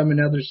that Adam and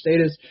other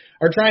statists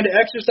are trying to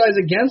exercise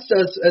against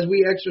us as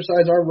we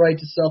exercise our right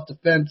to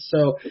self-defense.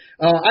 So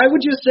I would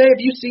just say, if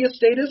you see a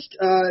statist,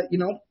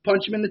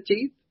 punch him in the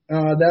teeth.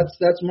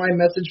 That's my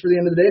message for the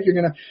end of the day. If you're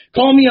going to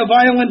call me a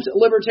violent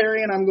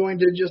libertarian, I'm going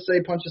to just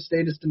say punch a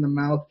statist in the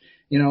mouth.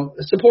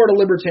 Support a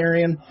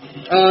libertarian.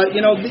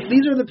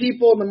 These are the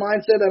people in the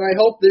mindset, and I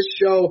hope this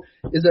show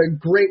is a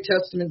great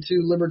testament to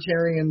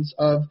libertarians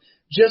of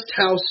just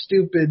how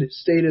stupid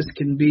statists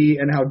can be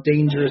and how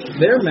dangerous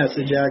their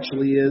message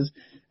actually is.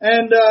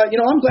 And,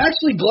 I'm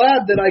actually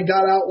glad that I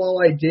got out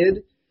while I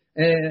did,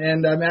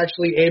 and I'm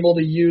actually able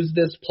to use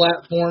this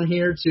platform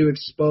here to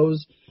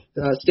expose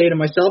State of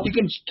myself. You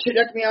can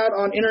check me out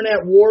on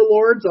Internet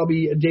Warlords. I'll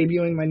be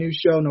debuting my new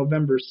show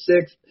November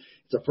 6th.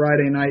 It's a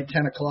Friday night,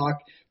 10 o'clock.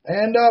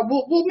 And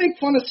we'll make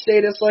fun of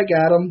Status like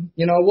Adam.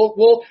 You know,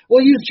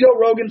 we'll use Joe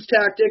Rogan's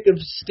tactic of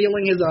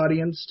stealing his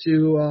audience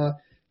to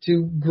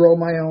grow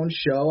my own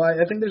show.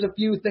 I think there's a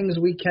few things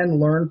we can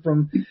learn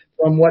from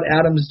what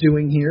Adam's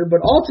doing here, but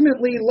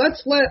ultimately,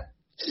 let's let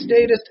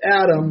Statist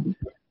Adam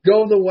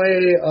go the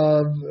way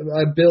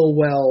of Bill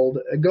Weld,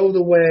 go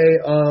the way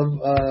of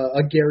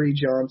a Gary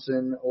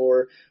Johnson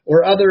or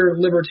other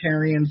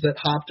libertarians that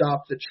hopped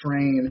off the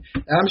train.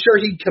 I'm sure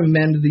he'd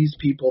commend these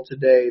people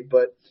today,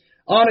 but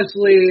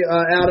honestly,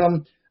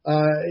 Adam,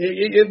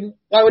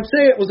 I would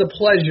say it was a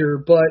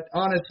pleasure, but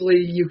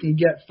honestly, you can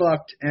get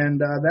fucked, and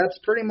that's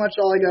pretty much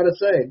all I got to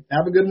say.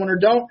 Have a good one or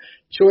don't.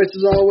 Choice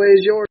is always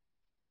yours.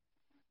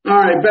 All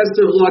right, best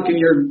of luck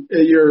in your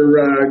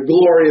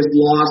glorious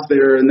loss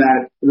there in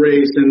that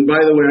race. And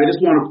by the way, I just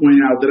want to point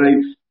out that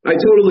I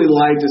totally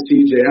lied to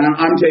CJ.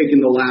 I'm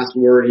taking the last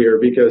word here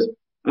because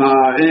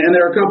and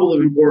there are a couple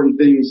of important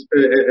things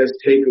as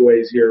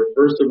takeaways here.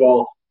 First of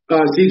all,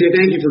 CJ,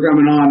 thank you for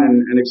coming on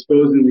and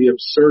exposing the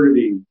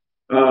absurdity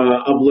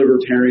of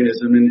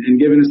libertarianism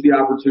and giving us the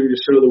opportunity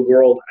to show the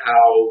world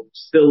how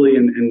silly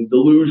and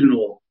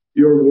delusional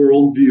your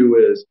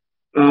worldview is.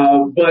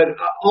 But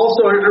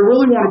also, I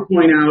really want to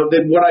point out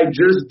that what I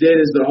just did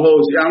as the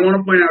host, I want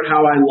to point out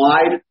how I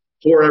lied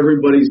for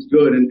everybody's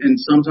good. And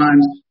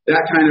sometimes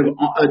that kind of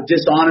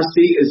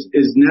dishonesty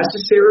is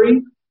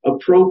necessary,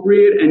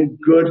 appropriate, and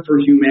good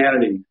for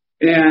humanity.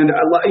 And,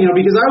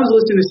 because I was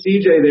listening to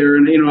CJ there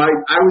and,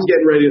 I was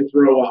getting ready to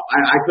throw up.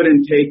 I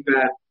couldn't take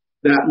that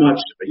much,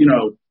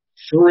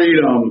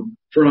 freedom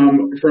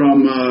from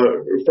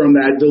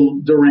that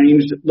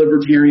deranged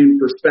libertarian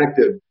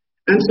perspective.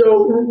 And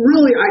so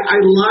really I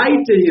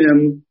lied to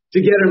him to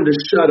get him to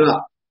shut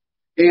up.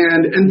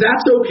 And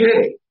that's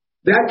okay.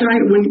 That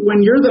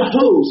when you're the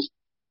host,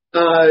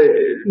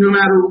 no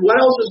matter what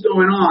else is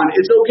going on,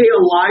 it's okay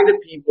to lie to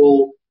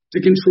people to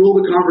control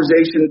the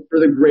conversation for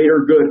the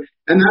greater good.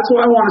 And that's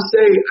what I want to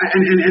say.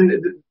 And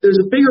there's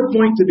a bigger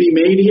point to be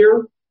made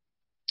here.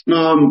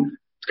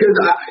 Because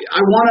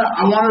I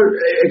want to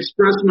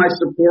express my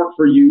support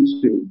for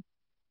YouTube.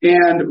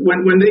 And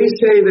when they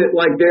say that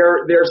like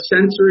they're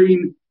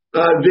censoring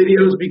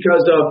videos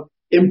because of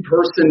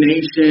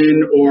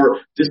impersonation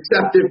or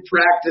deceptive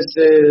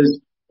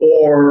practices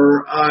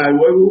or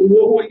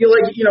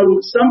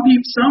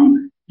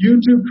some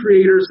YouTube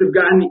creators have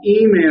gotten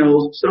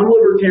emails. Some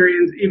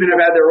libertarians even have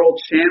had their old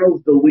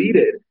channels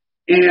deleted.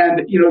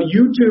 And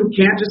YouTube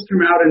can't just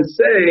come out and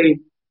say,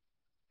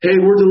 hey,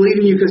 we're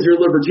deleting you because you're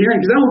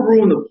libertarian, because that would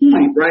ruin the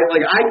point, right?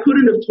 Like I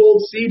couldn't have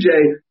told CJ,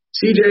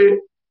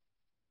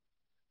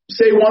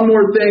 say one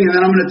more thing, and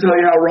then I'm going to tell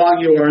you how wrong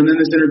you are, and then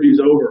this interview's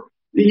over.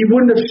 He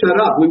wouldn't have shut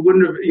up. We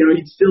wouldn't have,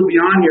 he'd still be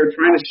on here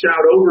trying to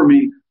shout over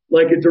me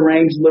like a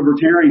deranged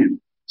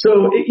libertarian. So,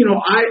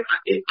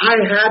 I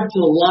had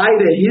to lie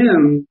to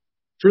him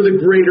for the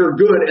greater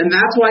good, and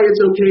that's why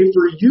it's okay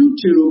for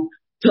YouTube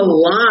to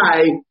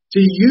lie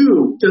to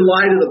you, to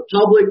lie to the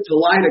public, to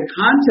lie to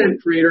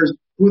content creators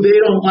who they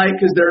don't like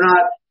because they're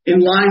not in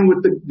line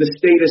with the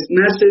status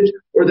message,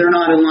 or they're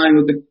not in line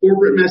with the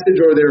corporate message,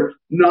 or they're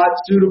not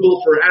suitable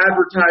for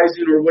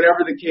advertising, or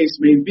whatever the case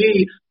may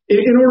be,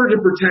 in order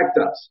to protect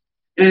us.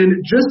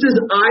 And just as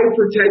I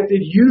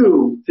protected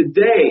you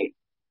today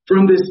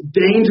from this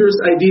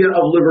dangerous idea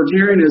of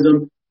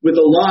libertarianism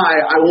with a lie,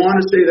 I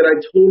want to say that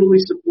I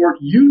totally support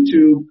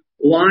YouTube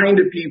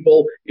lying to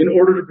people in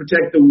order to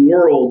protect the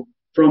world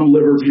from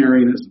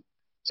libertarianism.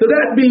 So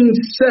that being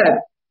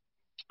said,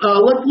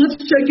 let's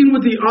check in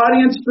with the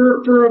audience for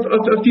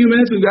a few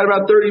minutes. We've got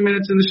about 30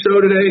 minutes in the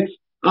show today.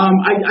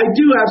 I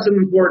do have some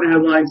important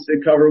headlines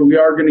to cover. We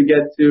are going to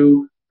get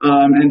to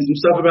and some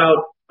stuff about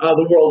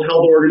the World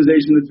Health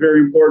Organization that's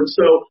very important.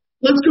 So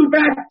let's go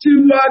back to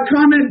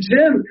Comment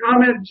Jim,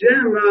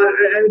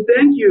 and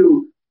thank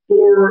you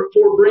for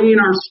bringing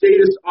our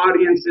Statist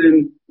audience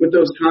in with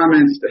those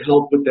comments to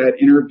help with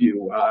that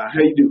interview. How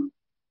you doing?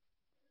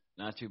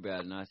 Not too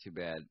bad.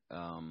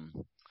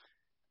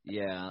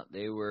 Yeah,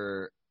 they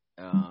were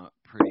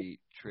pretty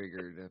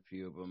triggered, a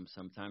few of them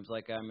sometimes.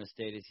 Like I'm a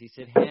statist. He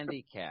said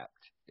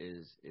handicapped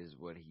is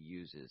what he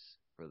uses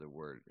for the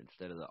word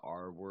instead of the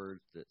R word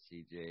that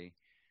CJ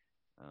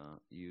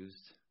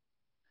used.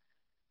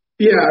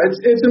 Yeah,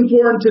 it's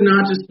important to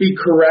not just be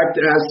correct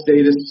as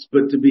statists,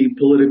 but to be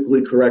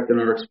politically correct in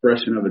our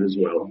expression of it as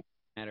well.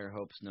 Matter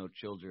hopes no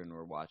children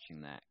were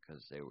watching that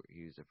because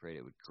he was afraid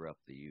it would corrupt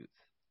the youth.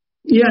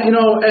 Yeah, and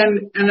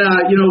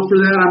for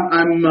that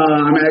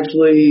I'm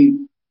actually,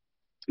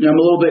 I'm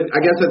a little bit, I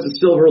guess that's a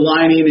silver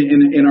lining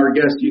in our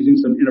guest using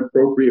some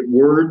inappropriate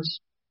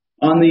words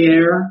on the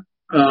air.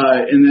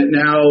 And that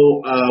now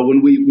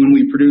when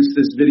we produce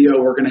this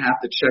video, we're going to have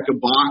to check a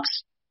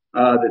box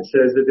that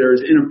says that there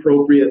is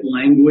inappropriate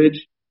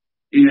language,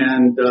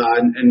 and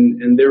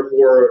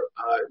therefore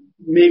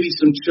maybe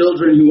some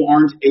children who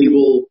aren't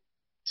able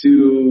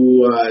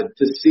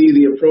to see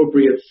the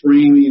appropriate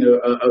framing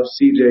of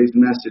CJ's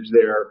message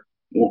there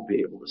won't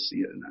be able to see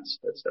it, and that's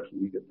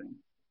definitely a good thing.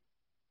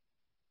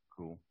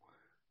 Cool.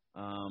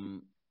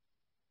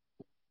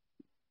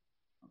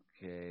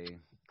 Okay.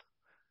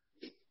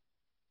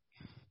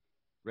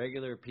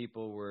 Regular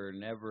people were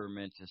never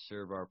meant to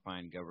serve our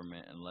fine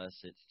government unless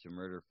it's to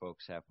murder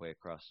folks halfway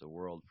across the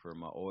world for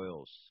my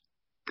oils.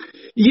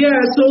 Yeah,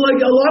 so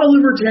like a lot of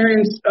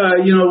libertarians,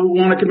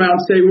 want to come out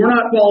and say, we're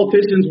not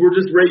politicians, we're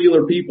just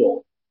regular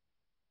people.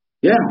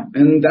 Yeah,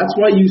 and that's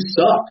why you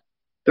suck.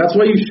 That's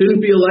why you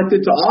shouldn't be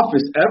elected to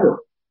office ever.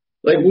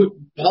 Like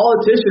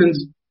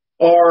politicians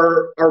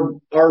are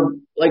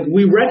like,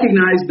 we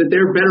recognize that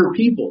they're better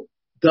people.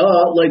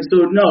 Duh. Like,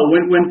 so no,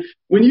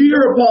 when you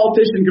hear a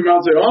politician come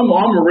out and say, I'm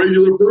a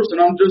regular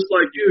person, I'm just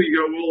like you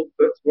go, well,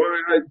 that's why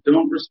I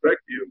don't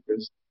respect you,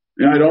 because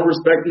I don't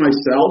respect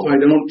myself. I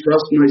don't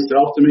trust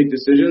myself to make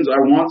decisions.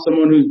 I want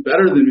someone who's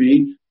better than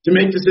me to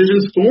make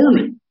decisions for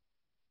me.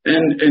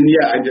 And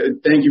yeah,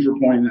 thank you for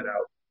pointing that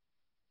out.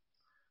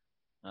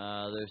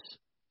 There's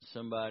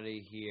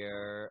somebody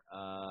here,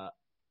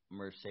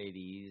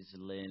 Mercedes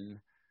Lynn.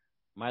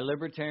 My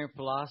libertarian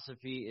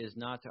philosophy is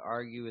not to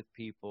argue with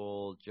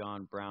people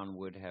John Brown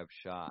would have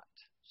shot.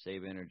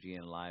 Save energy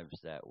and lives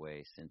that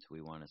way, since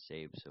we want to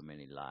save so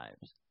many lives.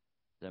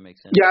 Does that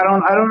make sense? Yeah,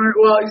 I don't.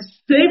 Well,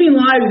 saving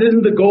lives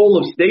isn't the goal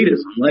of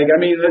statism. Like,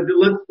 I mean,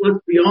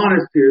 let's be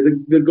honest here.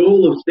 The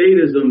goal of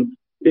statism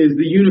is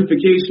the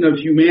unification of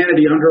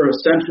humanity under a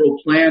central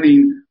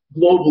planning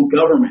global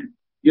government.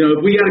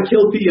 If we got to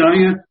kill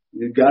Piranha,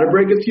 we've got to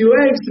break a few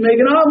eggs to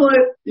make an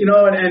omelet.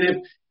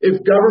 And if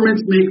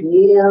governments make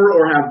war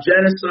or have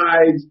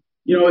genocides,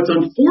 it's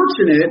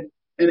unfortunate,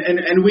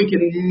 and we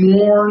can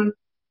mourn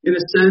in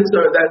a sense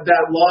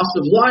that loss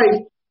of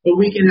life, but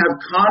we can have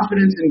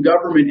confidence in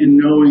government in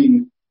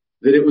knowing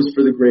that it was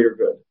for the greater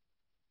good.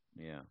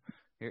 Yeah.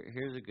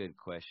 Here's a good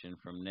question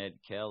from Ned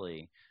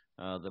Kelly.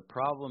 The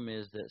problem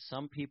is that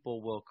some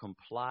people will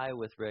comply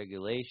with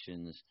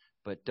regulations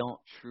but don't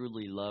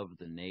truly love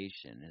the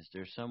nation. Is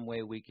there some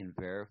way we can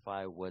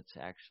verify what's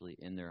actually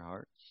in their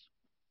hearts?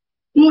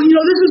 Well, this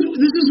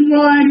is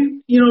why,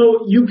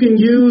 you can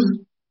use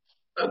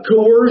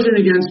coercion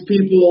against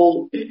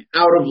people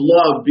out of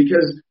love,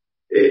 because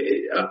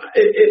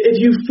if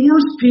you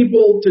force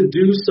people to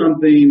do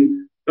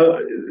something,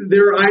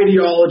 their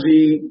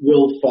ideology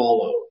will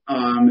follow.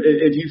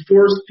 If you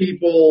force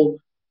people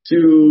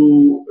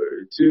to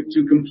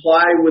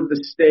comply with the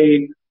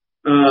state,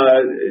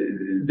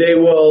 they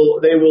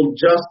will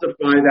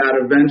justify that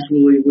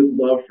eventually with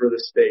love for the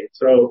state.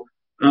 So,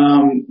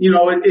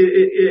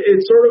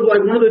 it's sort of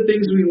like one of the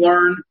things we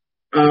learn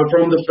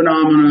from the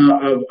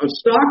phenomena of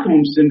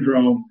Stockholm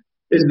syndrome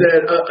is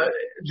that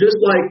just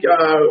like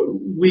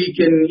we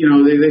can,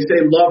 they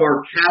say love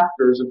our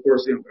captors. Of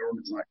course,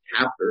 government's not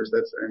captors.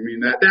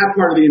 That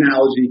part of the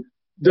analogy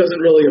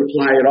doesn't really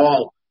apply at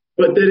all.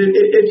 But that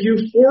if you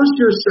force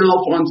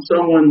yourself on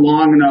someone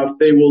long enough,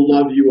 they will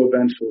love you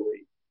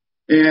eventually.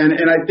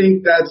 And I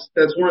think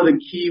that's one of the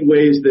key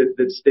ways that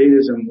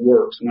statism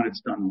works when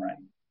it's done right.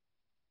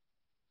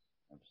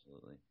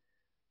 Absolutely.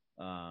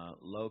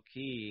 Low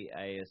key,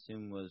 I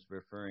assume, was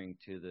referring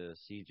to the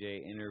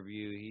CJ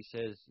interview. He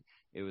says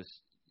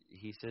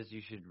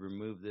you should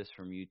remove this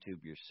from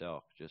YouTube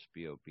yourself. Just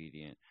be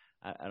obedient.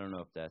 I don't know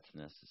if that's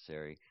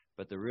necessary,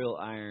 but the real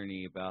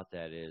irony about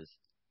that is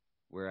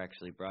we're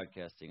actually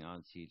broadcasting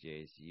on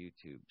CJ's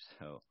YouTube.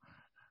 So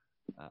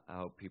I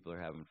hope people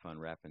are having fun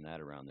wrapping that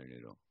around their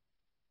noodle.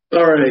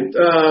 All right.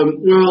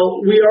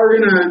 Well, we are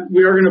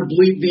gonna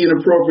bleep the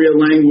inappropriate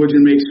language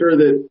and make sure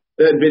that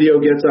video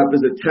gets up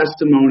as a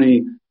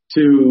testimony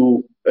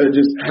to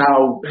just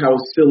how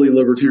silly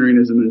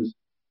libertarianism is.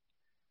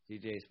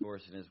 CJ's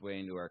forcing his way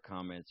into our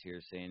comments here,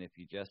 saying, if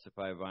you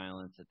justify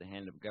violence at the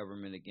hand of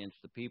government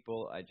against the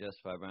people, I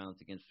justify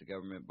violence against the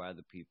government by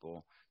the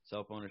people.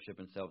 Self-ownership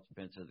and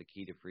self-defense are the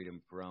key to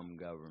freedom from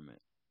government.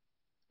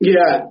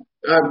 Yeah.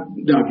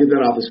 No, get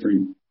that off the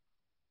screen.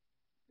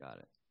 Got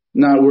it.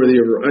 Not worthy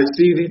of. I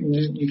see.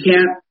 You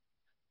can't.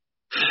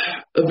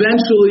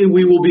 Eventually,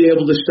 we will be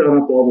able to shut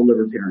up all the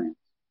libertarians.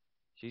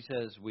 She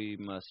says we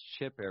must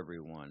chip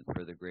everyone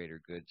for the greater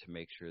good to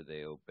make sure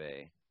they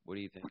obey. What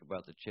do you think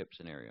about the chip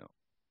scenario?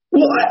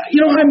 Well,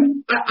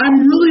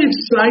 I'm really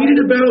excited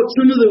about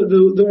some of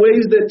the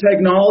ways that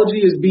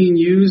technology is being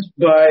used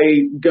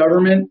by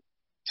government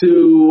to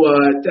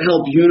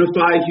help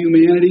unify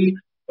humanity.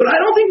 But I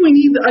don't think we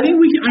need. I think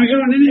we can.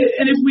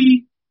 And if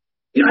we.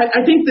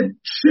 I think the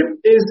chip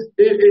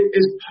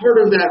is part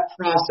of that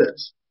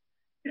process.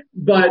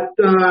 But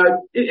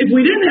if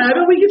we didn't have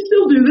it, we could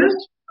still do this.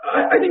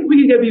 I think we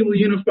can get people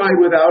unified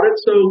without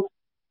it. So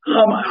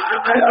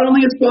I don't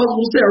think it's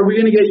possible to say, are we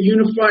going to get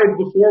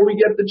unified before we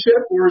get the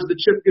chip, or is the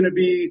chip going to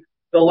be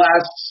the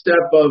last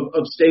step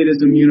of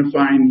statism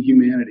unifying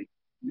humanity?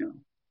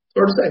 It's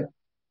hard to say.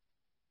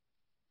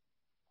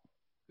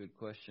 Good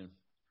question.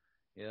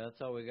 Yeah,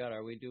 that's all we got.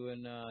 Are we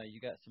doing, you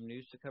got some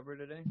news to cover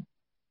today?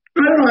 I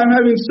don't know. I'm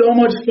having so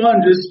much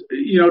fun just,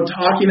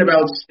 talking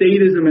about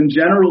statism in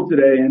general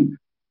today and,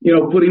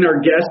 putting our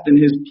guest in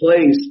his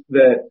place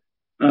that,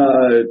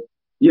 I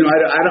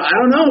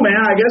don't know,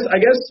 man. I guess,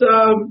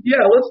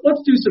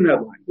 let's do some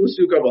headlines. Let's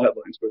do a couple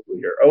headlines quickly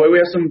here. Oh, wait, we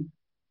have some,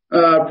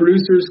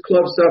 Producers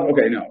Club stuff.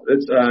 Okay, no,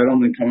 that's I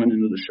don't think coming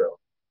into the show.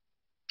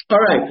 All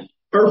right,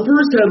 our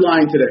first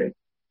headline today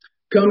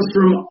comes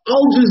from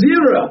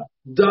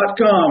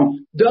AlJazeera.com.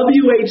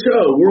 WHO,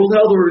 World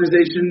Health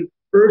Organization,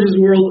 urges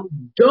world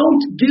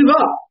don't give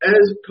up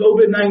as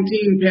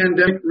COVID-19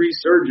 pandemic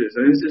resurges.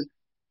 And this is,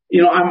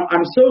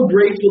 I'm so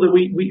grateful that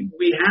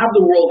we have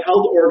the World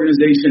Health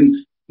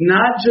Organization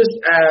not just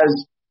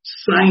as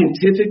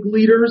scientific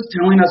leaders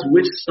telling us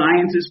which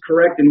science is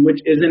correct and which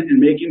isn't, and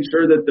making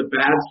sure that the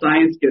bad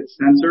science gets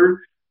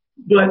censored,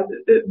 but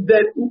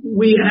that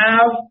we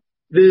have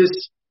this,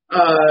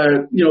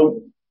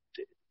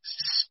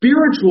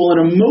 spiritual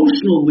and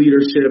emotional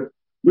leadership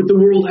with the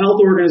World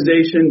Health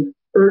Organization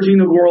urging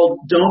the world,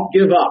 don't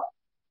give up.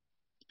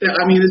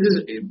 I mean, this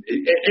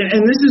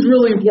is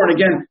really important.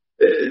 Again,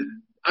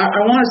 I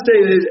want to say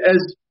that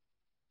as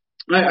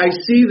I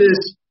see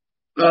this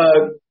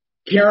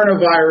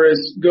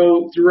coronavirus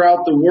go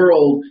throughout the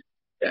world,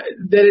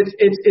 that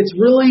it's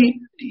really,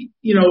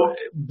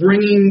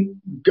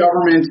 bringing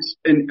governments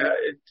and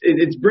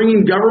it's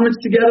bringing governments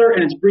together,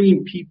 and it's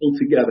bringing people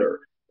together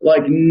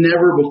like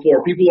never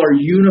before. People are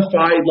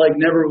unified like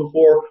never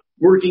before,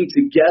 working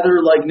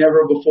together like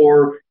never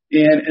before.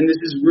 And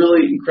this is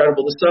really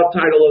incredible. The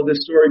subtitle of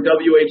this story,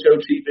 WHO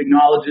chief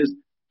acknowledges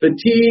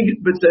fatigue,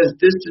 but says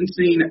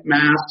distancing,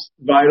 masks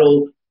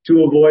vital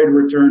to avoid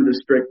return to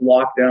strict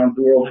lockdowns.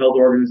 The World Health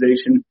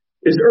Organization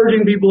is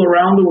urging people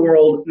around the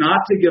world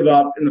not to give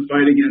up in the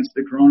fight against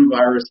the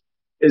coronavirus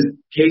as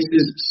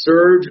cases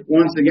surge,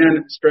 once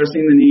again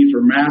stressing the need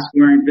for mask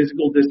wearing,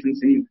 physical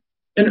distancing,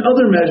 and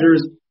other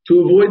measures to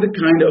avoid the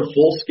kind of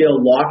full-scale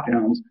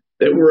lockdowns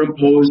that were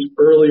imposed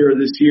earlier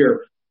this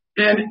year.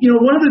 And,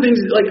 one of the things,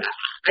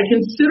 I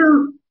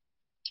consider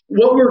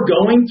what we're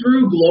going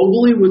through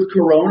globally with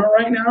Corona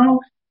right now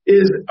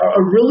is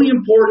a really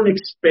important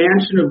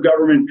expansion of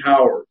government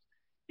power.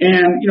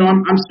 And,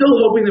 I'm still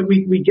hoping that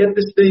we get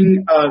this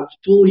thing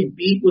fully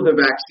beat with a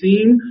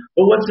vaccine.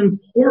 But what's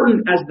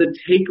important as the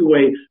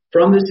takeaway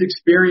from this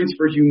experience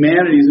for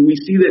humanity is that we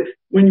see that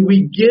when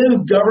we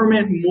give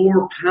government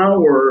more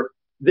power,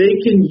 they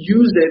can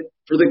use it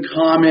for the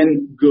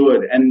common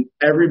good, and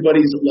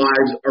everybody's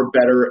lives are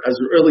better,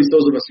 or at least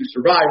those of us who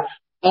survive.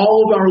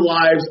 All of our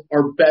lives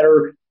are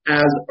better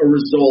as a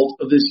result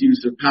of this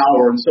use of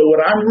power. And so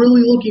what I'm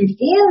really looking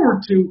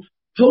forward to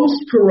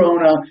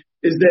post-corona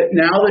is that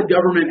now that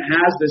government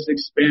has this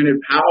expanded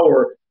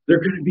power,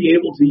 they're going to be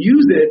able to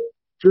use it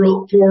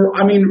for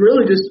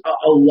really just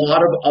a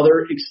lot of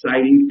other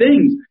exciting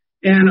things.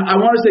 And I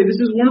want to say this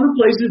is one of the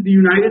places the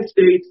United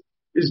States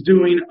is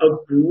doing a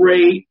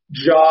great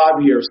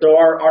job here. So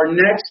our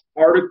next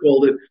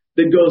article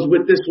that goes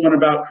with this one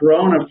about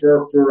Corona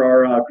for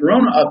our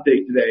Corona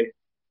update today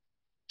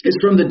is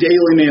from the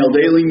Daily Mail,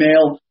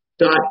 dailymail.co.uk.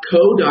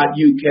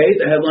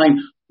 The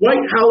headline,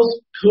 White House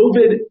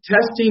COVID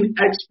testing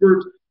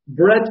expert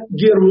Brett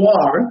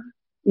Giroir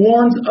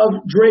warns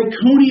of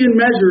draconian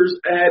measures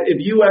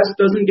if U.S.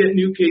 doesn't get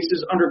new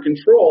cases under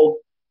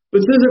control,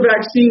 but says a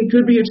vaccine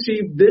could be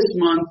achieved this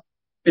month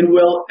and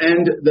will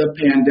end the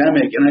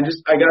pandemic. And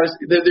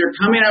they're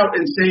coming out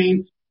and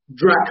saying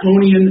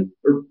draconian.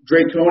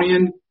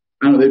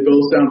 I don't know, they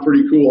both sound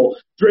pretty cool.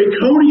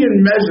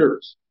 Draconian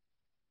measures.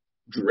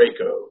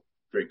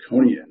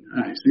 Draconian.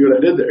 I see what I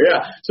did there.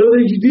 Yeah. So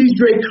these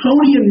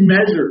draconian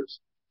measures.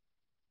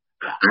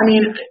 I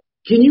mean,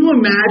 can you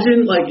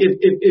imagine,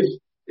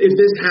 if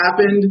this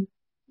happened,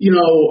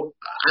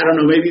 I don't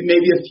know, maybe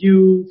a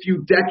few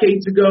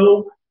decades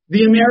ago,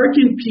 the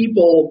American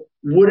people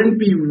wouldn't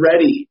be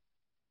ready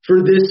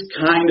for this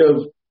kind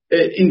of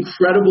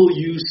incredible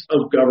use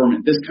of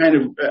government, this kind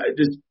of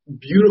just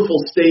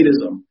beautiful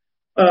statism.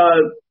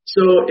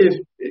 So if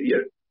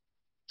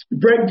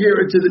Brett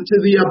Giroir, to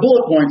the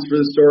bullet points for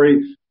the story,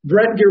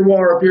 Brett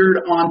Giroir appeared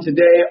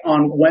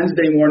on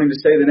Wednesday morning to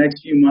say the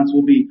next few months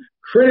will be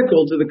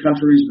critical to the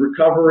country's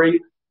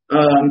recovery.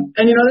 And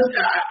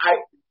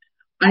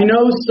I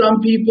know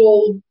some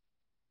people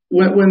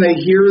when they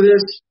hear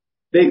this,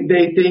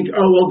 they think,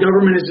 oh, well,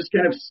 government is just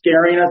kind of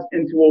scaring us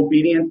into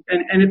obedience.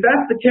 And if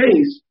that's the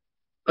case,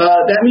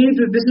 that means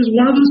that this is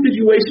one of those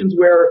situations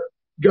where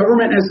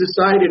government has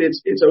decided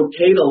it's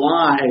okay to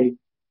lie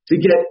to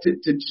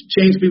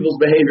change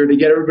people's behavior, to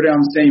get everybody on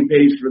the same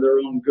page for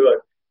their own good.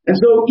 And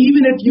so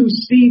even if you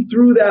see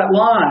through that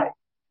lie,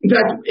 in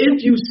fact, if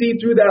you see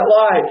through that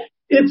lie,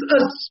 it's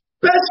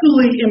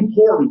especially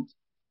important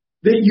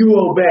that you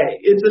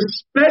obey. It's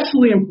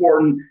especially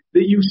important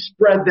that you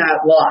spread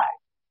that lie.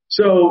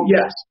 So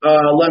yes,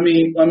 let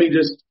me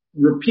just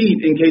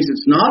repeat, in case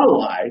it's not a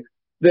lie,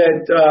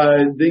 that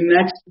the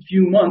next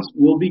few months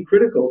will be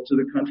critical to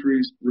the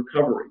country's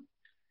recovery.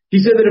 He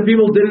said that if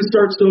people didn't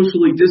start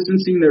socially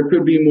distancing, there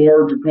could be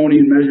more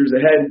draconian measures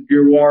ahead.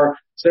 Giroir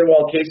said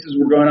while cases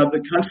were going up,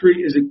 the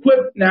country is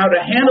equipped now to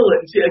handle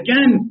it. And see,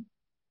 again,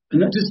 and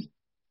just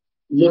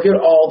look at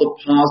all the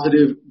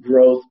positive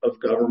growth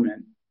of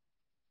government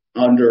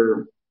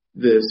under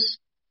this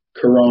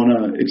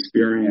Corona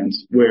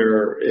experience,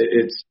 where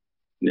it's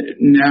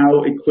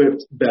now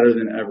equipped better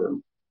than ever.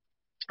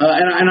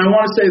 And I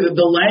want to say that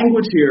the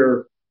language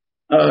here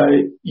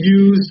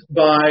used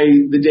by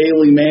the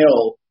Daily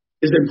Mail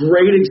is a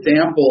great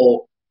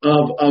example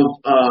of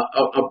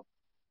a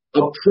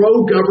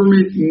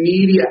pro-government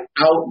media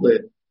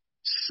outlet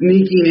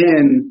sneaking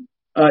in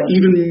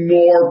even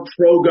more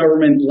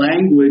pro-government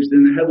language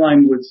than the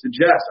headline would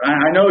suggest.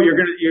 I know you're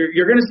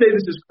gonna say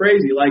this is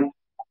crazy. Like,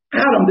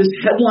 Adam, this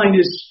headline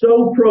is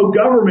so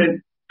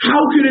pro-government.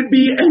 How could it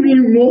be any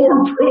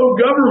more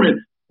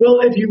pro-government?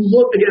 Well, if you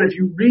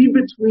read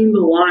between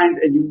the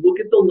lines and you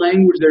look at the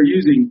language they're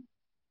using,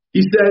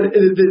 he said,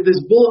 this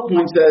bullet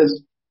point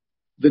says,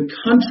 the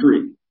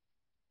country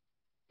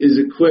is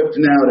equipped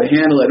now to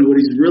handle it. And what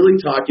he's really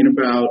talking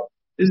about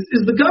is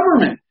the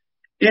government.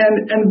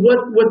 And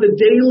what the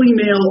Daily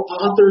Mail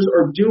authors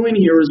are doing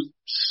here is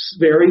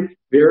very,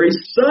 very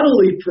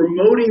subtly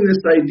promoting this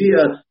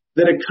idea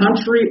that a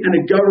country and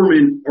a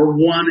government are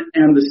one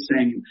and the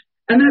same.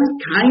 And that's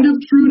kind of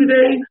true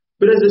today,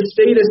 but as a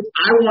statist,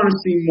 I want to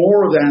see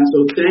more of that. And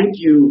so thank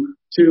you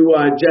to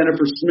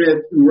Jennifer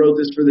Smith, who wrote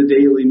this for the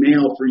Daily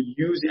Mail, for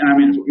using,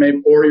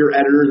 or your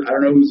editors, I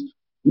don't know who's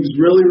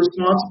really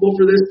responsible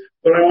for this,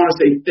 but I want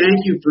to say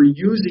thank you for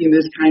using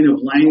this kind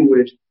of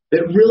language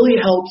that really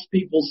helps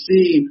people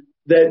see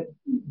that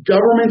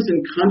governments and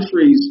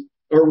countries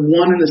are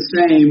one and the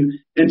same,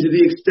 and to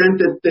the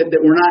extent that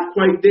we're not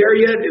quite there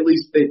yet, at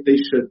least they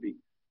should be.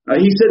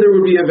 He said there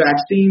would be a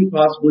vaccine,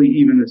 possibly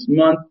even this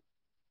month.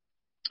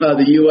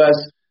 The U.S.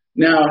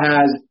 now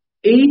has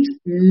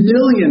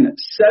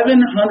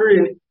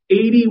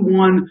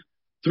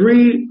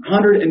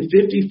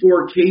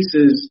 8,781,354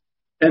 cases,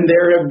 and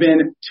there have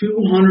been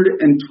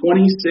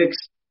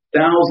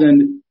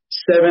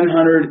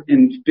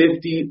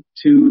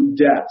 226,752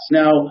 deaths.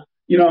 Now,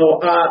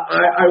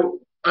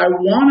 I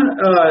want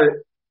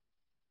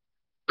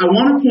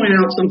to point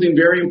out something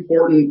very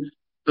important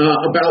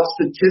about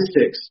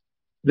statistics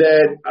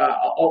that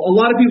a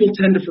lot of people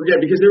tend to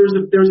forget, because there was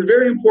a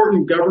very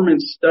important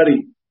government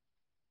study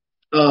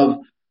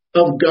of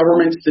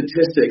government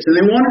statistics, and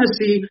they wanted to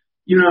see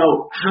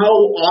how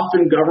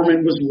often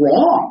government was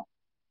wrong,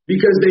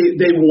 because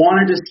they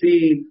wanted to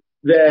see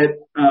that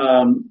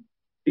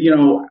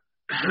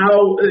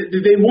how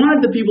they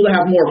wanted the people to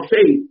have more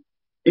faith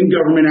in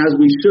government, as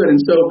we should. And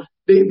so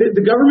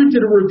the government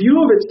did a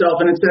review of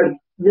itself, and it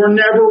said, we're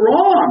never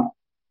wrong.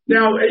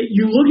 Now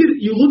you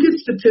look at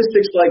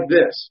statistics like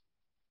this,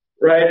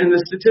 right? And the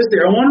statistic,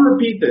 I want to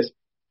repeat this: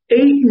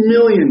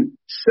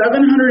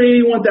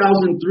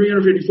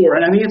 8,781,354.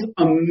 And I think it's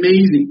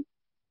amazing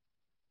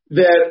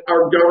that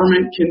our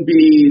government can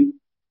be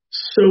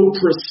so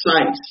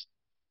precise.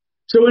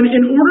 So in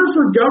order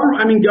for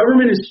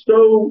government is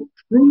so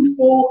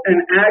truthful and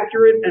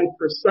accurate and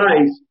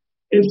precise.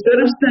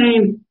 Instead of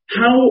saying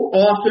how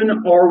often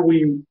are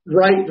we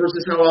right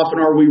versus how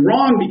often are we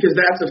wrong, because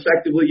that's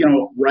effectively,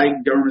 right,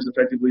 government is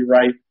effectively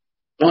right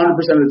 100%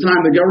 of the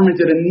time. The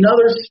government did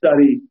another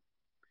study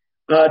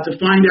to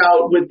find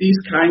out with these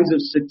kinds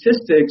of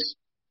statistics,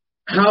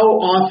 how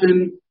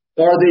often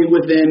are they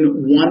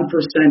within 1%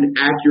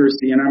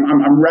 accuracy? And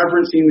I'm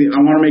referencing I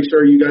want to make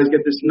sure you guys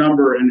get this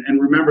number and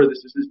remember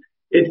this.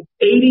 It's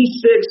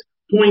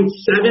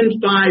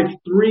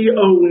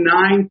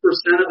 86.75309%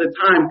 of the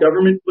time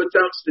government puts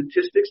out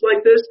statistics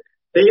like this,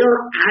 they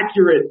are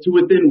accurate to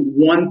within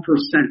 1%.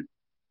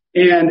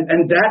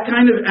 And that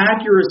kind of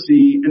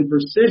accuracy and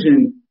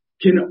precision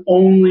can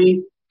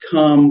only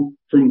come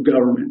from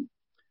government.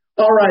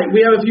 All right,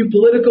 we have a few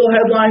political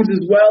headlines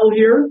as well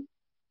here.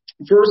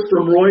 First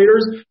from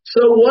Reuters.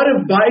 So what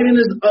if Biden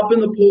is up in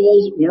the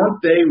polls?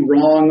 Weren't they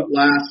wrong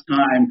last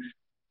time?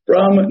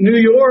 From New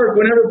York,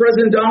 whenever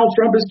President Donald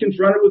Trump is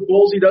confronted with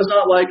polls he does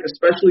not like,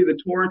 especially the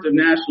torrent of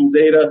national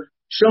data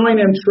showing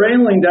him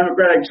trailing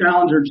Democratic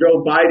challenger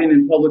Joe Biden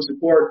in public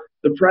support,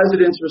 the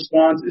president's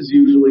response is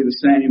usually the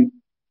same.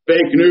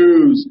 Fake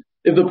news.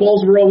 If the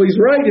polls were always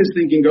right, his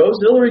thinking goes,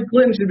 Hillary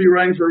Clinton should be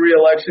running for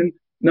re-election,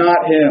 not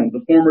him.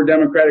 The former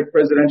Democratic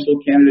presidential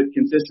candidate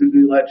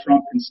consistently led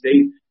Trump in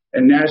state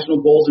and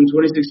national polls in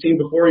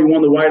 2016 before he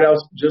won the White House,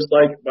 just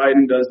like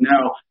Biden does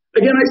now.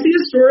 Again, I see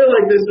a story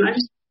like this,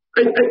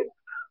 and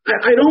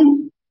I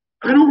don't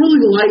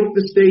really like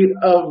the state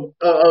of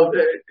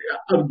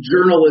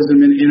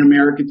journalism in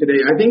America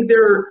today. I think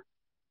there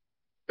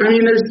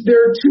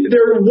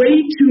are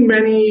way too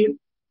many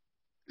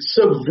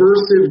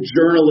subversive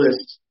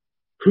journalists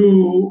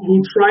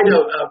who try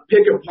to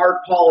pick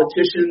apart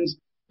politicians.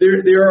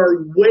 There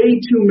are way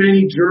too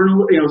many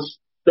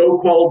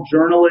so-called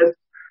journalists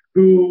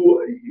who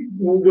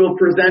will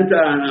present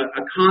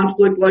a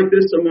conflict like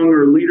this among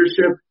our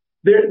leadership.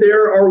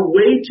 There are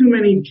way too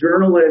many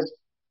journalists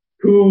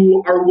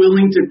who are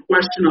willing to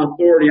question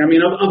authority. I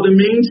mean, of the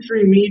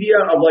mainstream media,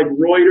 of like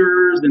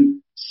Reuters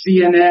and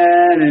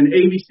CNN and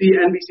ABC,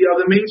 NBC, of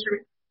the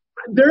mainstream,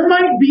 there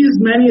might be as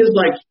many as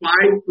like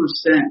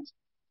 5%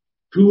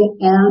 who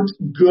aren't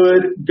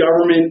good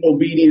government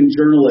obedient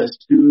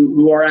journalists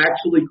who are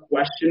actually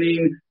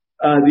questioning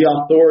the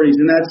authorities.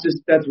 And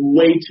that's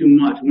way too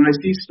much. When I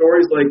see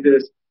stories like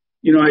this,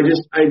 I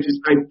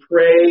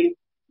pray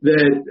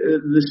that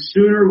the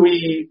sooner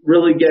we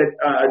really get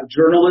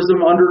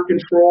journalism under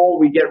control,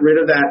 we get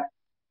rid of that,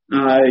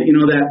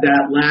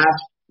 that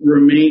last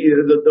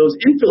those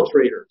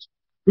infiltrators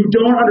who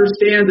don't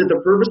understand that the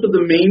purpose of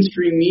the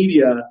mainstream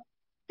media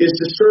is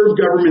to serve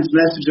government's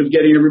message of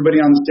getting everybody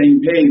on the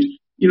same page.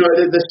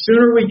 The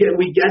sooner we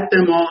get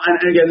them all, and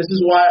again, this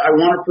is why I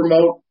want to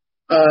promote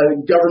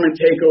government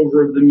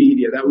takeover of the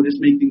media. That would just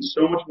make things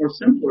so much more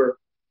simpler.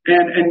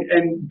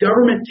 And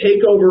government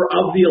takeover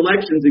of the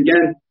elections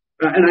again.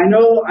 And I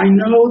know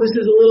this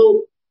is a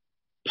little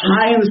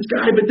pie in the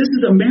sky, but this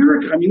is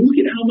America. I mean, look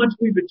at how much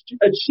we've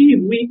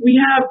achieved. We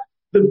have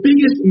the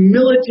biggest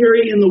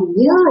military in the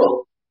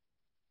world,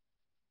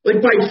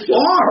 like by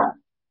far.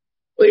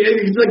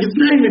 It's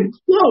not even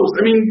close.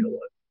 I mean,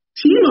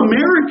 Team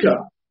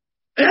America.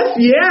 F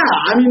yeah.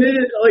 I mean,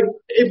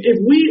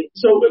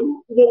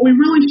 what we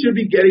really should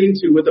be getting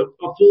to with a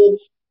full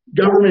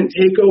government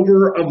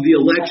takeover of the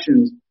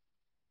elections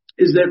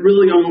is that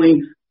really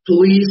only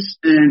police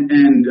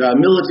and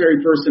military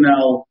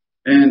personnel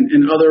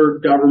and other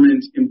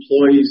government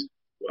employees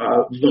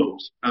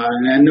vote,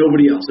 and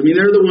nobody else. I mean,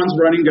 they're the ones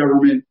running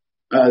government.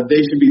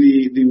 They should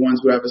be the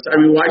ones who have a say.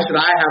 I mean, why should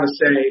I have a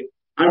say?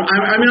 I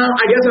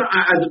guess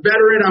as a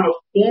veteran, I'm a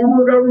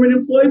former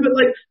government employee, but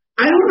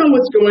I don't know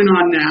what's going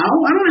on now.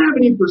 I don't have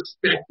any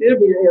perspective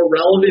or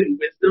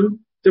relevant wisdom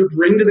to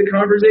bring to the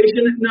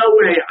conversation. No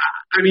way.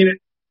 I mean,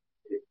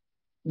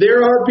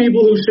 there are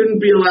people who shouldn't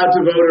be allowed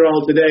to vote at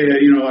all today,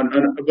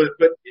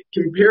 but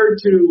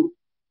compared to,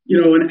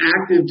 an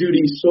active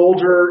duty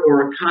soldier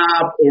or a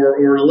cop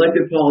or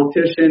elected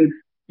politician,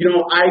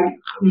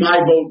 my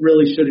vote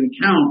really shouldn't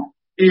count.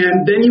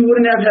 And then you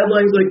wouldn't have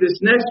headlines like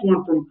this next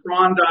one from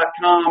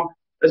Cron.com.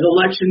 As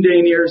election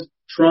day nears,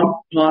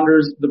 Trump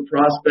ponders the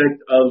prospect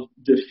of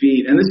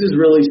defeat. And this is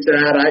really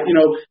sad. I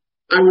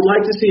would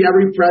like to see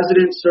every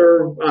president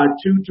serve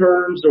 2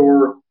 terms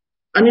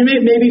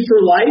maybe for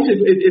life.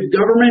 If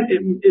government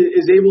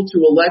is able to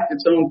elect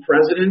its own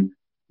president,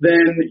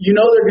 then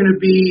they're going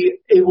to be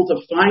able to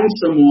find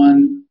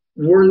someone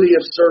worthy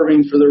of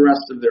serving for the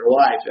rest of their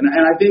life. And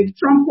I think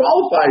Trump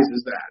qualifies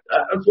as that.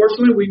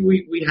 Unfortunately,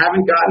 we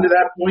haven't gotten to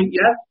that point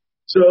yet.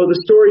 So the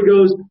story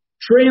goes,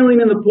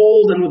 trailing in the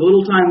polls and with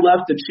little time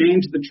left to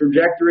change the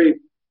trajectory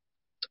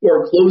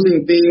or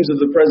closing themes of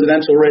the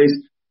presidential race,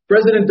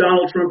 President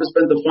Donald Trump has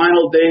spent the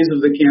final days of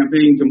the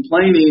campaign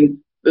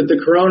complaining that the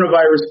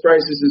coronavirus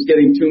crisis is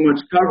getting too much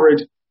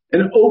coverage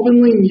and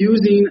openly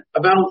musing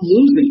about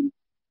losing.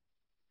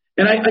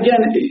 And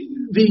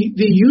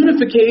the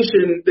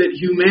unification that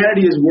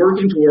humanity is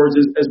working towards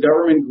as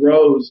government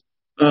grows,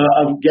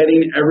 of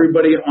getting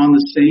everybody on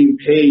the same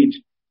page,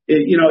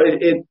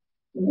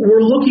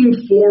 we're looking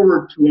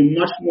forward to a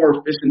much more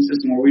efficient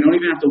system where we don't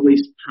even have to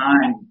waste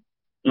time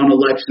on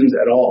elections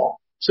at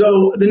all. So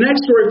the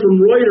next story from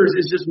Reuters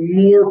is just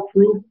more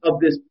proof of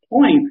this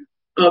point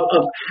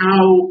of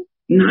how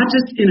not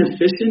just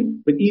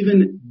inefficient, but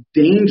even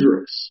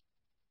dangerous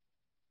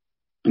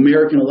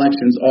American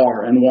elections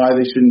are and why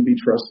they shouldn't be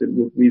trusted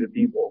with we the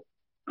people.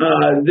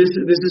 This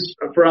is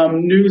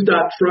from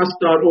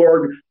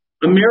news.trust.org.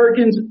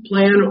 Americans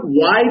plan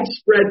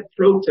widespread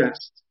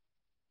protests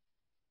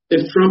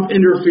if Trump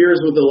interferes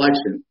with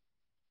election.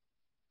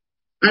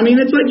 I mean,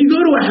 it's like you go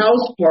to a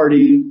house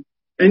party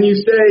and you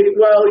say,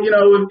 well,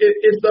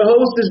 if the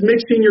host is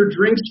mixing your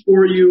drinks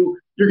for you,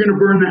 you're going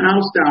to burn the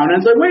house down. And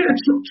it's like, wait,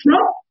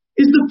 Trump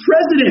is the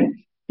president.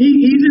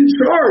 He's in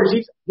charge.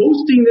 He's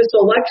hosting this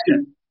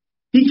election.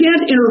 He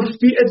can't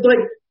interfere. It's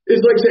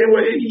like saying,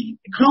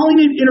 calling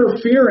it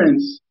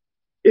interference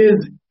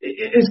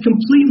is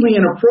completely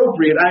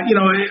inappropriate.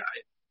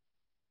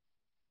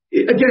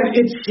 Again,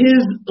 it's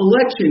his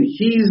election.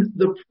 He's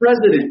the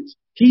president.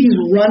 He's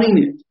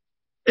running it.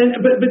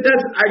 But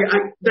that's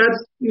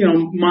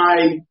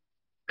my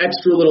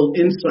extra little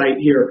insight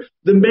here.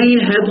 The main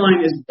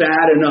headline is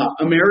bad enough.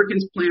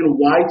 Americans plan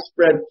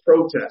widespread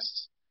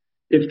protests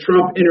if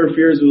Trump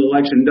interferes with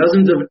election.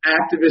 Dozens of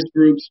activist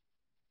groups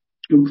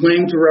who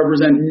claim to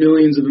represent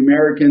millions of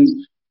Americans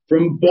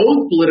from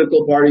both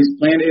political parties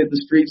plan to hit the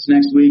streets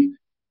next week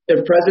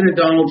if President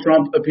Donald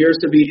Trump appears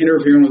to be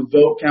interfering with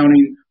vote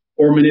counting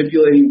or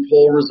manipulating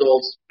poll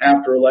results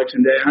after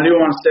Election Day. I do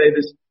want to say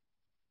this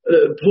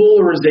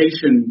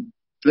polarization,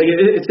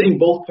 it's in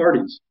both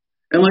parties.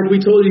 And like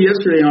we told you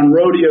yesterday on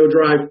Rodeo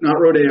Drive, not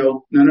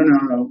Rodeo,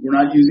 no, we're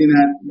not using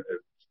that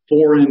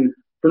foreign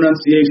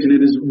pronunciation.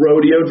 It is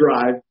Rodeo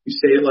Drive. We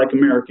say it like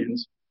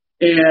Americans.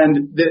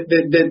 And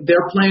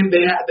they're playing,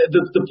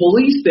 the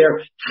police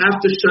there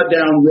have to shut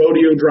down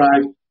Rodeo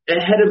Drive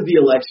ahead of the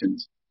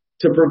elections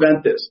to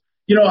prevent this.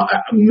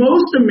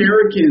 Most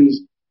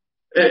Americans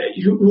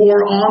who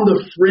are on the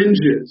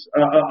fringes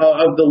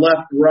of the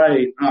left,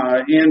 right,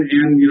 and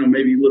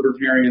maybe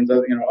libertarians,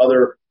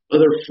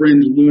 other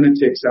fringe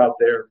lunatics out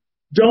there,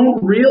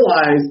 don't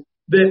realize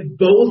that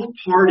both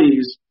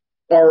parties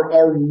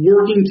are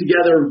working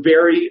together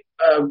very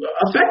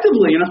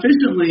effectively and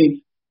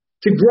efficiently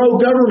to grow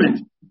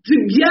government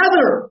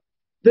together.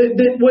 That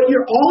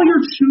all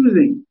you're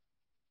choosing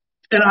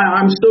And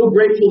I'm so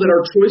grateful that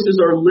our choices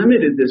are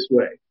limited this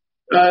way.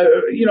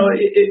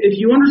 If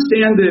you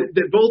understand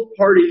that both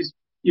parties,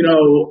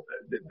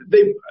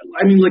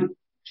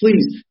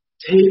 please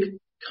take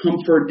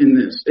comfort in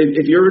this.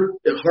 If you're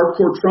a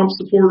hardcore Trump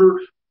supporter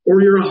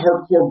or you're a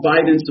hardcore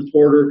Biden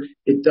supporter,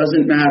 it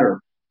doesn't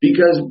matter,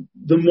 because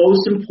the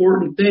most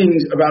important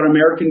things about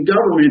American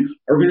government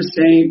are going to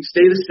stay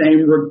the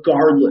same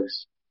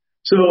regardless.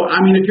 So,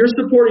 if you're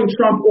supporting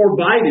Trump or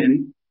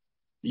Biden,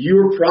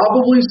 you're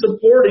probably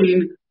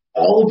supporting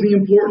all of the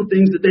important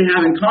things that they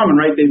have in common,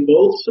 right? They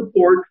both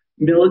support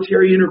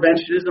military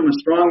interventionism, a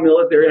strong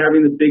military,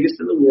 having the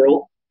biggest in the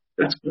world.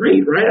 That's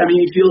great, right?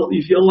 You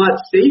feel a lot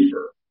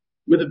safer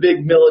with a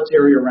big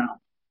military around.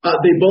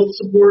 They both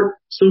support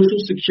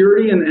Social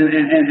Security and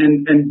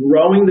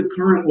growing the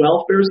current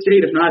welfare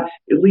state, if not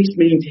at least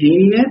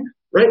maintaining it,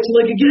 right? So,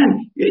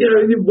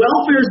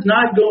 welfare is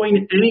not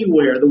going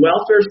anywhere. The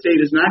welfare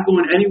state is not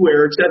going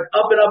anywhere except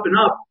up and up and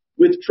up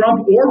with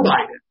Trump or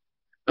Biden.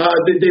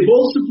 They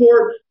both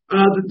support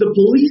the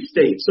police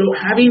state. So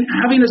having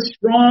a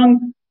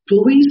strong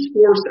police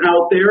force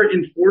out there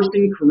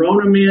enforcing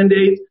corona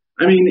mandates.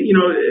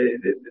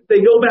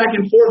 They go back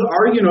and forth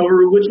arguing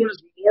over which one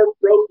is more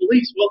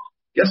pro-police. Well,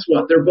 guess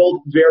what? They're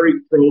both very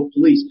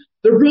pro-police.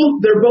 They're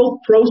both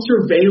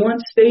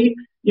pro-surveillance state.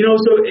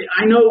 So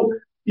I know,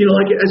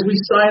 as we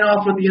sign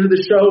off at the end of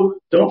the show,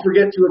 don't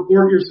forget to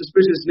report your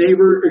suspicious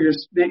neighbors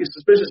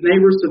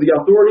to the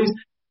authorities.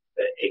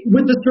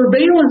 With the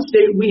surveillance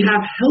state, we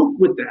have help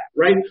with that,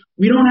 right?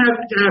 We don't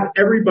have to have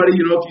everybody,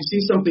 if you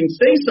see something,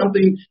 say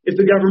something if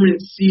the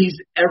government sees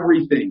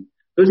everything.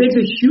 So it takes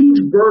a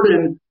huge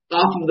burden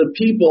off of the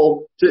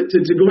people to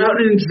go out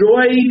and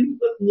enjoy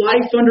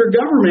life under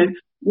government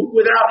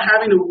without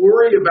having to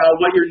worry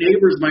about what your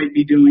neighbors might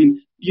be doing.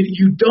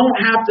 You don't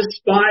have to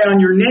spy on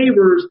your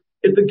neighbors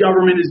if the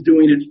government is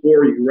doing it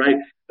for you,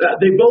 right?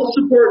 They both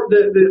support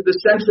the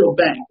central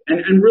bank,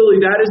 and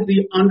really that is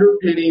the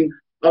underpinning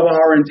of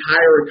our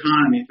entire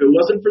economy. If it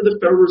wasn't for the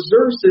Federal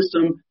Reserve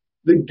System,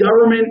 the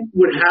government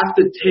would have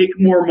to take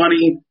more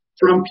money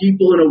from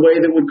people in a way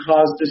that would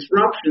cause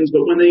disruptions.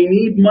 But when they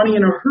need money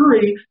in a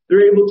hurry,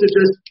 they're able to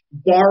just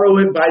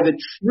borrow it by the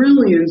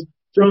trillions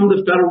from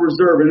the Federal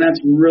Reserve, and that's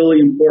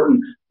really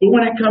important. But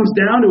when it comes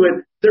down to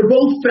it, they're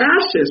both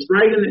fascist,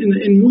 right,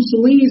 in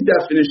Mussolini's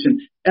definition.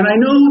 And I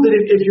know that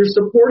if you're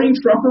supporting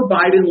Trump or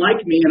Biden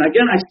like me, and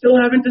again, I still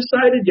haven't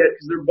decided yet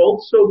because they're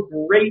both so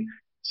great,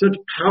 such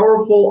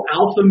powerful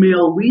alpha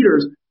male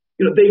leaders,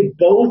 they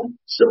both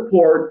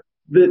support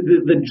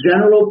the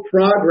general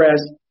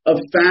progress of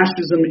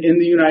fascism in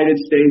the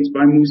United States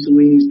by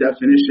Mussolini's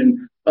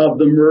definition of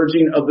the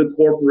merging of the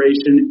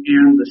corporation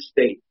and the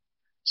state.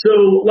 So,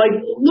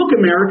 look,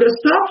 America,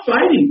 stop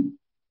fighting.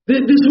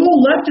 This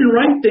whole left and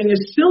right thing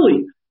is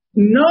silly.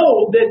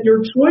 Know that your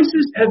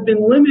choices have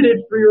been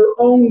limited for your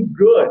own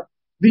good.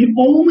 The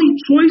only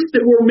choice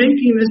that we're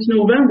making this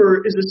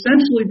November is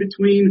essentially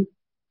between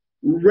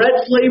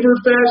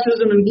red-flavored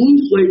fascism and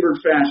blue-flavored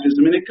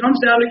fascism. And it comes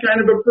down to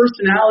kind of a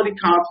personality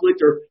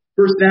conflict or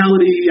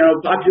personality,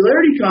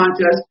 popularity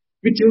contest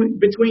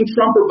between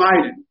Trump or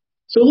Biden.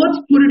 So let's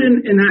put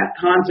it in that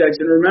context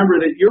and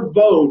remember that your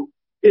vote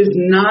is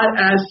not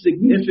as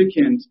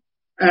significant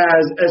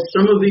as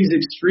some of these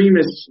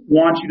extremists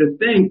want you to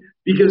think,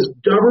 because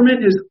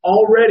government has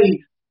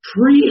already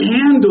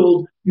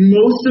pre-handled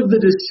most of the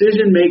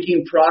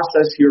decision-making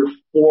process here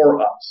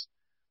for us.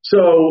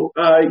 So,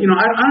 I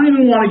don't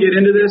even want to get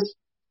into this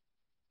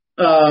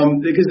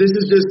because this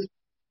is just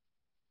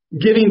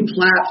giving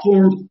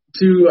platform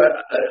to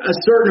a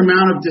certain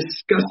amount of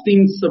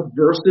disgusting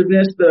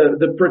subversiveness.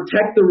 The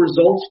Protect the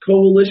Results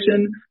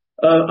Coalition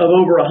of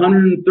over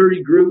 130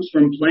 groups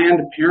from Planned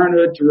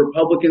Parenthood to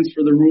Republicans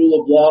for the Rule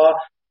of Law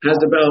has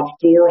about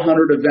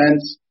 400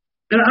 events.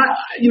 And a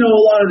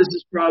lot of this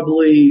is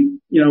probably,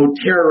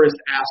 terrorist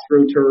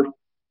AstroTurf.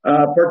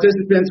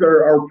 Participants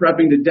are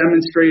prepping to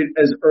demonstrate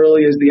as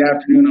early as the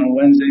afternoon on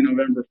Wednesday,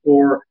 November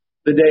 4,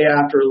 the day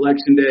after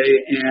Election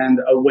Day, and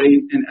await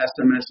an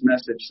SMS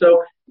message.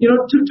 So,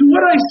 to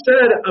what I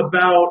said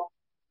about,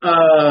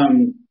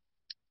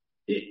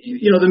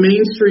 the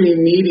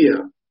mainstream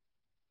media,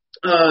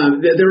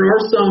 there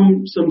are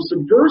some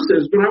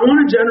subversives, but I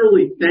want to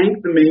generally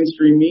thank the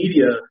mainstream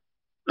media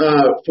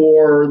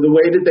for the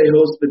way that they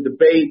host the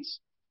debates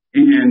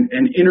and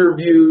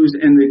interviews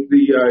and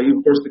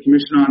of course, the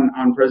Commission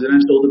on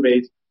Presidential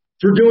Debates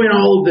for doing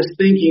all of this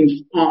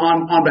thinking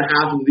on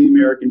behalf of the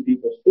American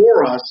people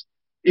for us,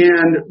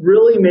 and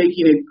really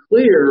making it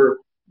clear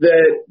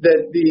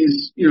that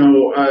these,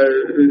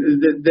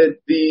 that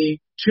the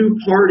two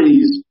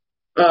parties,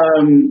 we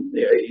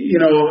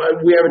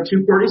have a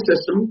two-party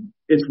system.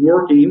 It's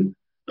working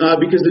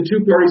because the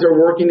two parties are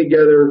working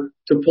together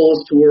to pull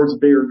us towards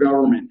bigger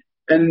government.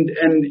 And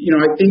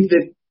I think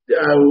that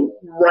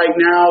right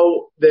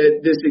now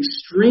that this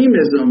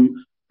extremism,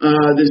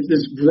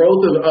 this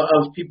growth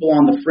of people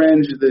on the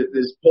fringe,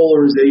 this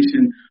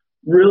polarization,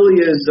 really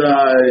is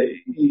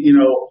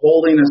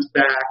holding us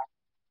back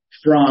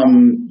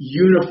from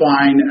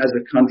unifying as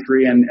a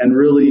country and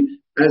really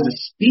as a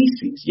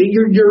species.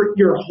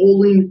 You're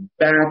holding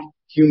back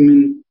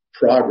human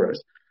progress.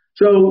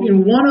 So,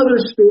 one other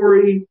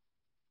story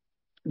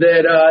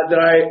that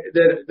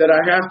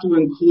I have to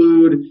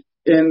include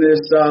in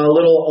this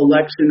little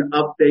election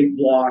update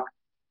block,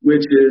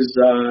 which is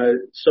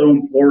so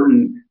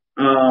important,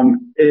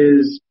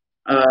 is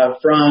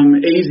from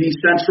AZ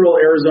Central,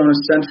 Arizona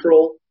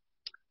Central.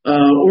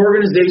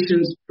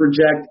 Organizations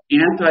project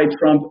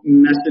anti-Trump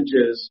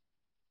messages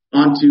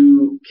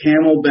onto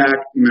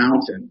Camelback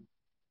Mountain.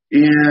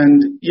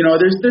 And,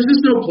 there's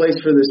just no place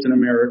for this in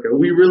America.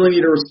 We really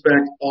need to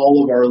respect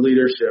all of our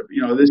leadership.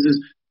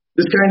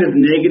 This kind of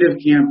negative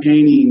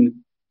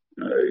campaigning,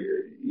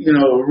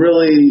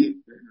 really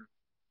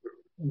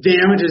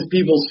damages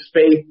people's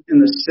faith in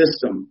the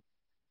system,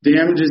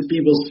 damages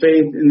people's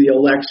faith in the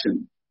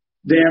election,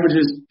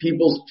 damages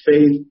people's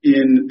faith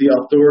in the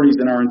authorities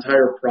in our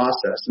entire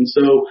process. And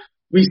so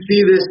we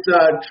see this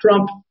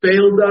Trump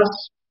failed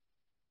us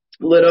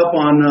lit up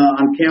on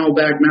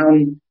Camelback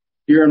Mountain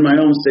here in my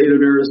own state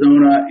of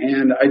Arizona,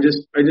 and I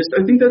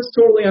think that's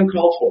totally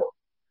uncalled for.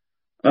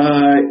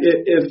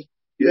 If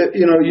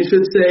you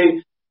should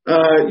say,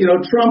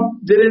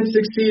 Trump didn't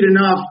succeed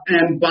enough,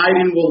 and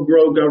Biden will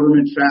grow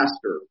government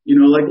faster.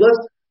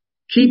 Let's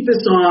keep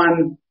this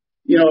on,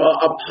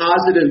 a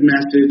positive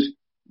message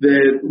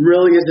that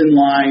really is in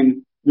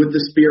line with the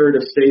spirit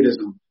of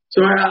statism.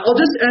 So I'll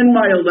just end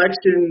my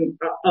election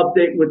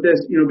update with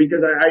this,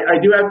 because I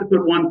do have to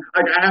put one.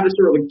 I have this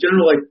sort of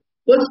general,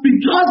 let's be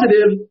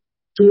positive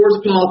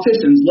towards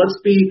politicians. Let's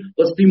be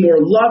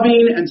more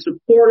loving and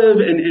supportive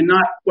and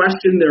not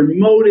question their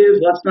motives.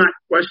 Let's not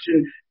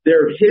question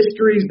their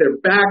histories, their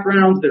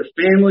backgrounds, their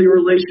family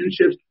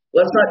relationships.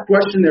 Let's not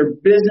question their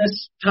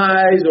business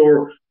ties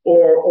or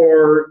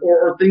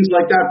things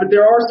like that. But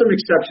there are some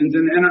exceptions,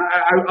 and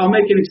I'll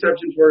make an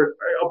exception for.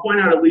 I'll point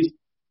out at least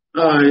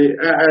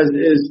as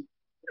is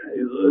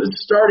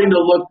starting to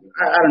look.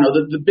 I don't know,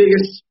 the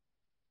biggest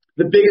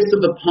of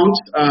the punks,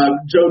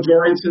 Jo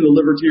Jorgensen, the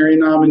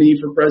Libertarian nominee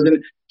for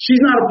president. She's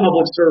not a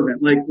public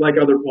servant like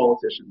other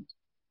politicians,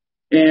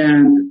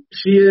 and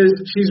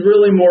she's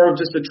really more of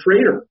just a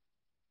traitor.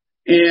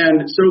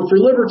 And so for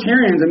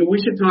libertarians,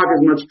 we should talk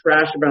as much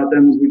trash about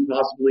them as we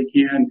possibly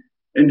can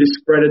and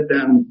discredit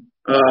them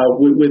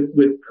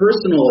with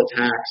personal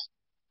attacks,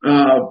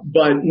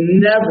 but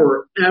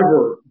never,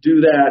 ever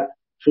do that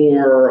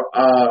for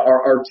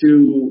our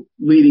two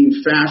leading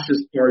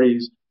fascist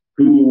parties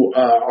who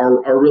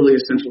are really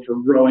essential for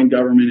growing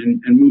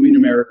government and moving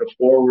America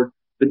forward,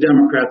 the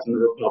Democrats and the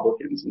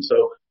Republicans. And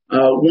so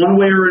one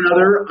way or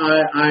another,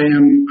 I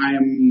am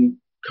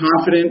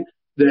confident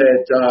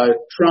that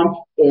Trump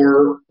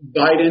or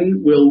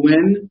Biden will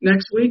win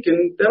next week,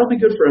 and that'll be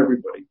good for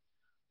everybody.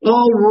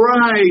 All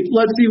right,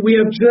 let's see. We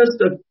have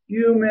just a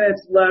few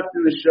minutes left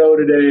in the show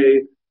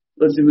today.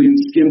 Let's see if we can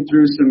skim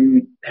through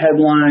some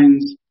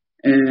headlines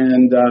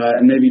and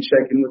maybe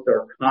check in with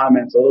our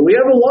comments. Although we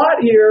have a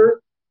lot here.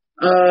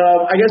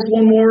 I guess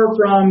one more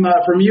from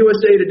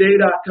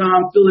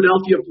USAtoday.com.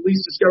 Philadelphia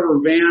police discover a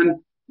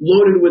van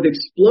loaded with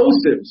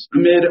explosives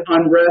amid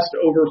unrest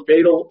over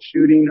fatal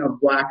shooting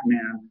of black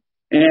man.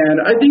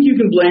 And I think you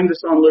can blame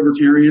this on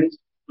libertarians,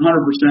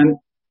 100%.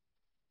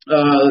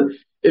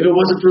 If it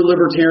wasn't for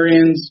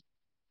libertarians,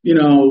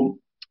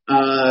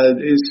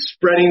 is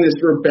spreading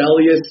this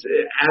rebellious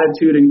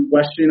attitude and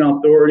questioning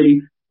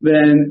authority,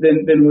 then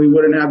we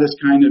wouldn't have this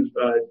kind of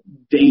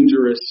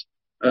dangerous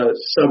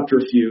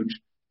subterfuge.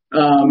 And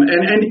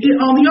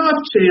on the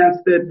off chance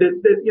that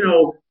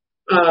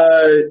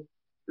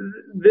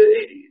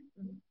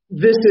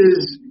this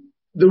is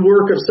the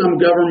work of some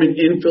government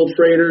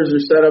infiltrators or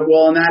setup,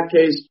 well, in that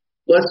case,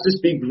 let's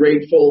just be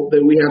grateful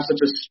that we have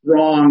such a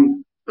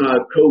strong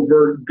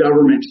covert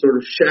government, sort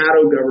of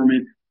shadow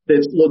government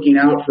that's looking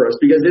out for us.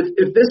 Because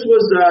if this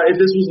was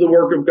the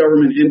work of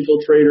government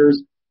infiltrators,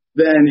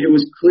 then it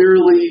was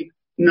clearly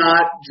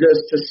not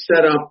just to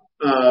set up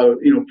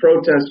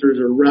protesters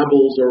or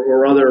rebels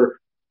or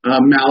other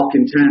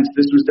malcontents.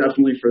 This was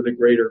definitely for the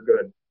greater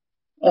good.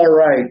 All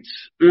right.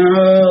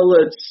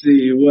 Let's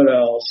see. What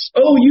else?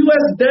 Oh,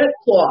 U.S. debt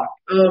clock.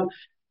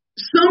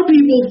 Some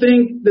people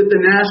think that the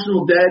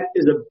national debt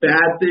is a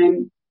bad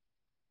thing.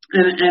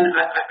 And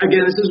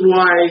again, this is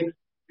why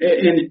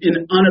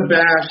an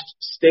unabashed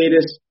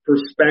statist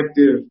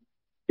perspective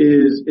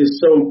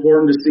is so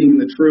important to seeing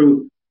the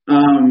truth.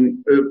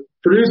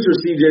 Producer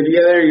CJ,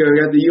 yeah, there you go.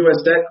 You got the U.S.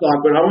 debt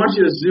clock. But I want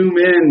you to zoom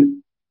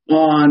in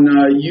on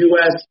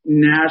U.S.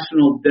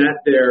 national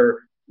debt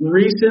there.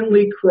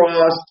 Recently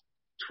crossed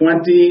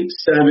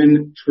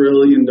 $27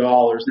 trillion.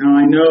 Now,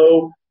 I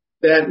know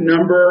that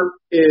number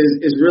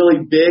is really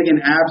big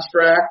and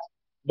abstract,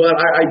 but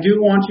I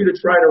do want you to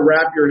try to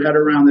wrap your head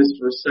around this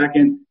for a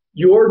second.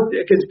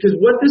 Because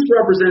what this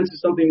represents is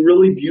something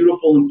really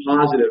beautiful and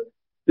positive.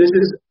 This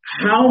is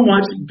how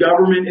much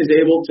government is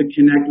able to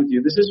connect with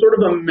you. This is sort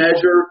of a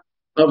measure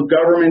of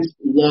government's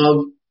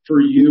love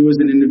for you as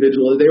an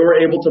individual. They were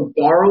able to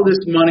borrow this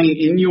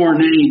money in your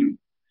name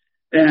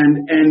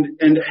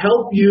and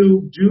help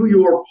you do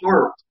your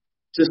part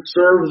to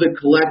serve the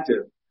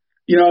collective.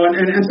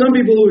 And some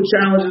people who would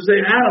challenge and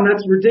say, Adam,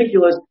 that's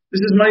ridiculous.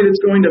 This is money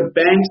that's going to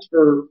banks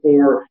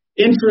for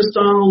interest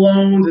on the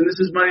loans, and this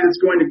is money that's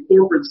going to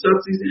corporate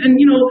subsidies. And,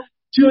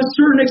 to a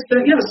certain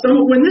extent,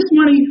 when this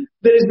money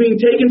that is being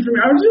taken from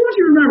you, I just want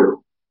you to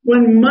remember,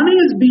 when money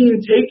is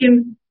being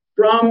taken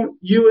from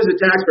you as a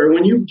taxpayer,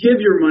 when you give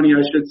your money,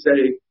 I should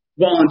say,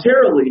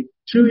 voluntarily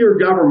to your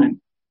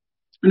government,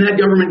 and that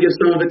government gives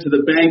some of it to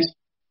the banks,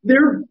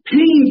 they're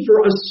paying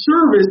for a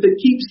service that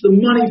keeps the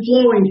money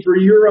flowing for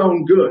your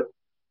own good.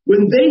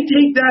 When they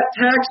take that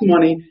tax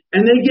money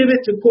and they give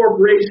it to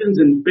corporations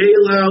and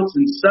bailouts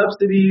and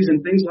subsidies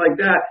and things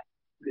like that,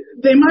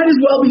 they might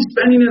as well be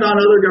spending it on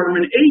other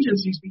government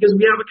agencies, because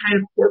we have a kind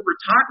of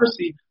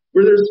corporatocracy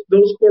where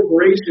those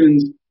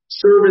corporations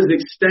serve as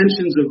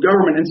extensions of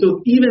government. And so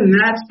even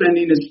that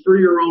spending is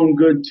for your own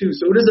good too.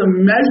 So it is a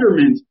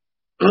measurement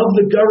of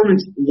the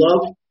government's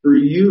love for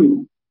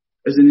you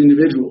as an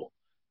individual,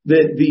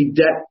 that the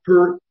debt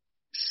per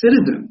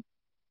citizen,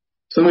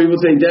 some people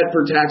say debt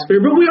per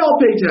taxpayer, but we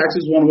all pay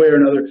taxes one way or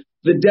another.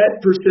 The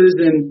debt per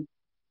citizen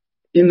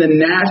in the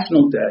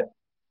national debt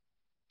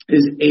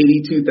is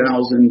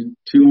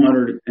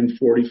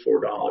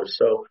 $82,244.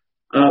 So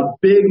a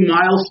big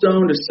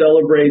milestone to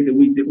celebrate that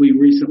we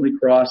recently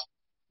crossed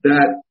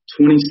that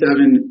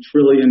 $27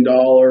 trillion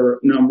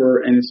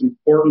number, and it's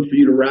important for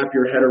you to wrap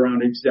your head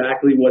around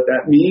exactly what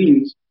that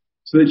means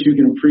so that you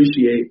can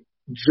appreciate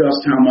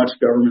just how much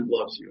government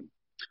loves you.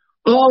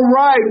 All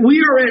right,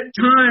 we are at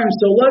time,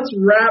 so let's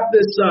wrap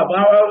this up.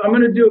 I'm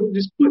going to do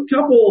just a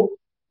couple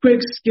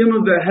quick skim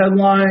of the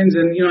headlines,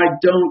 and I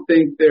don't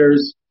think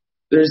there's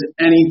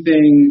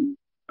anything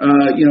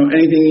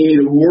anything you need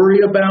to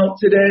worry about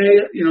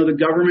today. The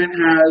government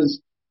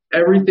has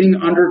everything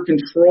under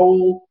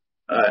control.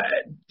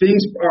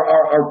 Things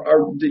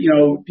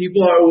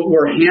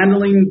we're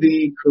handling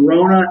the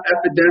corona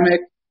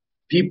epidemic.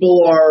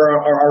 People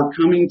are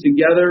coming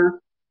together,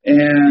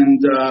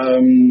 and I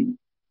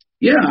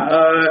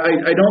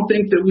don't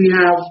think that we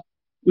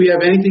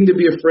have anything to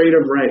be afraid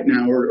of right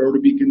now or to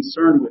be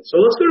concerned with. So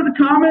let's go to the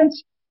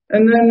comments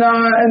and then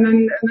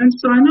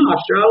sign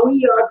off, shall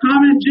we?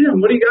 Comment,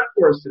 Jim. What do you got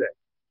for us today?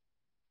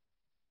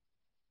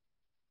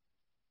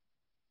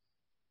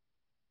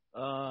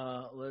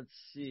 Let's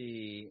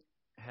see.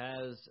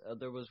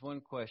 There was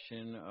one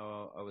question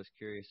I was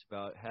curious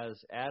about.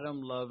 Has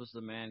Adam Loves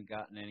the Man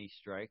gotten any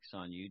strikes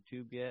on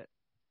YouTube yet?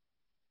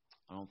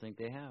 I don't think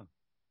they have.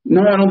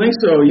 No, I don't think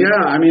so.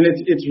 Yeah, I mean,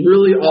 it's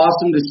really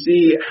awesome to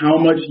see how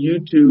much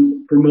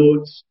YouTube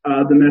promotes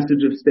the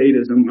message of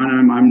statism.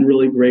 I'm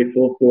really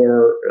grateful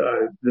for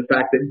the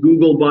fact that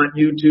Google bought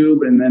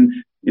YouTube, and then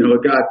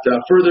it got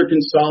further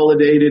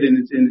consolidated, and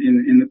it's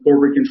in the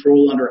corporate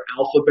control under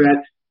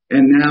Alphabet.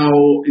 And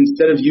now,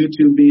 instead of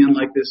YouTube being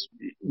like this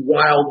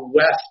wild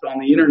west on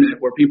the internet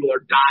where people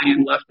are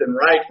dying left and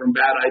right from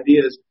bad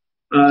ideas,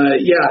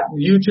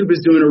 YouTube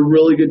is doing a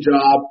really good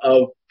job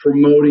of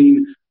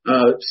promoting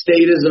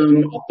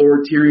statism,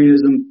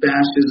 authoritarianism,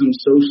 fascism,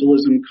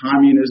 socialism,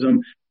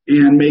 communism,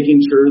 and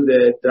making sure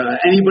that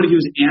anybody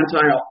who's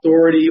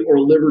anti-authority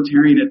or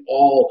libertarian at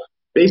all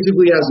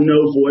basically has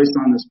no voice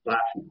on this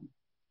platform.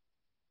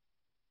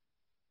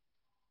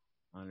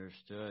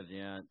 Understood.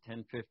 Yeah.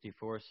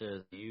 1054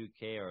 says the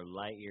UK are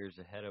light years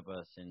ahead of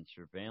us in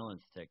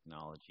surveillance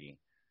technology.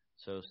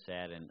 So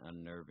sad and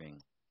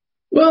unnerving.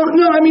 Well,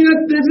 no, I mean,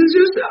 this is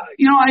just,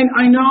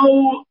 I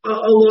know a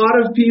lot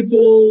of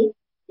people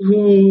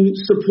who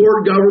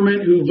support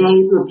government, who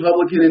vote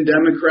Republican and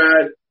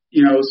Democrat,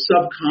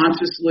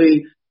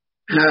 subconsciously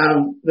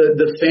have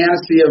the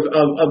fantasy of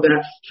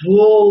that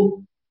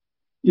full,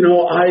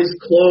 eyes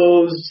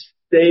closed,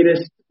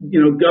 statist,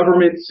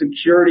 government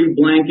security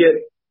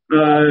blanket.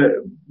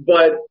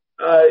 But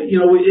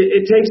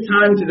it takes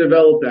time to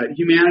develop that.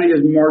 Humanity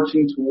is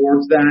marching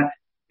towards that,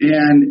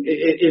 and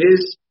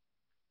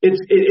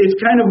it's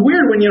kind of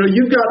weird when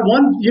you've got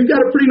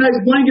a pretty nice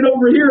blanket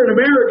over here in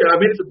America.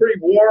 I mean, it's a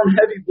pretty warm,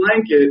 heavy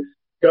blanket.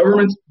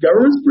 Government's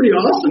pretty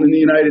awesome in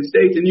the United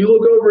States, and you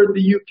look over at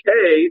the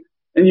UK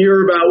and you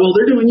hear about, well,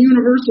 they're doing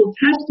universal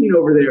testing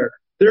over there.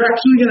 They're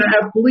actually going to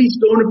have police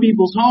going to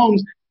people's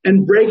homes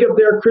and break up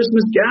their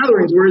Christmas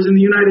gatherings, whereas in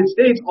the United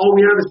States, all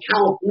we have is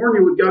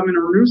California with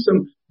Governor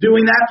Newsom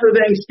doing that for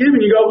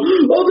Thanksgiving. You go,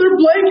 oh, their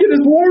blanket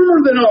is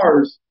warmer than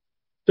ours.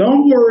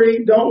 Don't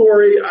worry.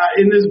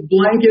 In this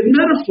blanket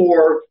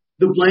metaphor,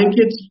 the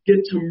blankets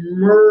get to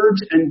merge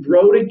and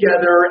grow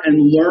together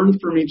and learn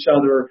from each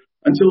other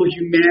until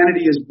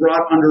humanity is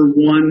brought under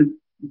one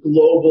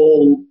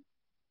global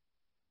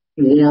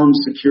warm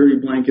security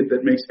blanket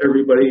that makes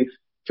everybody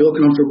feel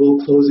comfortable,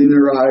 closing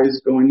their eyes,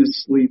 going to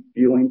sleep,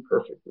 feeling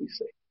perfectly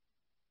safe.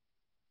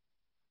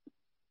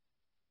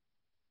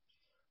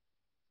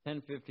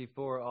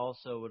 1054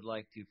 also would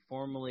like to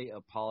formally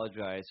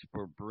apologize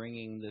for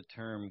bringing the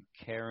term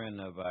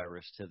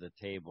Karenavirus to the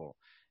table.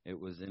 It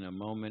was in a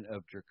moment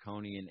of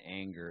draconian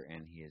anger,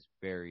 and he is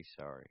very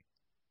sorry.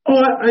 Oh,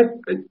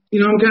 I'm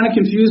kind of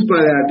confused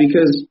by that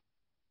because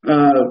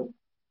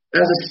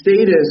as a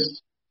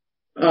statist,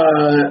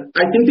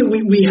 I think that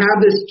we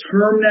have this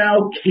term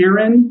now,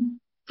 Karen,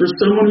 for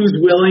someone who's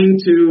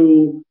willing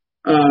to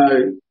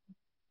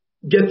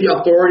get the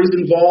authorities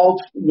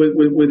involved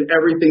with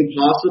everything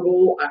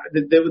possible,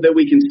 that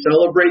we can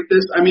celebrate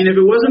this. I mean, if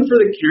it wasn't for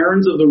the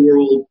Karens of the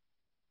world,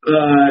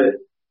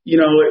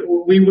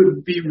 we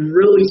would be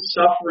really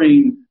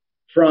suffering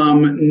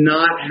from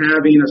not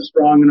having a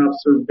strong enough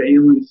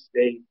surveillance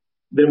state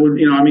that would,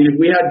 if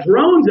we had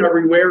drones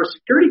everywhere,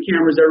 security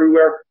cameras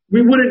everywhere,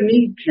 we wouldn't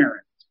need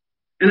Karens.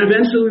 And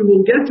eventually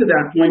we'll get to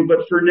that point.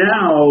 But for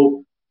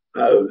now,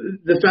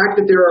 the fact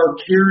that there are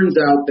Karens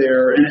out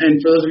there, and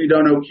for those of you who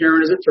don't know, Karen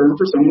is a term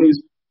for someone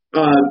who's,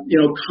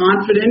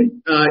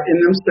 confident in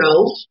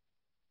themselves,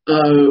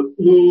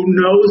 who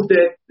knows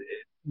that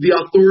the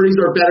authorities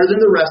are better than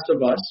the rest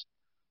of us,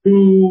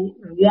 who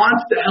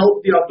wants to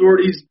help the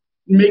authorities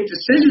make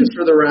decisions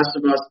for the rest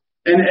of us,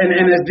 and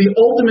as the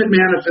ultimate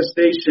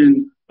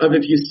manifestation of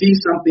if you see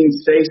something,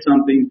 say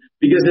something,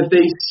 because if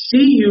they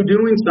see you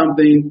doing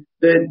something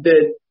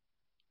that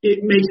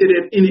it makes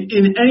it in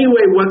any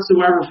way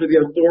whatsoever for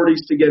the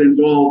authorities to get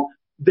involved,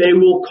 they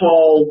will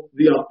call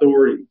the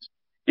authorities.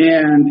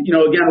 And,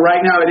 again,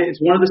 right now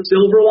it's one of the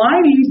silver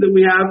linings that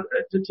we have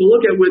to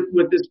look at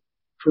with this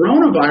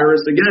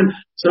coronavirus. Again,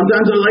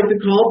 sometimes I like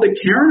to call it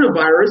the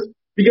Karenavirus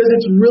because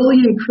it's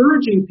really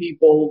encouraging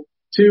people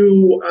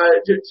to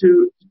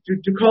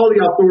call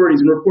the authorities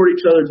and report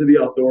each other to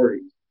the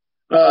authorities.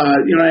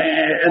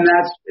 And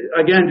that's,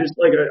 again, just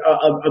like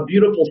a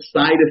beautiful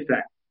side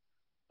effect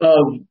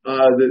of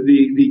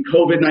the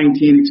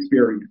COVID-19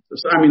 experience.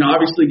 I mean,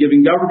 obviously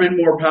giving government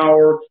more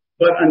power,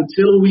 but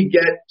until we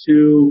get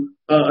to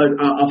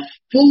a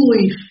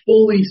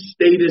fully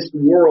statist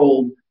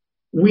world,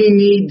 we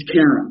need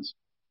Karens.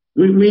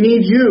 We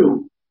need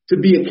you to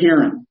be a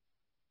Karen.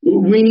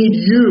 We need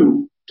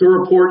you to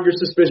report your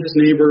suspicious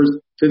neighbors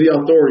to the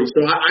authorities.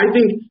 So I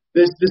think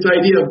this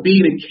idea of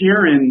being a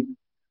Karen,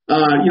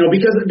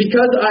 because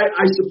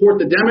I support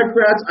the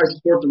Democrats, I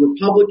support the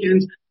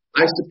Republicans,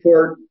 I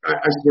support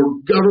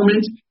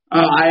government.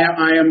 I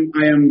am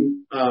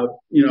a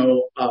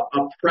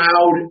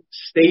proud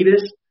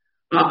statist.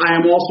 I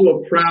am also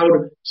a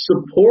proud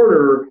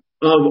supporter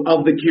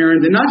of the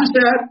Karens, and not just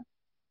that,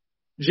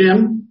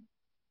 Jim.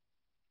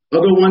 I'll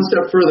go one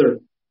step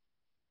further.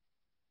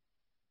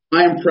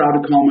 I am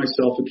proud to call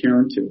myself a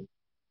Karen too.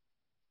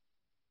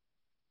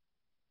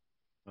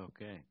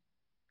 Okay,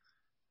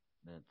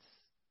 that's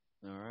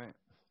all right.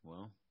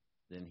 Well,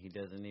 then he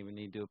doesn't even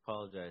need to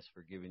apologize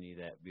for giving you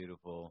that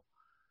beautiful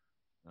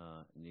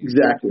new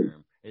exactly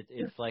term.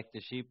 It's like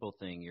the sheeple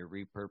thing. You're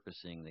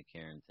repurposing the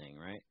Karen thing,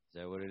 right? Is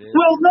that what it is?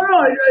 Well, no.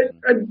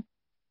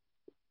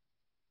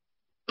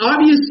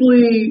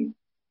 Obviously,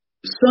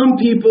 some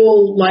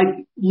people,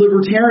 like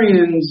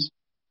libertarians,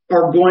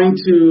 are going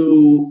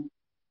to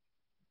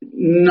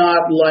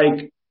not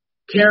like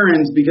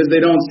Karens because they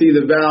don't see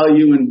the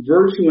value and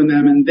virtue in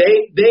them, and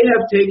they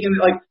have taken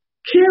like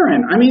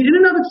Karen. I mean, in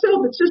and of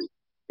itself,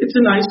 it's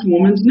a nice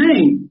woman's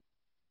name,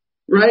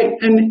 right?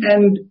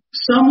 And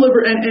some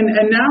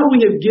and now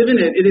we have given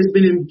it has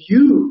been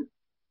imbued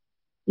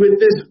with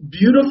this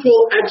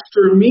beautiful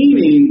extra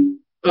meaning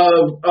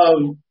of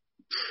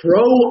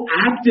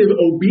proactive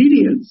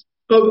obedience,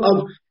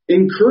 of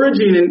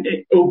encouraging and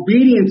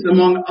obedience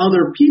among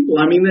other people.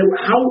 I mean,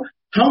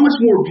 how much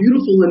more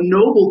beautiful and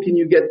noble can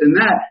you get than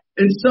that?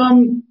 And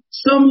some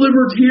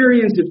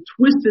libertarians have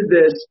twisted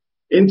this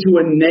into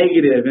a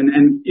negative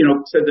and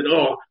said that,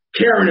 oh,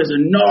 Karen is a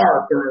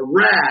narc or a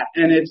rat.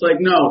 And it's like,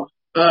 no,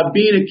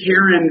 being a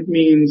Karen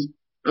means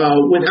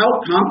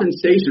without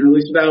compensation, or at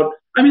least without,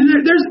 I mean,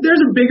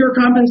 there's a bigger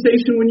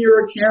compensation when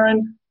you're a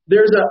Karen.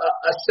 There's a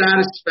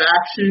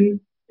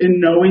satisfaction in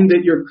knowing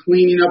that you're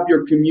cleaning up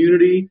your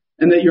community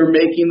and that you're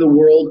making the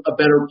world a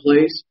better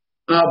place.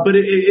 But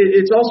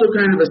it's also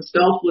kind of a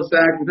selfless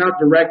act without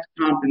direct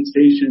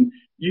compensation.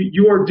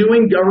 You are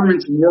doing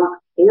government's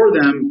work for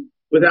them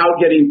without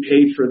getting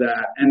paid for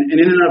that. And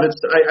in and of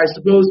itself, I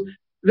suppose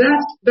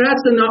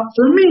that's enough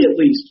for me, at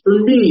least for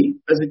me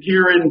as a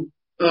Karen.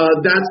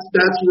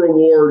 That's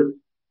reward.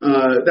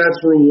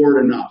 That's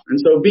reward enough. And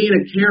so being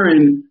a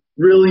Karen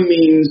really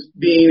means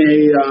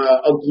being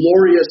a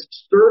glorious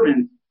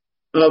servant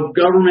of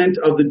government,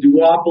 of the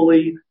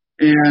duopoly,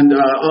 and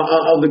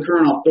of the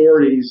current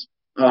authorities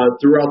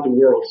throughout the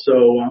world.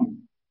 So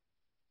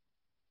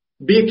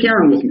be a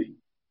Karen with me.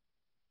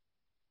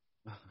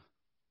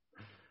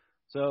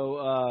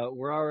 So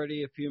we're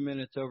already a few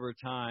minutes over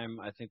time.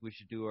 I think we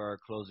should do our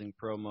closing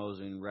promos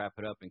and wrap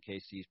it up in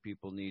case these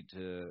people need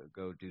to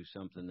go do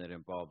something that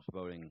involves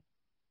voting.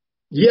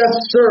 Yes,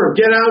 sir.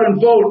 Get out and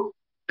vote.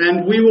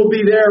 And we will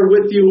be there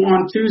with you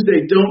on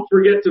Tuesday. Don't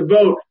forget to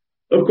vote.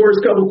 Of course,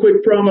 a couple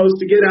quick promos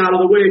to get out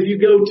of the way. If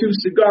you go to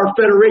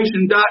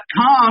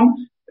cigarfederation.com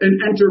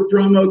and enter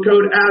promo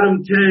code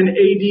ADAM10,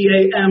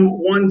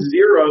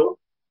 ADAM10,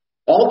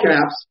 all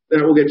caps, that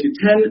will get you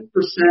 10%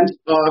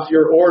 off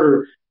your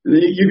order. And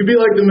then you could be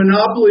like the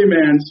Monopoly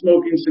man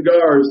smoking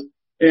cigars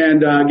and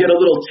get a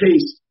little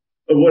taste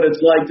of what it's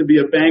like to be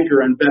a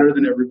banker and better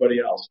than everybody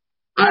else.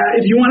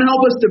 If you want to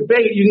help us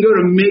debate, you can go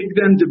to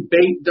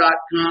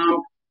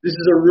makethemdebate.com. this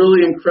is a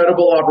really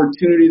incredible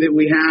opportunity that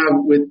we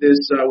have with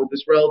this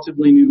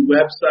relatively new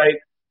website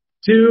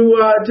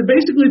to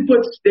basically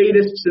put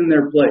statists in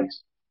their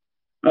place.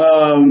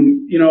 I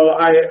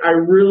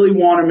really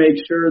want to make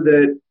sure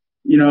that,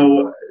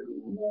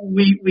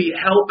 we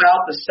help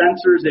out the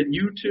censors at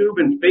YouTube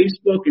and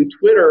Facebook and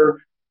Twitter,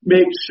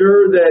 make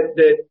sure that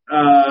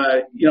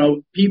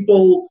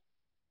people,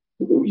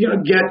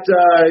 get,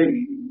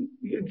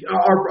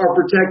 are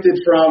protected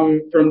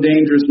from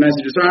dangerous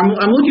messages. So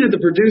I'm looking at the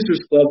Producers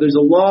Club. There's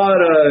a lot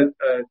of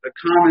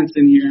comments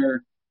in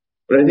here,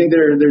 but I think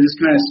they're just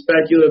kind of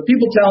speculative.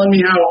 People telling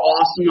me how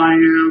awesome I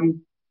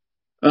am.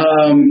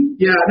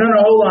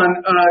 Hold on.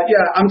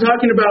 I'm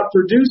talking about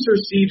producer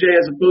CJ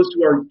as opposed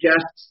to our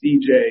guest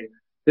CJ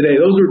today.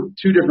 Those are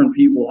two different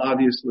people,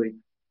 obviously.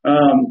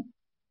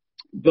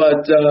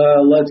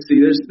 Let's see.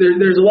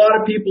 There's a lot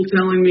of people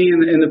telling me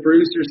in the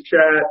producers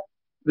chat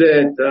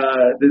that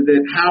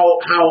how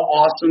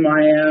awesome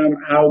I am,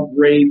 how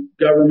great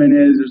government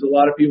is. There's a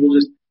lot of people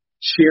just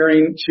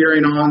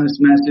cheering on this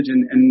message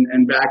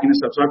and backing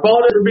us up. So I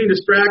apologize for being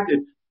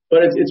distracted,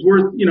 but it's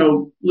worth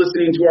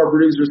listening to our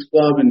Producers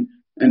Club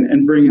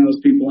and bringing those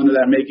people into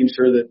that, making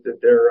sure that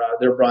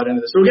they're brought into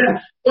this. So again,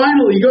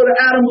 finally, you go to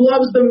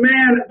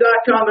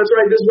AdamLovesTheMan.com. That's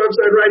right, this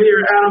website right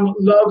here,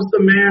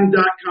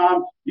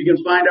 AdamLovesTheMan.com. You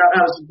can find out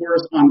how to support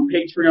us on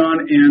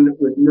Patreon and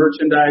with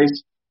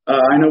merchandise.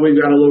 I know we've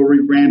got a little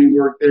rebranding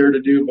work there to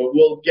do, but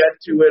we'll get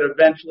to it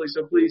eventually.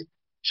 So please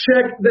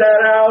check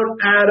that out,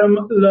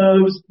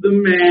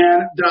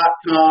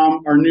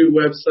 AdamLovesTheMan.com, our new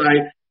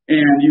website,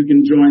 and you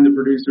can join the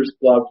Producers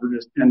Club for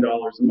just $10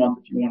 a month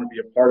if you want to be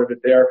a part of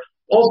it there.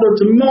 Also,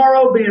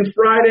 tomorrow, being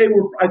Friday,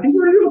 I think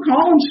we're going to do a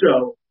call-in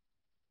show.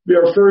 It'll be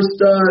our first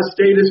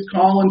statist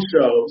call-in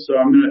show. So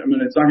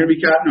it's not going to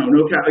be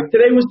no cat. Like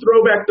today was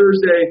Throwback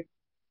Thursday.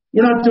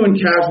 We're not doing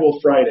Casual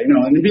Friday.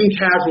 No, and being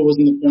casual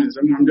wasn't the point.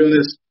 I'm doing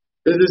this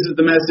because this is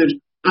the message.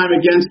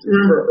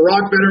 Remember,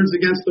 Iraq veterans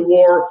against the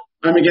war.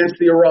 I'm against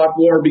the Iraq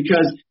war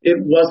because it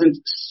wasn't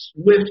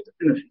swift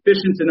and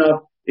efficient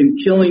enough in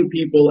killing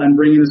people and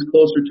bringing us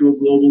closer to a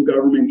global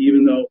government,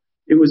 even though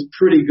it was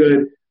pretty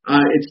good.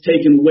 It's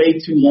taken way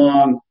too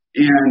long,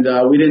 and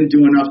we didn't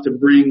do enough to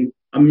bring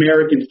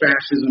American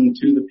fascism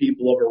to the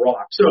people of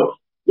Iraq. So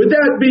with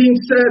that being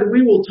said,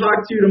 we will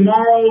talk to you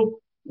tomorrow.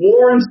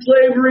 War and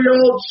slavery,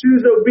 all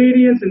choose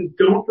obedience, and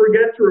don't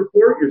forget to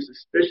report your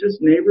suspicious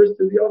neighbors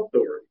to the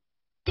authorities.